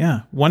then,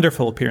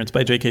 wonderful appearance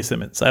by J.K.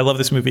 Simmons. I love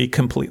this movie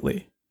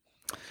completely.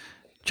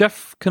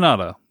 Jeff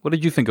Cannata, what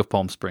did you think of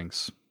Palm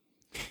Springs?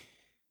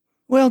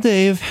 Well,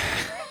 Dave,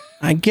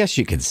 I guess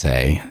you could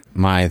say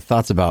my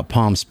thoughts about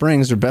Palm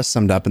Springs are best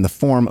summed up in the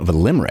form of a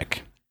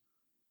limerick.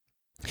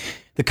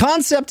 The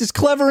concept is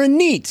clever and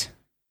neat,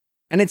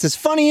 and it's as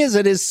funny as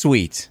it is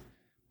sweet.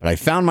 But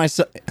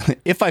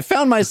if I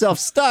found myself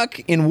stuck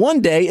in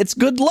one day, it's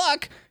good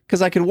luck,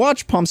 because I could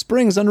watch Palm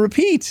Springs on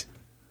repeat.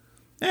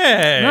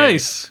 Hey,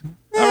 nice.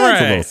 All right.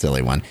 That's a little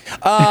silly one.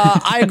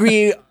 I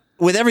agree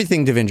with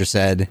everything Devendra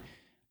said.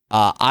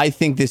 I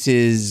think this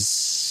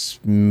is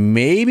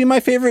maybe my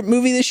favorite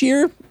movie this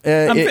year.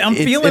 I'm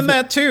feeling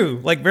that too,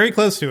 like very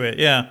close to it.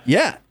 Yeah.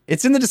 Yeah,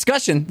 it's in the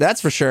discussion,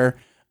 that's for sure.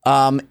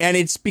 And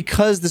it's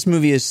because this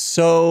movie is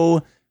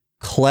so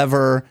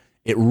clever.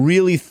 It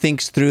really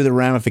thinks through the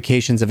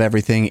ramifications of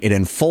everything. It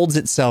unfolds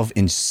itself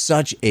in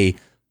such a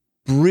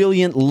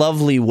brilliant,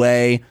 lovely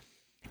way.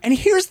 And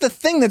here's the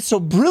thing that's so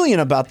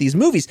brilliant about these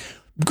movies.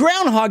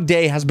 Groundhog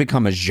Day has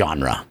become a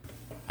genre.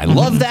 I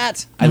love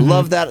that. I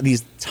love that.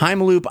 These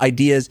time loop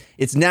ideas.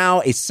 It's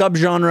now a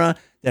subgenre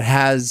that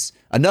has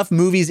enough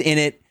movies in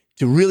it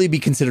to really be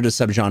considered a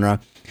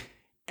subgenre.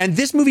 And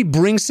this movie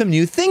brings some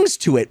new things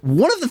to it.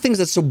 One of the things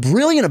that's so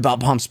brilliant about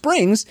Palm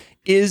Springs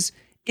is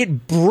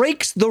it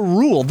breaks the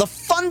rule, the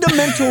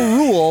fundamental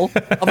rule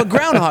of a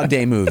Groundhog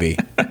Day movie,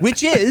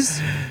 which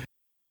is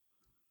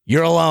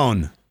you're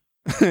alone.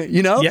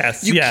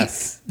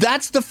 Yes.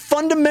 That's the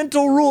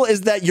fundamental rule,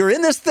 is that you're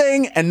in this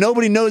thing and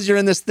nobody knows you're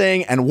in this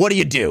thing. And what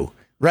do?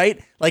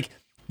 Right? Like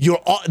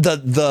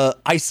the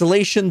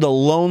isolation, the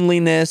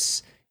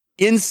loneliness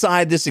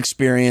inside this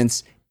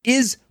experience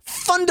is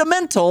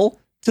fundamental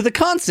to the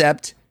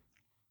concept,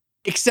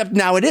 except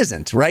now it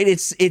isn't, right?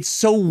 It's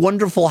so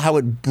wonderful how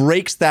it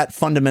breaks that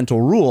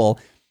fundamental rule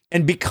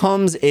and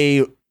becomes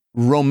a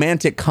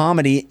romantic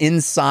comedy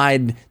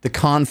inside the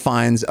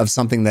confines of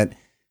something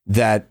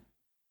that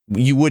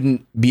you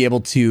wouldn't be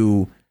able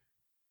to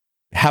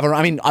have.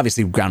 I mean,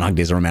 obviously Groundhog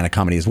Day is a romantic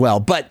comedy as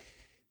well, but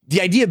the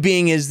idea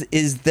being is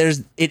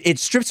it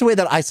strips away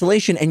that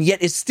isolation, and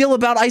yet it's still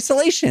about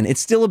isolation.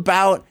 It's still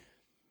about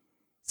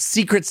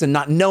secrets and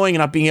not knowing and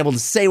not being able to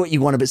say what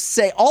you want to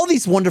say, all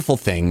these wonderful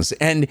things.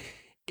 And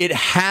it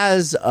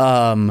has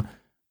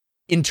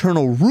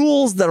internal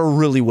rules that are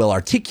really well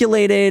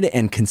articulated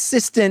and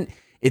consistent.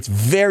 It's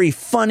very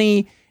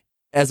funny.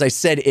 as I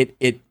said,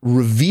 it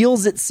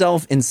reveals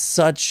itself in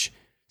such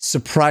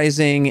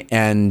surprising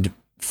and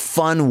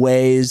fun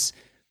ways.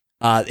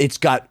 It's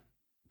got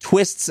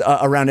twists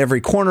around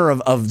every corner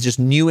of just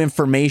new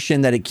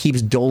information that it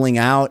keeps doling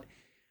out.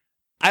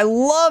 I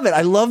love it.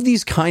 I love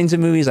these kinds of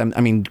movies. I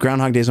mean,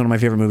 Groundhog Day is one of my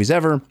favorite movies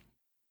ever.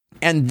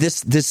 And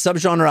this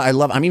subgenre I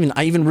love.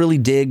 I even really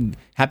dig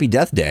Happy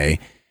Death Day.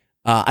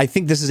 I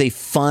think this is a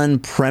fun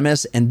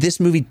premise, and this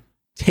movie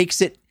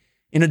takes it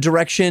in a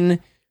direction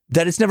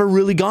that it's never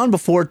really gone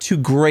before to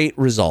great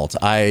result.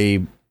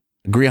 I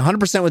agree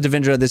 100% with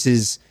Devindra.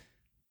 This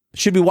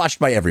should be watched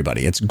by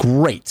everybody. It's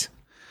great.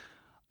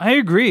 I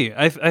agree.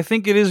 I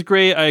think it is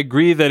great. I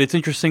agree that it's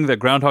interesting that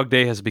Groundhog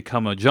Day has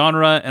become a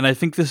genre, and I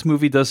think this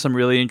movie does some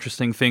really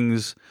interesting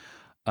things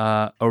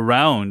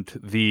around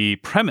the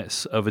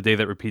premise of A Day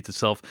That Repeats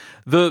Itself.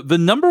 The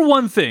number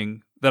one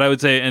thing that I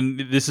would say, and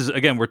this is,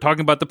 again, we're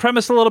talking about the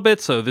premise a little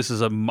bit, so this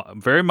is a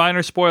very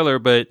minor spoiler,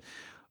 but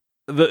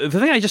the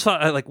thing I just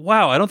thought,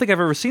 wow, I don't think I've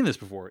ever seen this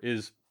before,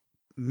 is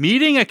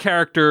meeting a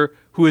character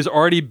who has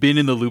already been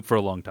in the loop for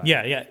a long time.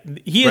 Yeah.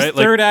 He is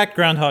third act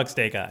Groundhog's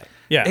Day guy.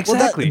 Yeah,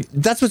 exactly.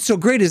 Well, that's what's so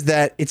great is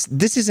that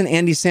this isn't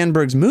Andy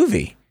Samberg's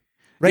movie,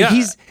 right?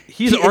 Yeah,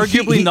 he's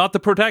arguably not the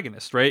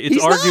protagonist, right?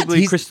 It's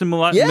arguably Kristen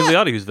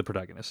Milioti who's the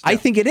protagonist. Yeah. I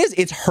think it is.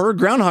 It's her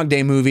Groundhog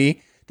Day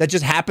movie that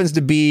just happens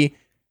to be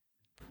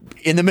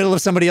in the middle of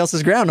somebody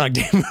else's Groundhog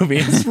Day movie.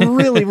 It's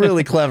really,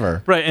 really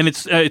clever. Right, and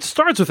it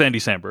starts with Andy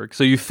Samberg,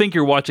 so you think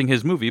you're watching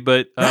his movie,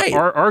 but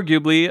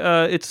arguably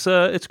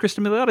it's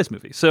Kristen Milioti's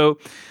movie. So,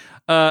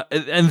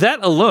 and that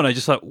alone, I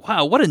just thought,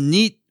 wow, what a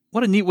neat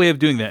way of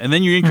doing that. And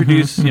then you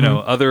introduce,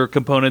 other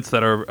components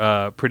that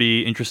are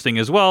pretty interesting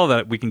as well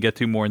that we can get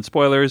to more in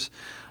spoilers.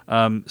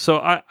 So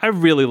I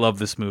really love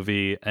this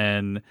movie,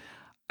 and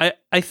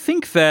I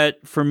think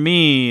that for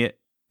me,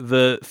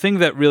 the thing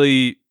that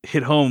really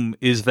hit home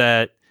is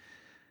that.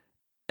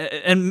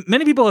 And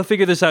many people have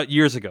figured this out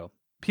years ago.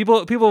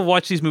 People have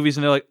watched these movies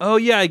and they're like, oh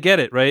yeah, I get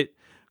it, right?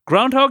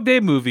 Groundhog Day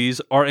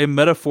movies are a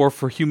metaphor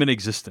for human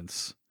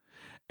existence.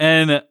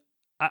 And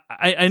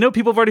I know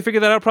people have already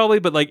figured that out probably,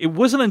 but it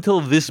wasn't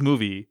until this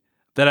movie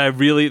that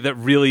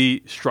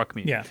really struck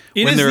me. Yeah.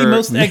 It is the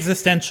most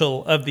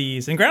existential of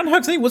these. And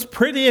Groundhog Day was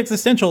pretty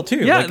existential too.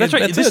 Yeah, that's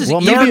right. This is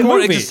even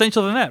more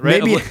existential than that,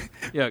 right?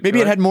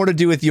 Maybe it had more to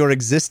do with your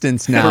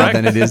existence now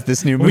than it is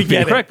this new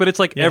movie. Correct, but it's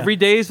every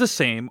day is the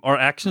same. Our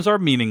actions are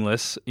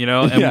meaningless,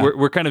 and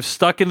we're kind of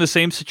stuck in the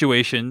same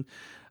situation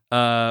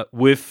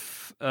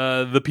with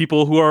the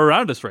people who are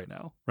around us right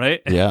now,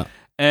 right? Yeah.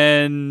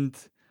 And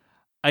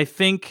I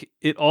think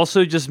it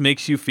also just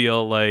makes you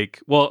feel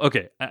like, well,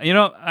 okay,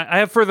 I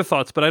have further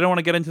thoughts, but I don't want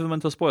to get into them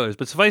until spoilers.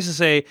 But suffice to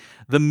say,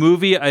 the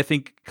movie, I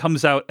think,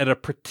 comes out at a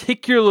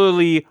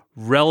particularly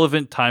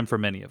relevant time for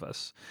many of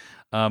us.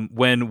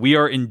 When we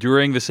are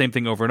enduring the same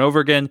thing over and over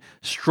again,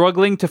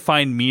 struggling to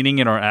find meaning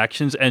in our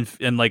actions, and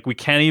we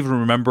can't even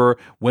remember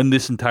when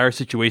this entire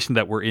situation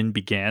that we're in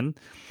began.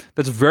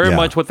 That's very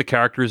much what the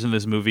characters in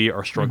this movie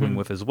are struggling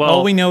with as well.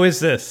 All we know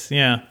is this,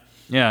 Yeah,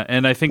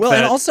 and I think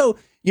and also,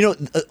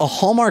 a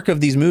hallmark of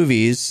these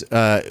movies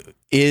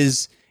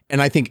is,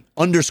 and I think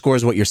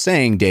underscores what you're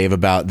saying, Dave,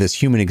 about this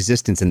human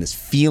existence and this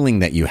feeling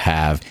that you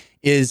have,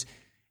 is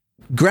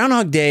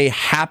Groundhog Day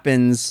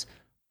happens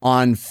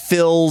on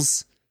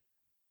Phil's,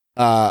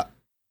 this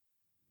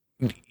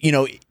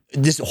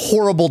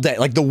horrible day,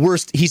 like the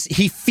worst.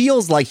 He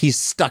feels like he's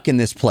stuck in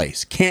this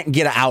place, can't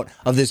get out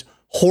of this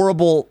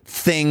horrible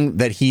thing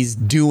that he's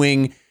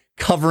doing,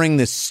 covering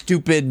this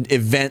stupid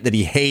event that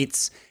he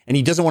hates, and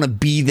he doesn't want to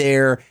be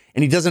there.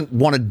 And he doesn't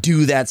want to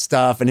do that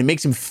stuff, and it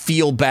makes him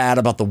feel bad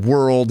about the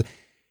world.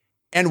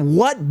 And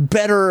what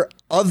better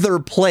other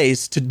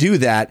place to do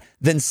that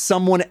than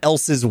someone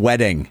else's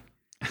wedding?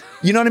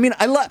 You know what I mean?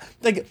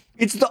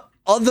 It's the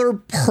other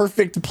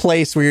perfect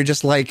place where you're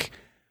just like,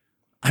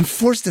 I'm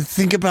forced to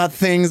think about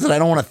things that I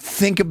don't want to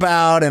think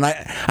about, and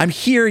I'm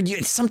here.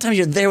 Sometimes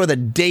you're there with a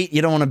date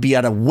you don't want to be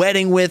at a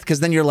wedding with,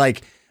 because then you're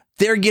like,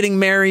 they're getting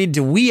married.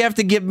 Do we have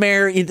to get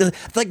married?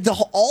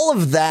 All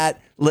of that,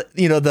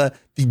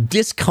 the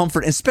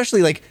discomfort,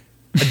 especially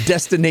a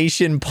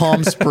destination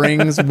Palm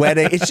Springs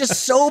wedding. It's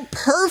just so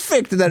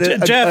perfect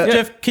that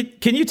Jeff,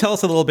 can you tell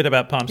us a little bit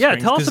about Palm Springs? Yeah,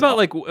 tell us about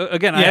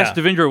I asked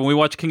Devindra when we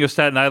watched King of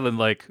Staten Island,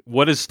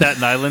 what is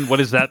Staten Island? What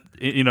is that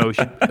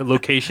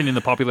location in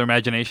the popular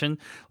imagination?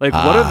 What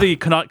are the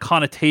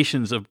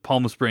connotations of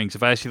Palm Springs?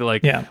 If I ask you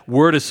to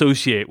word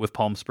associate with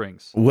Palm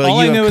Springs. Well, all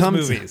I know is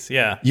movies.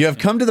 You have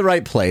come to the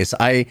right place.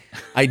 I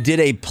did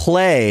a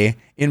play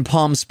in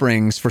Palm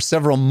Springs for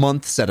several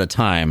months at a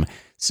time.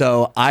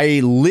 So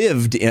I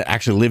lived in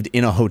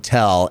a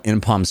hotel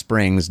in Palm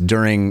Springs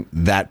during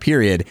that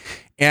period.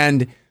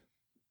 And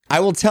I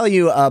will tell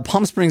you,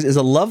 Palm Springs is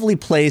a lovely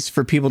place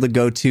for people to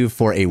go to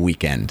for a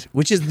weekend,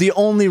 which is the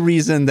only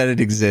reason that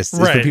it exists, is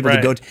for people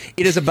to go to.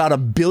 It is about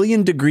 1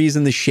 billion degrees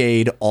in the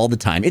shade all the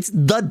time. It's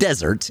the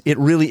desert. It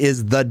really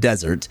is the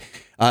desert.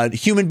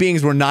 Human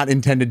beings were not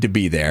intended to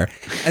be there.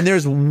 And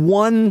there's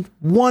one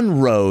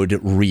road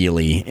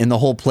really in the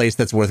whole place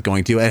that's worth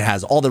going to. It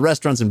has all the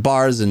restaurants and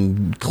bars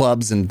and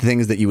clubs and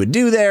things that you would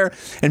do there.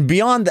 And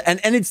beyond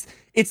that, and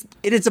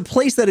it's a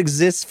place that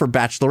exists for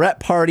bachelorette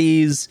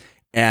parties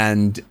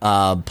and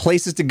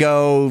places to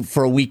go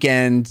for a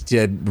weekend,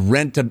 to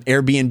rent an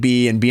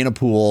Airbnb and be in a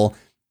pool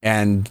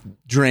and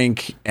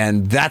drink,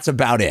 and that's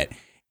about it.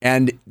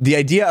 And the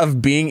idea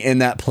of being in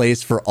that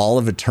place for all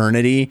of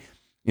eternity,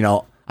 you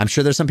know, I'm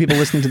sure there's some people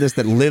listening to this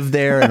that live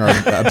there and are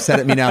upset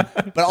at me now,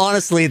 but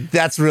honestly,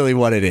 that's really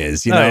what it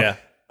is. You know,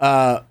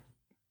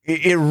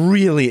 it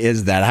really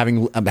is that.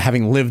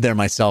 Having lived there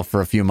myself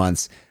for a few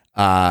months,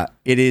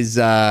 it is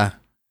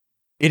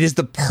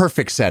the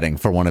perfect setting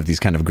for one of these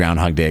kind of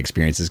Groundhog Day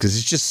experiences, because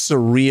it's just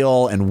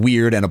surreal and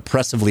weird and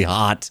oppressively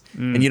hot,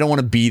 and you don't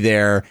want to be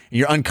there. And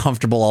you're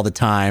uncomfortable all the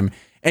time.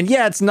 And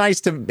yeah, it's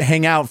nice to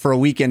hang out for a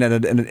weekend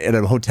at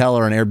a hotel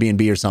or an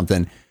Airbnb or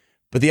something.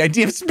 But the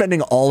idea of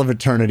spending all of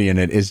eternity in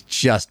it is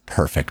just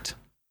perfect.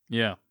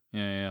 Yeah.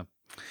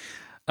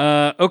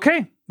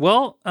 Okay.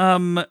 Well,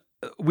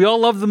 we all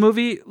love the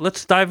movie.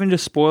 Let's dive into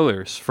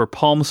spoilers for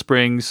Palm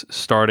Springs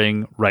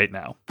starting right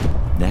now.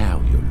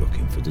 Now you're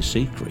looking for the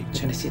secret.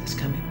 You're gonna see this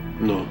coming.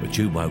 No. But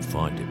you won't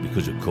find it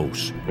because, of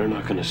course, You're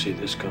not gonna see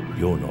this coming.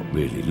 you're not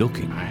really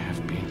looking. I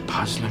have been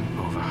puzzling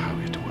over how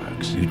it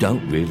works. You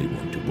don't really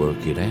want to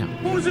work it out.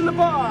 Who's in the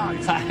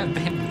box? I have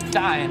been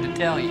dying to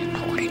tell you.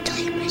 I want to tell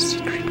you my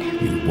secret now.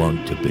 You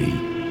want to be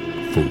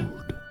fooled.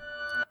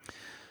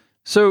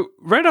 So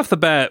right off the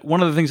bat,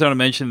 one of the things I want to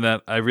mention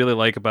that I really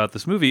like about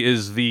this movie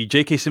is the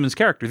J.K. Simmons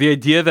character. The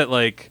idea that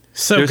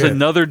there's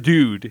another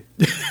dude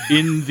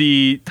in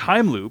the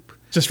time loop.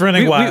 Just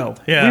running wild.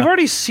 We've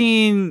already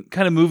seen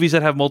kind of movies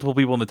that have multiple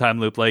people in the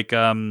time loop, like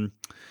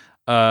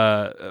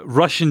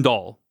Russian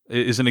Doll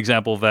is an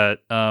example of that.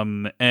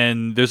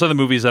 And there's other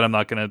movies that I'm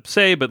not going to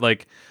say, but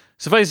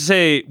suffice to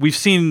say, we've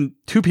seen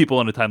 2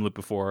 people in a time loop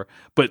before,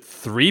 but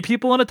 3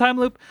 people in a time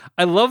loop.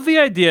 I love the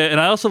idea,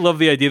 and I also love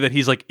the idea that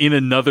he's in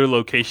another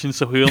location,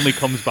 so he only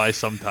comes by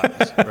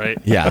sometimes, right?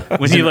 Yeah,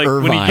 when he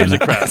gives a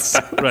crap,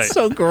 right?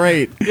 So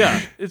great.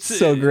 Yeah, it's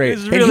so great.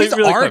 It's really, his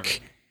really arc.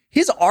 clever.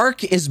 His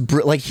arc is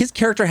his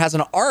character has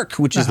an arc,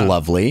 which is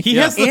lovely. He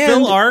has the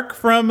Phil arc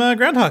from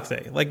Groundhog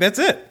Day. That's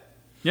it.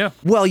 Yeah.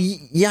 Well,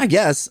 yeah, I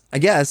guess.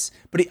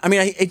 But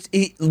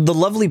the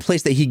lovely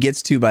place that he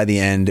gets to by the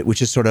end,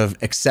 which is sort of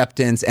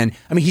acceptance. And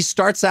he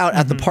starts out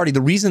at the party.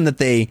 The reason that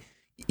they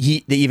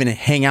even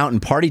hang out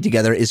and party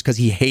together is because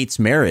he hates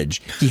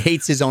marriage. He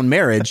hates his own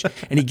marriage.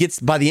 And he gets,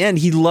 by the end,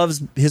 he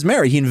loves his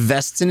marriage. He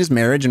invests in his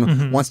marriage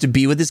and wants to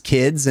be with his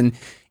kids. And,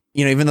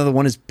 even though the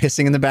one is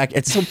pissing in the back,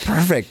 it's so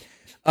perfect.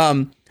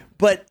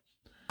 But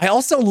I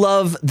also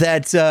love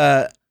that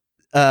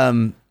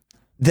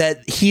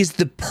that he's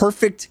the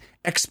perfect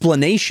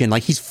explanation.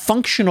 He's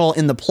functional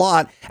in the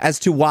plot as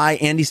to why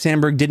Andy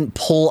Samberg didn't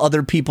pull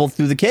other people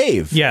through the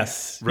cave.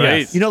 Yes.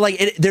 Right.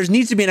 Yes. There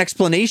needs to be an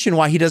explanation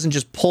why he doesn't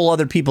just pull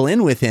other people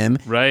in with him.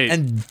 Right.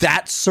 And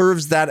that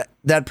serves that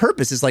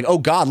purpose. It's oh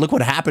God, look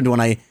what happened when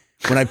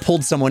I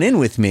pulled someone in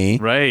with me.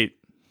 Right.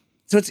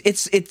 So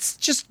it's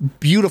just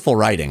beautiful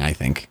writing, I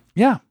think.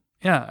 Yeah.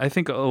 Yeah, I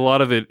think a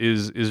lot of it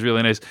is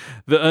really nice.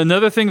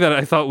 Another thing that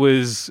I thought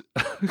was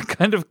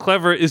kind of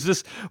clever is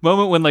this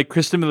moment when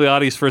Kristen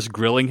Miliotti's first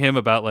grilling him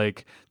about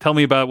tell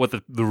me about what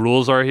the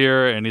rules are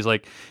here, and he's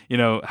like,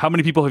 how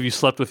many people have you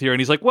slept with here?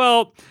 And he's like,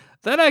 well,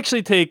 that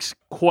actually takes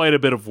quite a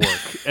bit of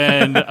work,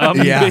 and I'm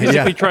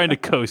basically trying to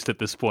coast at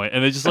this point.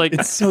 And it's just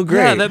it's so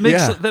great.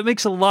 Yeah, that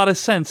makes a lot of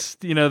sense.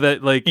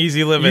 That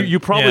easy living. You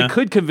probably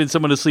could convince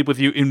someone to sleep with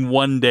you in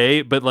one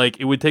day, but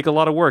it would take a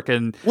lot of work.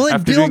 And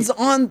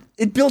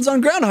it builds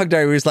on Groundhog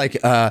Day, where he's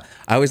I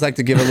always like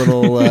to give a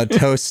little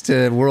toast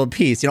to world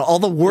peace. All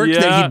the work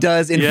that he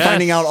does in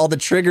finding out all the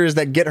triggers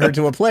that get her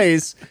to a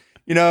place.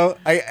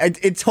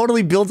 It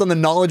totally builds on the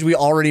knowledge we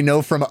already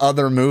know from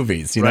other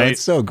movies.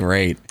 It's so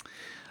great.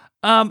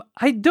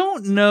 I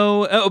don't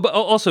know. But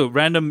also,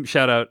 random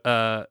shout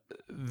out.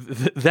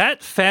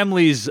 That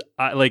family's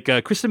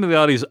Kristen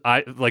Miliotti's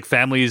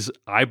family's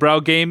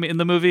eyebrow game in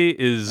the movie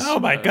is oh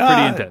my God,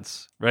 pretty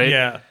intense, right?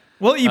 Yeah.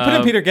 Well, you put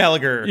in Peter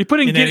Gallagher. You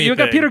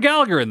got Peter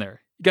Gallagher in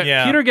there. You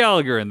got Peter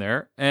Gallagher in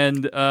there,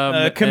 and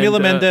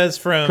Camila Mendes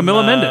from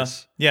Camila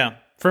Mendes.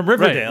 From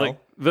Riverdale. Right.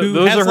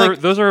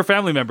 Those are her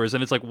family members,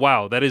 and it's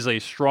wow, that is a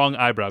strong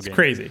eyebrow game.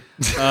 Crazy.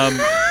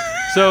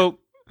 So.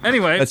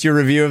 Anyway, that's your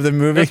review of the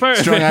movie.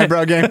 Strong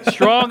eyebrow game.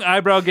 Strong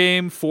eyebrow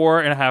game.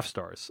 4.5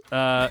 stars.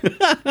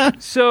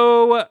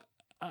 So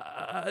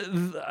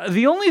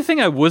the only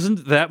thing I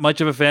wasn't that much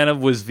of a fan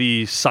of was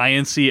the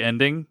science-y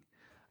ending.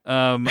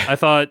 I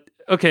thought,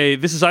 okay,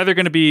 this is either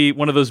going to be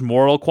one of those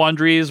moral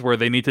quandaries where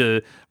they need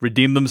to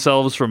redeem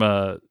themselves from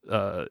a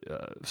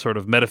sort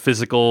of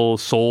metaphysical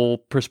soul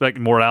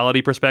perspective,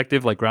 morality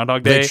perspective, like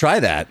Groundhog Day. They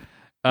try that,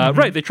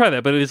 right? They try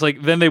that, but it's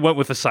then they went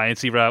with the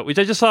science-y route, which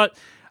I just thought.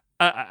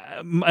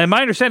 My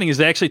understanding is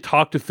they actually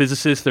talk to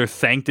physicists. They're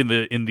thanked in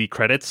the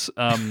credits,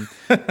 but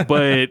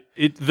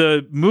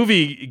the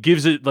movie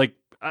gives it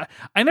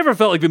I never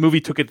felt like the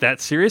movie took it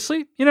that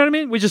seriously. You know what I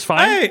mean? Which is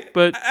fine.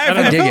 But I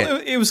don't know.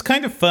 felt it was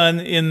kind of fun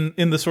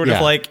in the sort of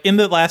Yeah. like in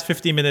the last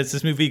 15 minutes,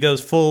 this movie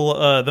goes full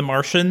The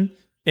Martian.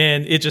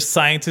 And it just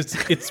sciences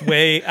its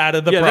way out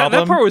of the problem.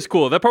 That part was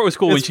cool. That part was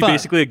cool when It's she fun.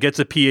 basically gets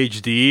a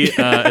PhD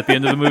at the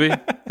end of the movie.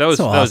 That was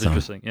So that was awesome.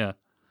 interesting. Yeah.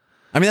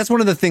 I mean, that's one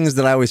of the things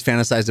that I always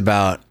fantasized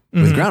about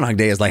with Groundhog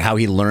Day is like how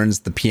he learns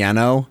the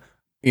piano.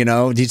 You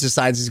know, he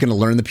decides he's going to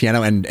learn the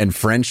piano and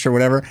French or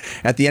whatever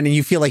at the end. And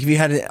you feel like if you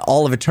had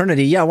all of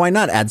eternity, yeah, why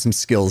not add some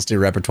skills to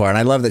your repertoire? And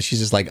I love that she's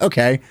just like,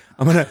 okay,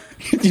 I'm going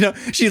to, you know,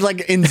 she's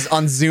like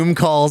on Zoom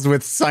calls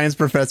with science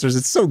professors.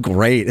 It's so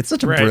great. It's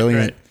such a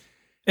brilliant. Right.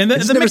 And the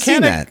never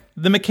seen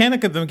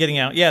mechanic of them getting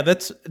out, yeah,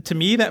 that's to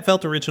me that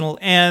felt original,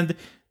 and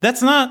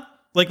that's not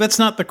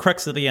the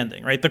crux of the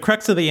ending, right? The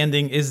crux of the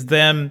ending is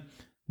them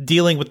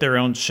dealing with their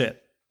own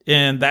shit,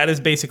 and that is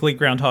basically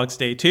Groundhog's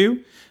Day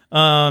 2.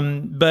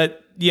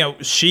 But you know,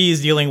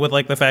 she's dealing with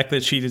like the fact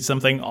that she did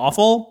something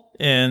awful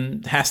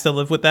and has to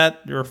live with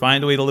that or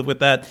find a way to live with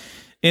that.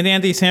 And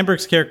Andy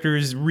Samberg's character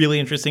is really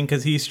interesting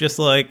because he's just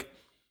like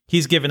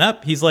he's given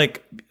up. He's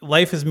like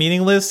life is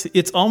meaningless.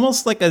 It's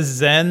almost like a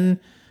Zen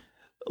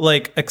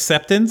like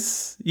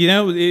acceptance, you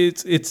know,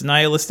 it's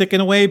nihilistic in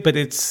a way, but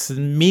it's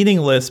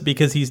meaningless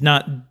because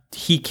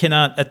he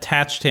cannot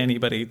attach to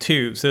anybody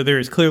too. So there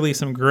is clearly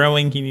some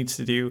growing he needs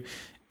to do.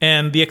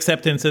 And the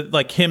acceptance of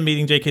like him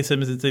meeting J.K.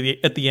 Simmons at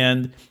the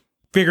end,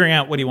 figuring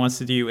out what he wants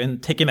to do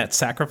and taking that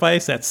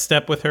sacrifice, that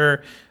step with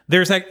her.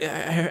 There's like,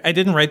 I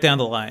didn't write down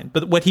the line,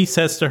 but what he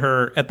says to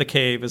her at the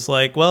cave is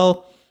like,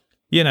 well,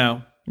 you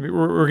know,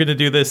 we're going to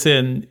do this,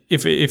 and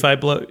if I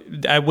blow,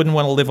 I wouldn't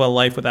want to live a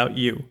life without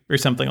you, or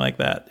something like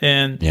that.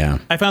 And Yeah.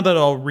 I found that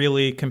all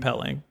really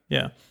compelling.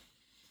 Yeah.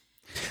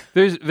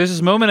 There's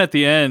this moment at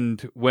the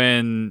end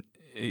when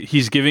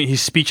he's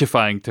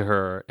speechifying to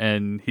her,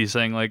 and he's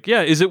saying like,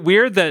 yeah, is it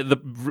weird that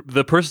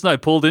the person I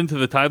pulled into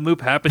the time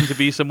loop happened to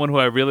be someone who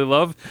I really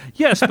love?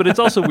 Yes, but it's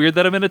also weird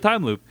that I'm in a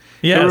time loop.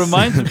 Yes.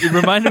 It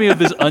reminded me of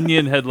this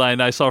Onion headline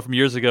I saw from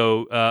years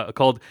ago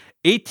called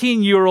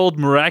 18-year-old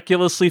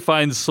miraculously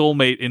finds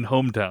soulmate in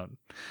hometown.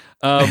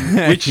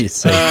 Which He's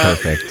so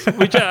perfect.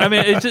 Which I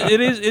mean,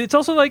 it's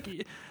also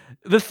like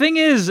the thing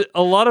is,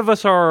 a lot of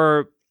us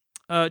are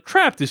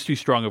trapped is too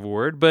strong of a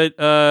word, but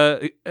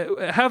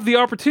have the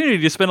opportunity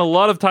to spend a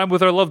lot of time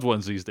with our loved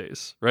ones these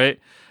days, right?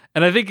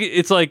 And I think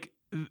it's like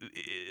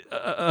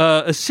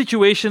a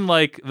situation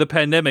like the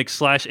pandemic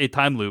 / a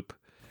time loop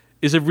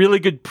is a really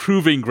good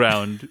proving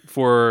ground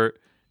for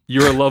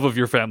your love of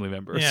your family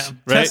members. Yeah.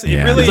 Right?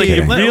 It really, It's like,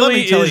 it let really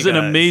me tell is you an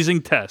guys,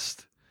 amazing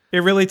test. It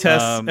really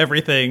tests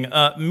everything.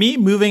 Me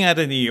moving out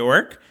of New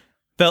York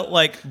felt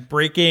like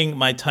breaking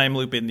my time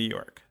loop in New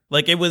York.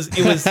 Like it was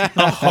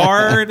a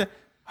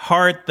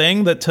hard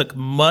thing that took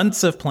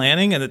months of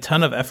planning and a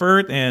ton of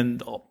effort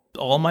and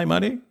all my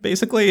money.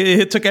 Basically,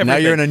 it took everything. Now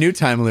you're in a new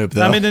time loop,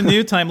 though. I'm in a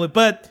new time loop,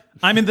 but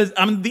I'm in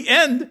the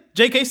end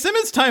J.K.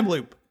 Simmons time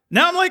loop.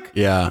 Now I'm like,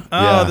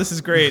 this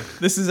is great.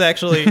 This is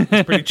actually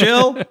it's pretty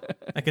chill.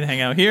 I can hang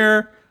out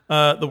here.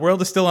 The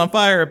world is still on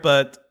fire,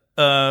 but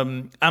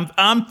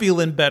I'm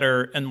feeling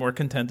better and more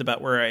content about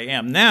where I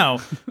am now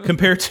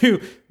compared to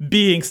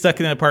being stuck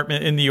in an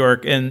apartment in New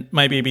York and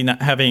my baby not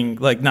being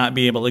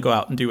able to go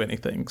out and do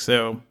anything.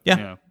 So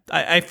yeah.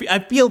 I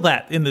feel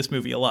that in this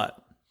movie a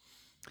lot.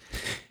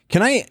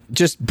 Can I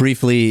just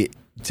briefly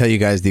tell you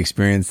guys the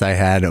experience I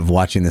had of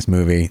watching this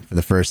movie for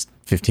the first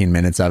 15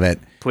 minutes of it?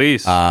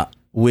 Please.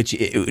 Which,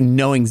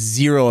 knowing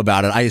zero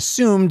about it, I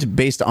assumed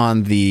based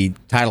on the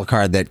title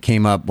card that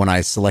came up when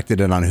I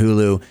selected it on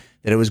Hulu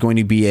that it was going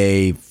to be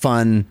a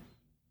fun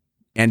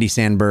Andy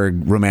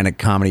Samberg romantic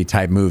comedy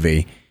type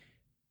movie.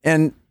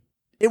 And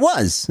it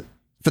was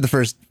for the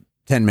first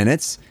 10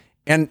 minutes.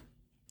 And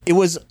it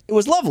was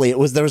lovely.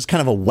 There was kind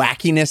of a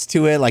wackiness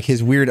to it, like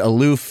his weird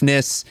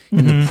aloofness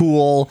in the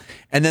pool.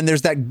 And then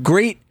there's that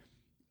great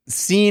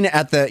scene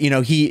at the, you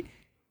know, he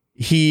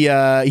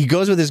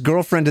goes with his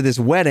girlfriend to this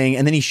wedding,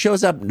 and then he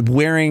shows up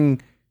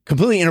wearing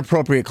completely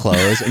inappropriate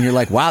clothes, and you're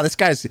like, wow, this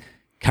guy's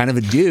kind of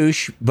a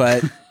douche,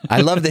 but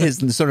I love his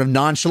sort of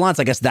nonchalance.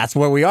 I guess that's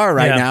where we are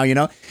right now, you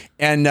know?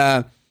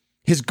 And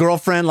his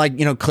girlfriend, like,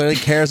 you know, clearly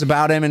cares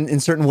about him in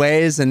certain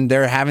ways, and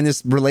they're having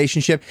this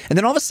relationship. And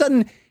then all of a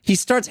sudden, he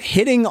starts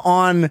hitting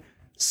on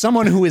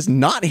someone who is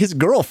not his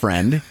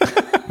girlfriend.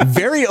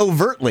 Very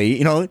overtly,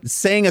 you know,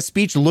 saying a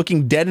speech,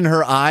 looking dead in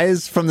her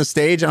eyes from the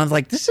stage. And I was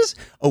like, this is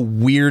a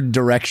weird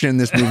direction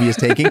this movie is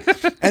taking.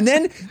 And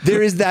then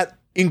there is that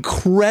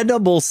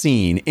incredible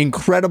scene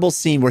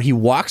where he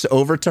walks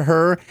over to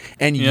her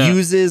and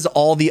uses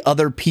all the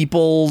other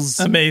people's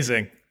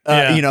amazing,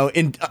 you know,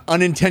 in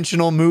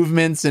unintentional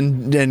movements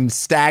and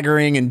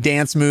staggering and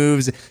dance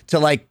moves to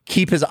like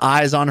keep his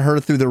eyes on her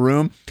through the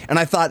room. And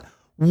I thought,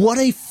 what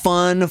a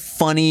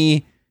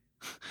funny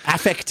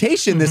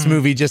affectation this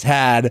movie just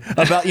had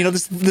about, you know,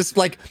 this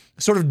like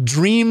sort of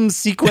dream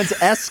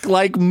sequence-esque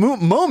like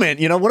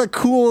moment, you know, what a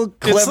cool,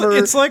 clever.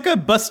 It's like a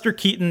Buster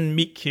Keaton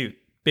meet cute.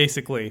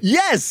 basically.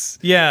 Yes.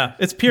 Yeah,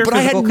 it's pure But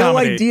I had physical no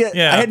comedy. idea.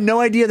 Yeah. I had no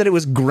idea that it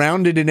was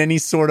grounded in any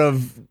sort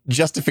of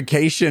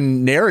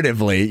justification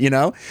narratively,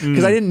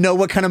 because I didn't know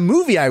what kind of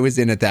movie I was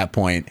in at that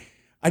point.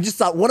 I just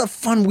thought, what a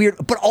fun, weird,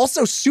 but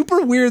also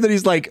super weird that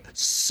he's like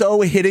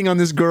so hitting on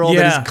this girl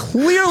that is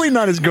clearly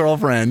not his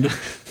girlfriend.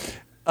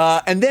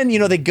 And then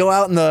they go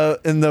out in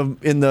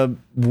the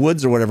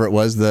woods or whatever it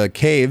was, the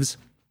caves,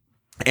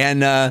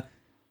 and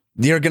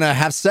they're gonna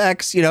have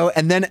sex,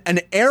 and then an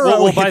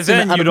arrow. Well, by hits him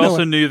then out you'd of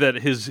also nowhere. knew that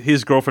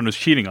his girlfriend was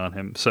cheating on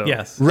him. So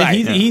Yes,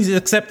 Right. And he's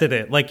accepted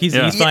it. Like he's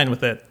fine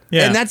with it.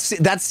 Yeah, And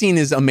that scene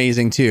is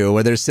amazing too,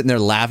 where they're sitting there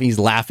laughing. He's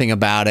laughing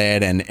about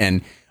it,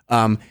 and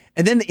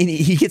then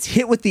he gets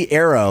hit with the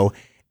arrow,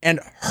 and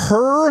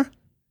her,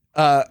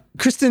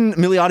 Kristen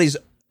Miliotti's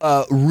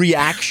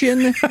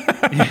reaction,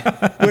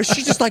 where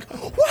she's just like,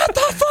 "What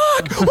the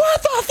fuck?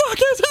 What the fuck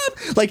is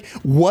happening?" Like,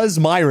 was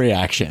my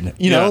reaction.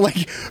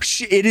 Like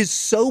it is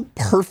so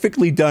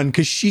perfectly done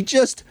because she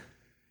just.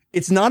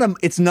 It's not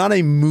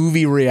a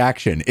movie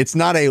reaction. It's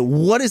not a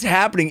what is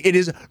happening. It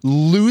is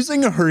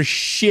losing her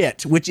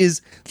shit, which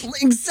is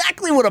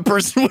exactly what a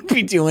person would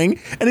be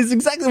doing, and it's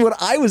exactly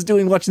what I was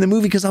doing watching the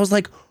movie because I was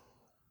like,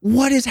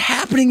 "What is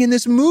happening in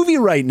this movie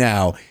right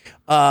now?"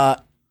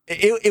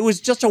 It was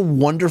just a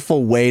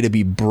wonderful way to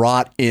be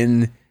brought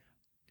in,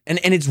 and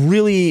it's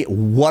really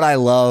what I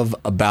love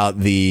about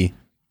the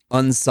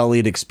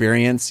Unsullied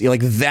experience.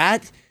 Like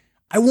that,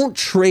 I won't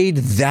trade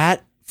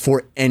that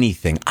for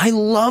anything. I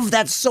love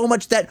that so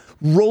much. That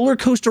roller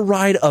coaster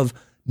ride of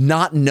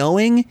not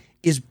knowing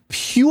is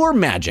pure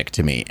magic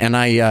to me. And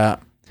I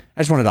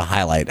just wanted to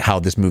highlight how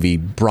this movie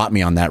brought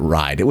me on that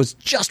ride. It was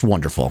just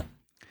wonderful.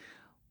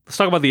 Let's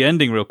talk about the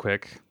ending real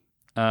quick.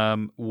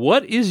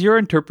 What is your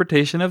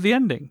interpretation of the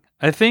ending?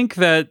 I think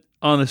that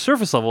on the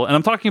surface level, and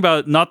I'm talking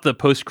about not the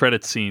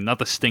post-credits scene, not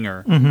the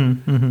stinger,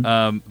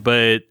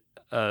 but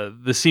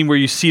the scene where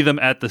you see them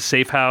at the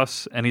safe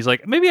house, and he's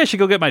like, maybe I should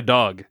go get my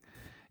dog.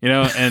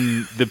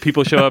 And the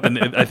people show up, and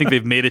I think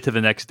they've made it to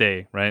the next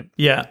day, right?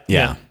 Yeah.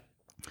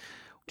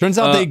 Turns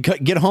out they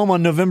get home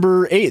on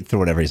November 8th or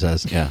whatever he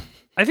says. Yeah.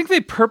 I think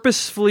they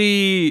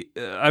purposefully,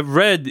 I've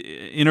read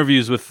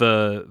interviews with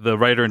the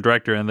writer and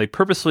director, and they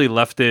purposely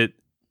left it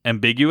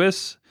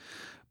ambiguous.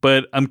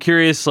 But I'm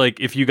curious, like,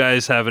 if you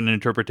guys have an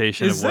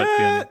interpretation of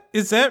what...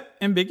 Is that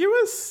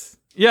ambiguous?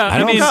 Yeah, I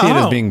don't see it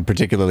as being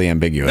particularly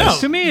ambiguous. No,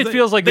 to me, it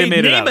feels like they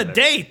made it out name of a it.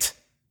 date.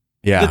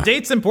 Yeah. The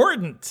date's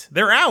important.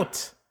 They're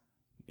out.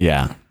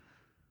 Yeah.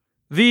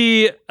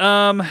 The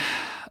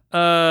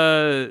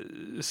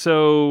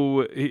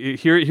so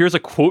here's a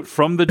quote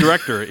from the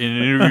director in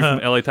an interview from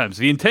LA Times.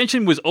 The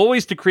intention was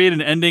always to create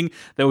an ending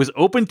that was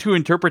open to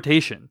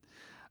interpretation,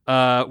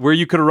 where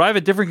you could arrive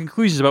at different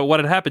conclusions about what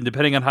had happened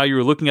depending on how you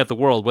were looking at the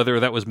world, whether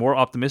that was more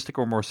optimistic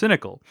or more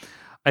cynical.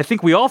 I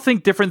think we all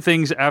think different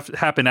things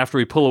happen after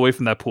we pull away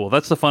from that pool.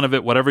 That's the fun of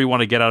it. Whatever you want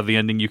to get out of the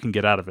ending, you can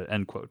get out of it.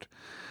 End quote.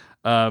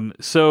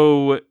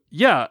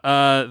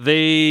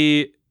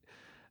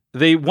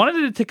 They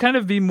wanted it to kind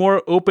of be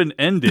more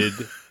open-ended.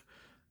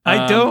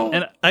 I don't.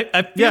 And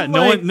I feel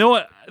no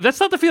one. That's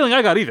not the feeling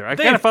I got either. I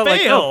kind of felt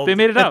like, oh, they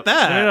made it out.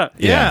 That. They made it out.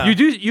 Yeah.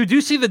 You do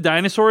see the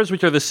dinosaurs,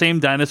 which are the same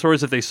dinosaurs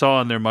that they saw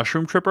on their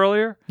mushroom trip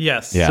earlier.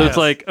 Yes. Yeah. So it's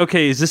like,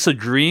 okay, is this a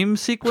dream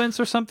sequence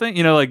or something?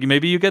 Like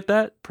maybe you get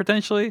that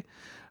potentially,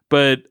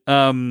 but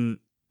so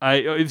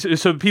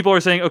people are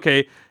saying,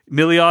 okay,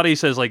 Miliotti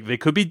says like they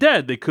could be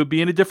dead, they could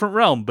be in a different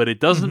realm, but it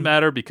doesn't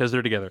matter because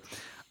they're together.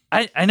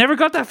 I never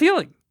got that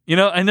feeling.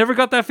 I never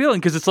got that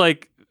feeling because it's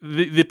like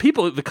the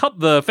people,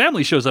 the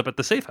family shows up at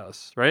the safe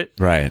house, right?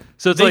 Right.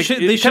 So it's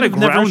they should have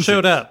never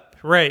showed up,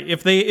 right?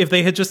 If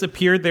they had just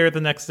appeared there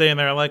the next day and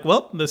they're like,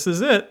 well, this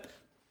is it,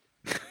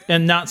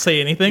 and not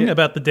say anything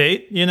about the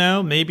date,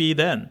 maybe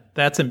then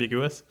that's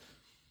ambiguous.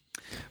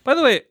 By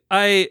the way,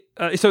 I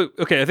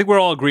think we're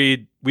all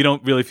agreed we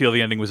don't really feel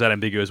the ending was that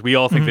ambiguous. We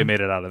all think they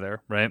made it out of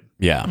there, right?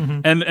 Yeah.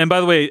 And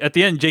by the way, at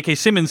the end, J.K.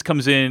 Simmons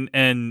comes in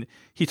and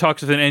he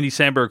talks with an Andy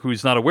Samberg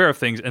who's not aware of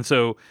things. And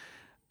so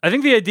I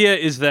think the idea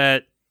is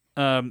that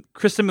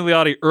Kristen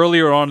Milioti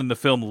earlier on in the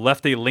film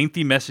left a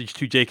lengthy message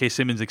to J.K.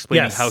 Simmons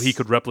explaining how he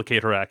could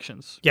replicate her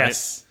actions.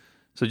 Yes.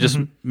 Right? So just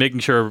making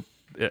sure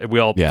we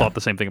all thought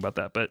the same thing about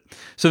that. But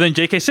so then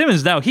J.K.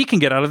 Simmons, now he can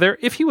get out of there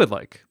if he would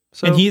like.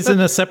 So and he's in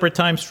a separate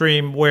time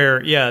stream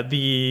where,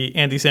 the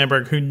Andy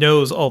Samberg who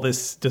knows all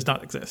this does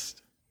not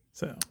exist.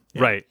 So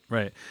Right.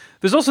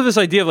 There's also this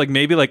idea of like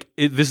maybe like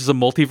this is a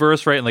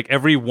multiverse, right? And like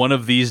every one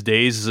of these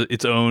days is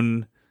its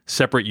own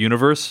separate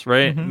universe,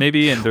 right?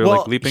 Maybe, and they're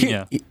like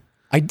leaping.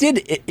 It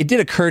did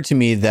occur to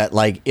me that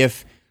like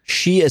if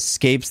she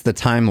escapes the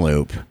time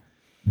loop,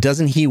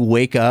 doesn't he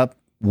wake up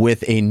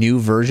with a new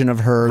version of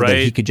her that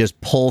he could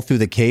just pull through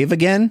the cave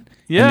again?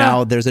 Yeah. And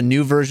now there's a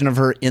new version of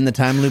her in the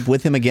time loop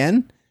with him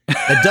again.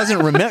 That doesn't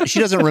remember. She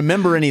doesn't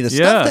remember any of the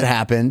stuff that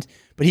happened,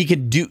 but he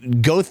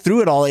could go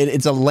through it all.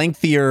 It's a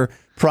lengthier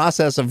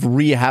process of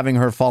having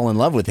her fall in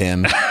love with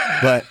him,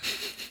 but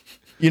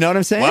You know what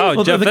I'm saying? Wow,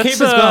 Well, Jeff, the that's, cave is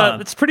gone.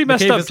 That's pretty The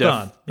messed cave up, is Jeff.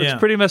 gone. That's Yeah.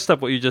 pretty messed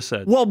up what you just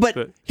said. Well,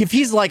 but if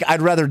he's like,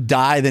 I'd rather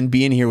die than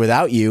be in here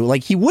without you,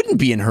 like he wouldn't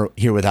be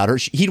here without her.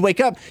 He'd wake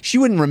up. She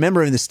wouldn't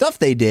remember the stuff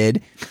they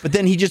did, but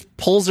then he just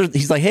pulls her.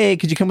 He's like, hey,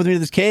 could you come with me to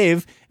this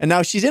cave? And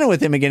now she's in it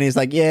with him again. He's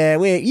like, yeah,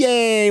 wait,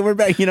 yay, we're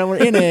back. We're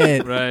in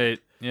it. Right.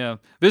 Yeah.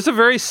 There's a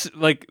very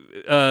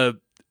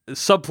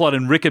subplot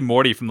in Rick and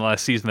Morty from the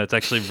last season that's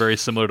actually very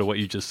similar to what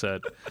you just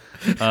said.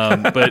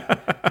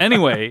 But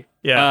anyway,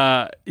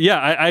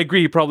 I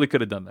agree. He probably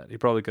could have done that.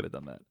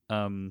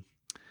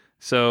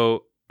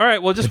 So all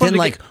right. Well, just But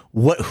then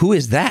what? Who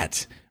is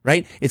that?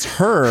 Right? It's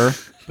her,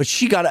 but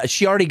she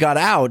already got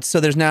out. So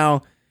there's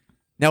now.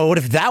 What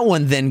if that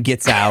one then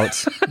gets out?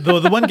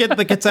 The one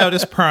that gets out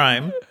is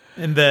Prime,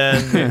 and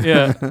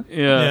then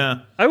yeah.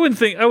 I wouldn't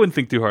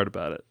think too hard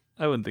about it.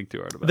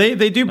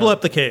 They do blow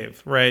up the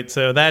cave, right?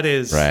 So that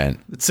is right.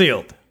 It's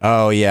sealed.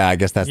 Oh yeah, I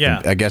guess that's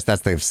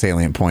the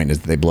salient point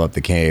is that they blow up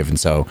the cave, and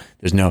so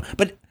there's no.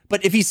 But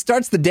if he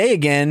starts the day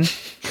again,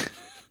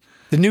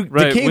 the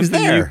cave's the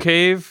there. New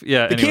cave,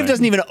 yeah. The cave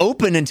doesn't even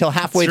open until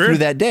halfway through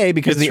that day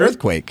because of the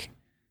earthquake.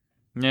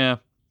 Yeah.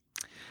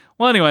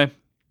 Well, anyway.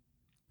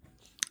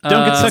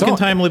 Don't get stuck in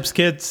time loops,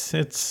 kids.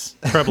 It's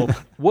trouble.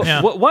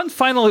 One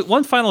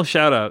final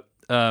shout out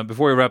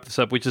before we wrap this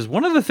up, which is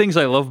one of the things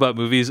I love about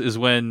movies is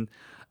when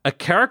a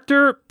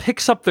character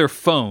picks up their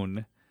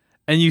phone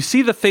and you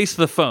see the face of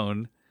the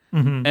phone,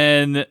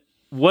 and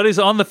what is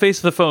on the face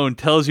of the phone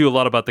tells you a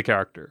lot about the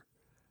character.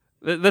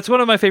 That's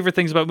one of my favorite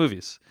things about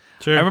movies.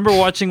 Sure. I remember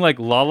watching like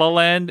La La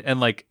Land, and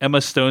like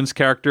Emma Stone's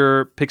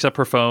character picks up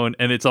her phone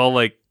and it's all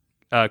like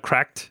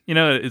cracked.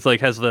 It's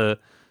like has the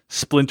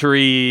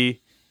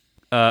splintery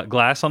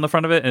glass on the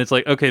front of it, and it's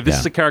like, okay, this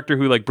is a character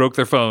who like broke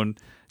their phone,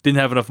 didn't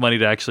have enough money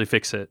to actually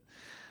fix it.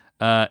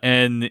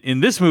 And in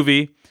this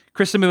movie,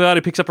 Kristen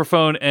Milioti picks up her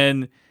phone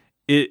and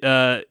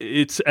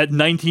it's at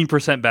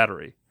 19%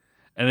 battery,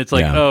 and it's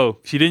like,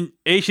 she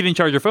didn't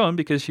charge her phone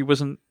because she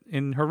wasn't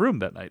in her room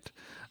that night.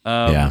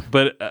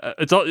 But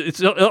it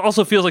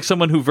also feels like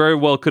someone who very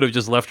well could have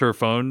just left her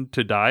phone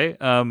to die,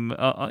 on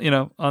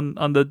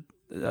the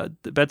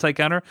bedside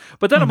counter.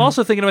 But then I'm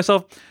also thinking to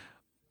myself,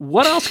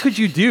 what else could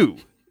you do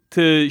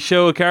to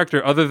show a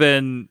character other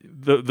than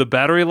the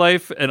battery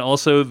life and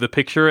also the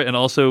picture and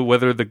also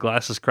whether the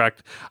glass is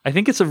cracked? I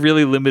think it's a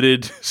really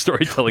limited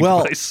storytelling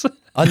device.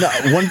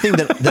 One thing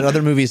that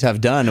other movies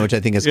have done, which I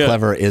think is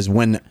clever, is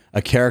when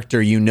a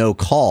character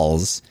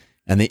calls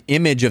and the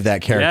image of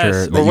that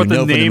character that or what you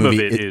know the name from the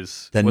movie, of it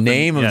is. The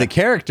name of the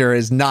character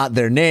is not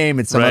their name,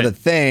 it's some other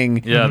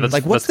thing. Yeah, that's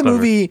like what's that's the clever.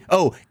 movie?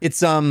 Oh,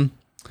 it's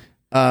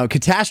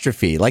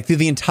Catastrophe. Like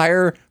the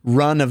entire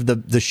run of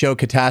the show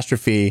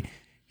Catastrophe,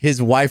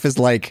 his wife is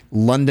like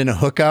London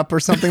hookup or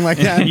something like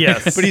that.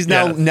 Yes. But he's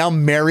now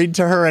married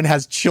to her and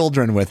has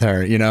children with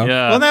her,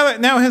 Yeah. Well,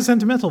 now it has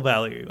sentimental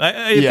value.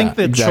 I think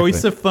the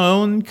choice of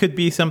phone could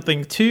be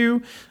something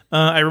too.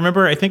 I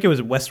remember, I think it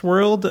was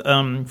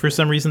Westworld. For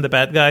some reason, the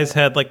bad guys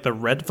had like the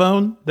red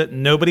phone that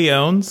nobody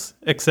owns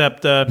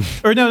except,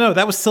 or no,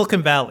 that was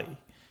Silicon Valley.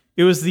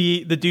 It was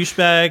the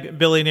douchebag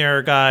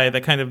billionaire guy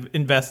that kind of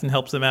invests and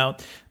helps them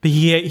out. But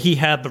he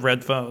had the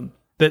red phone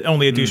that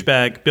only a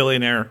douchebag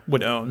billionaire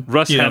would own.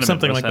 Russ Hanneman.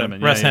 Something like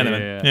that. Russ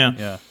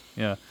Hanneman.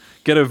 Yeah.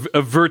 Get a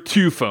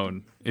Vertu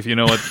phone if you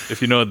know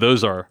what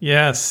those are.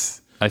 Yes.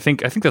 I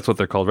think that's what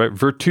they're called, right?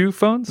 Vertu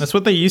phones? That's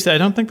what they used to. I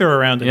don't think they're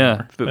around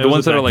anymore. Yeah. The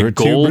ones that are like Vertu,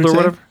 gold Brute? or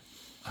whatever.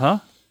 Huh?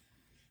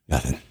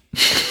 Nothing.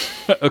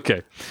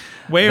 Okay.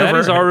 Way That over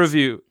is our our heads.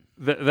 review.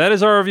 That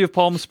is our review of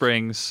Palm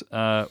Springs.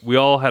 We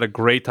all had a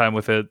great time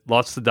with it.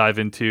 Lots to dive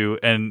into.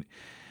 And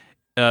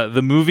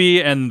the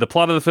movie and the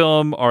plot of the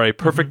film are a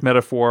perfect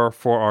metaphor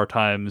for our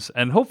times.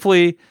 And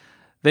hopefully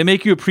they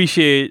make you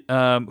appreciate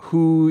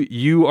who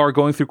you are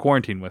going through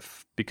quarantine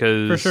with.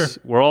 Because For sure.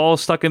 we're all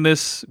stuck in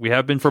this. We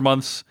have been for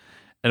months.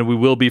 And we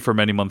will be for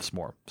many months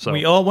more. So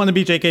We all want to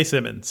be J.K.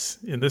 Simmons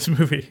in this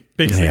movie,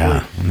 basically.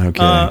 Yeah, no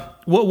kidding.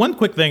 One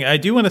quick thing I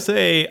do want to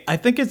say, I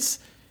think it's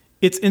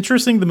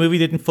interesting the movie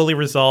didn't fully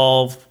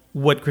resolve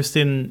what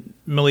Kristen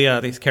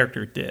Milioti's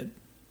character did,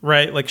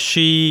 right? Like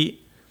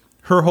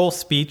her whole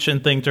speech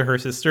and thing to her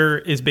sister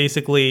is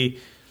basically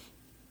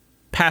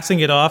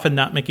passing it off and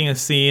not making a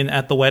scene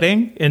at the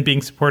wedding and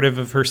being supportive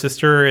of her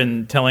sister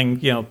and telling,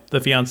 the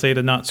fiance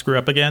to not screw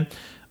up again.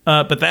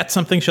 But that's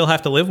something she'll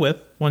have to live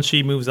with once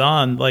she moves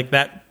on. Like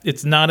that,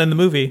 it's not in the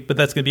movie, but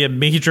that's going to be a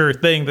major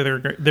thing that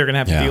they're going to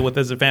have to deal with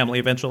as a family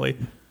eventually.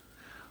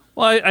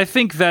 Well, I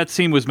think that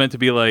scene was meant to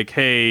be like,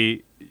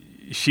 hey,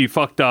 she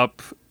fucked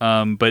up,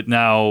 but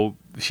now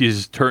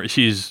she's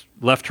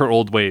left her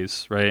old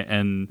ways, right?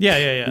 And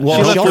Yeah. Well,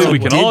 she hopefully also we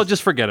can did- all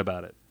just forget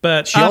about it.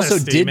 But She also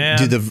honesty, did man.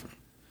 do the.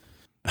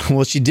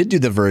 Well, she did do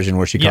the version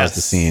where she caused Yes.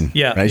 the scene.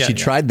 Yeah, right. yeah, She yeah.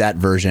 tried that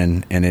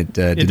version and it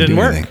didn't It didn't do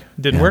work. anything.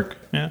 Didn't work.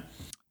 Yeah.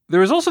 There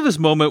was also this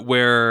moment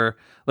where,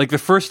 like, the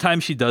first time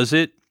she does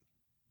it,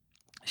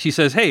 she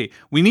says, hey,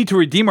 we need to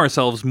redeem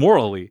ourselves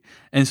morally.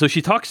 And so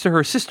she talks to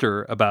her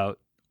sister about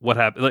what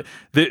happened. Like,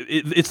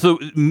 it's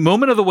the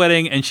moment of the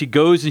wedding, and she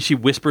goes and she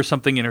whispers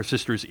something in her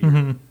sister's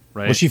ear.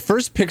 right? Well, she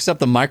first picks up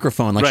the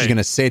microphone like she's Right. going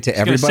to say it to She's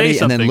gonna everybody, say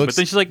and then something, looks but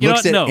then she's like, you know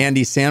looks what? at No.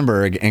 Andy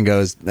Samberg and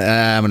goes,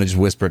 "I'm going to just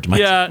whisper it to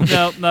myself." Yeah,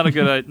 no, not a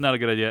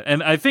good idea.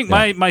 And I think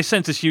my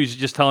sense is she was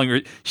just telling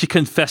her, she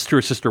confessed to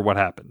her sister what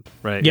happened,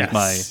 right? Yes.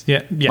 My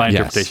Yeah.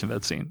 interpretation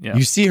of that scene. Yeah.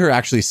 You see her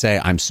actually say,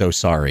 "I'm so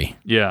sorry,"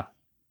 Yeah.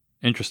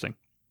 Interesting.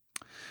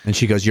 and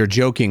she goes, "You're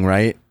joking,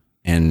 right?"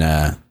 And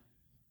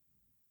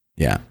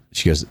yeah,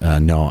 she goes,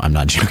 "No, I'm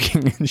not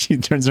joking." And she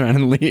turns around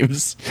and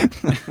leaves.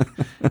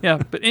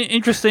 Yeah, but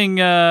interesting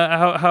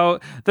how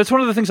that's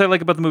one of the things I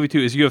like about the movie too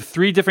is you have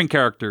three different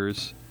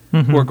characters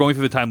who are going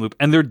through the time loop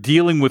and they're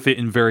dealing with it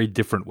in very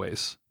different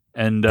ways,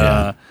 and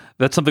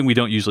that's something we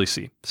don't usually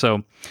see.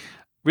 So,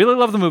 really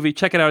love the movie.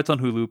 Check it out. It's on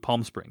Hulu.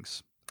 Palm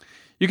Springs.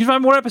 You can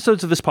find more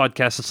episodes of this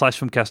podcast at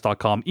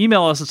slashfilmcast.com.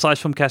 Email us at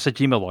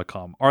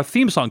slashfilmcast@gmail.com. Our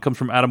theme song comes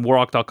from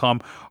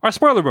AdamWarrock.com. Our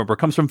spoiler bumper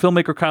comes from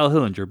filmmaker Kyle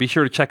Hillinger. Be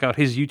sure to check out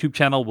his YouTube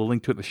channel. We'll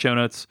link to it in the show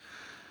notes.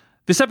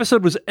 This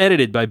episode was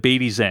edited by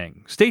Beatty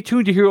Zhang. Stay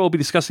tuned to hear what we'll be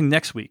discussing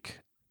next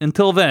week.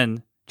 Until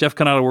then, Jeff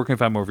Cannata, where can you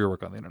find more of your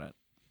work on the internet?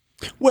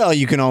 Well,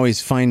 you can always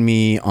find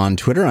me on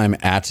Twitter. I'm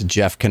at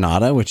Jeff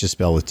Cannata, which is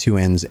spelled with 2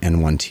 N's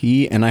and 1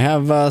 T. And I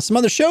have some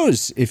other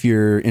shows if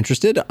you're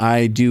interested.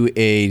 I do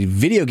a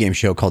video game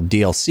show called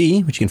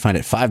DLC, which you can find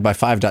at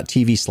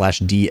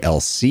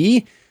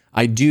 5by5.tv/DLC.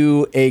 I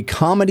do a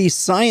comedy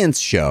science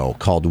show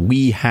called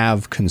We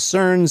Have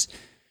Concerns.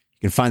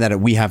 You can find that at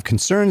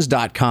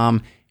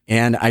wehaveconcerns.com.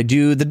 And I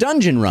do the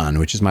Dungeon Run,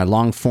 which is my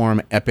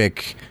long-form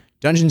epic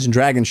Dungeons and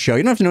Dragons show.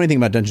 You don't have to know anything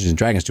about Dungeons and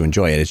Dragons to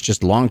enjoy it. It's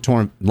just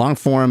long-form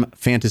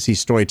fantasy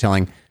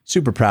storytelling.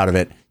 Super proud of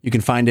it. You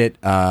can find it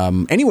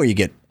anywhere you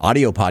get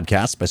audio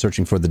podcasts by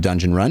searching for The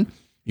Dungeon Run.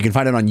 You can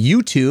find it on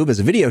YouTube as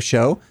a video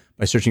show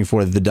by searching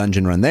for The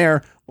Dungeon Run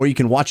there. Or you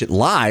can watch it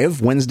live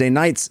Wednesday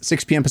nights,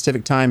 6 p.m.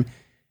 Pacific time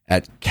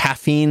at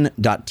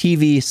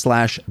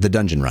caffeine.tv/The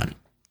Dungeon Run.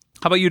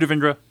 How about you,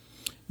 Devindra?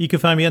 You can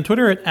find me on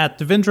Twitter at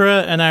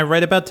Devindra, and I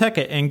write about tech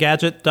at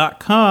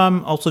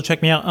Engadget.com. Also,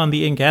 check me out on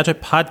the Engadget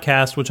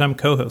podcast, which I'm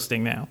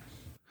co-hosting now.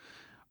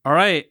 All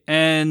right.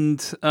 And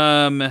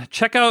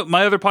check out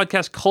my other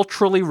podcast,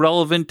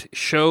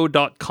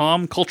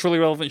 culturallyrelevantshow.com.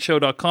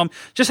 Culturallyrelevantshow.com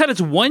just had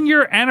its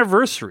 1-year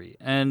anniversary.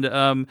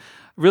 And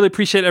really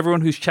appreciate everyone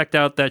who's checked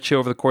out that show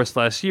over the course of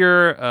last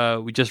year.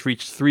 We just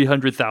reached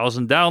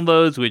 300,000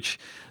 downloads, which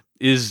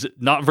is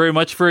not very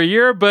much for a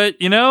year,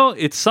 but, you know,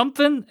 it's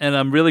something, and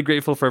I'm really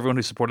grateful for everyone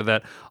who supported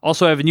that.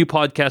 Also, I have a new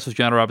podcast with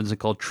John Robinson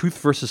called Truth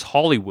versus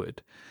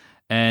Hollywood,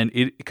 and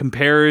it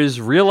compares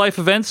real-life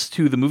events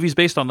to the movies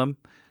based on them.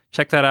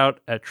 Check that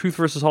out at Truth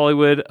versus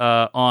Hollywood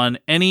on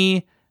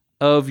any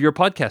of your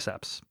podcast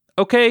apps.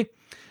 Okay,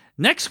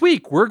 next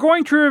week, we're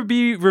going to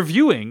be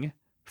reviewing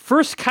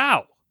First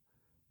Cow,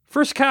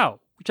 which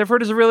I've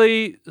heard is a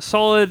really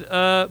solid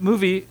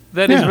movie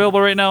that is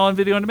available right now on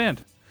video on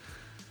demand.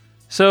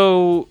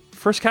 So,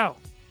 First Cow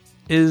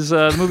is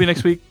the movie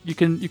next week. You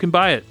can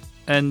buy it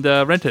and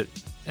rent it,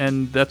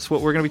 and that's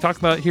what we're going to be talking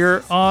about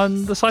here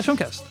on the Slash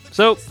Filmcast.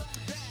 So,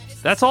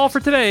 that's all for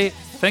today.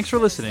 Thanks for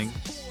listening.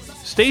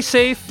 Stay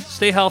safe,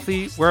 stay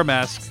healthy, wear a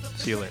mask.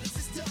 See you later.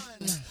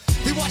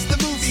 They watch the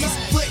movies,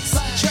 flicks,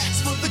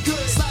 tracks for the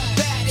good,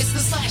 bad. It's the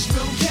Slash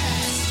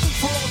Filmcast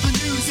for all the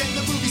news and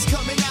the movies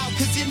coming out,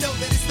 'cause you know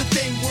that it's the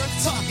thing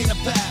worth talking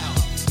about.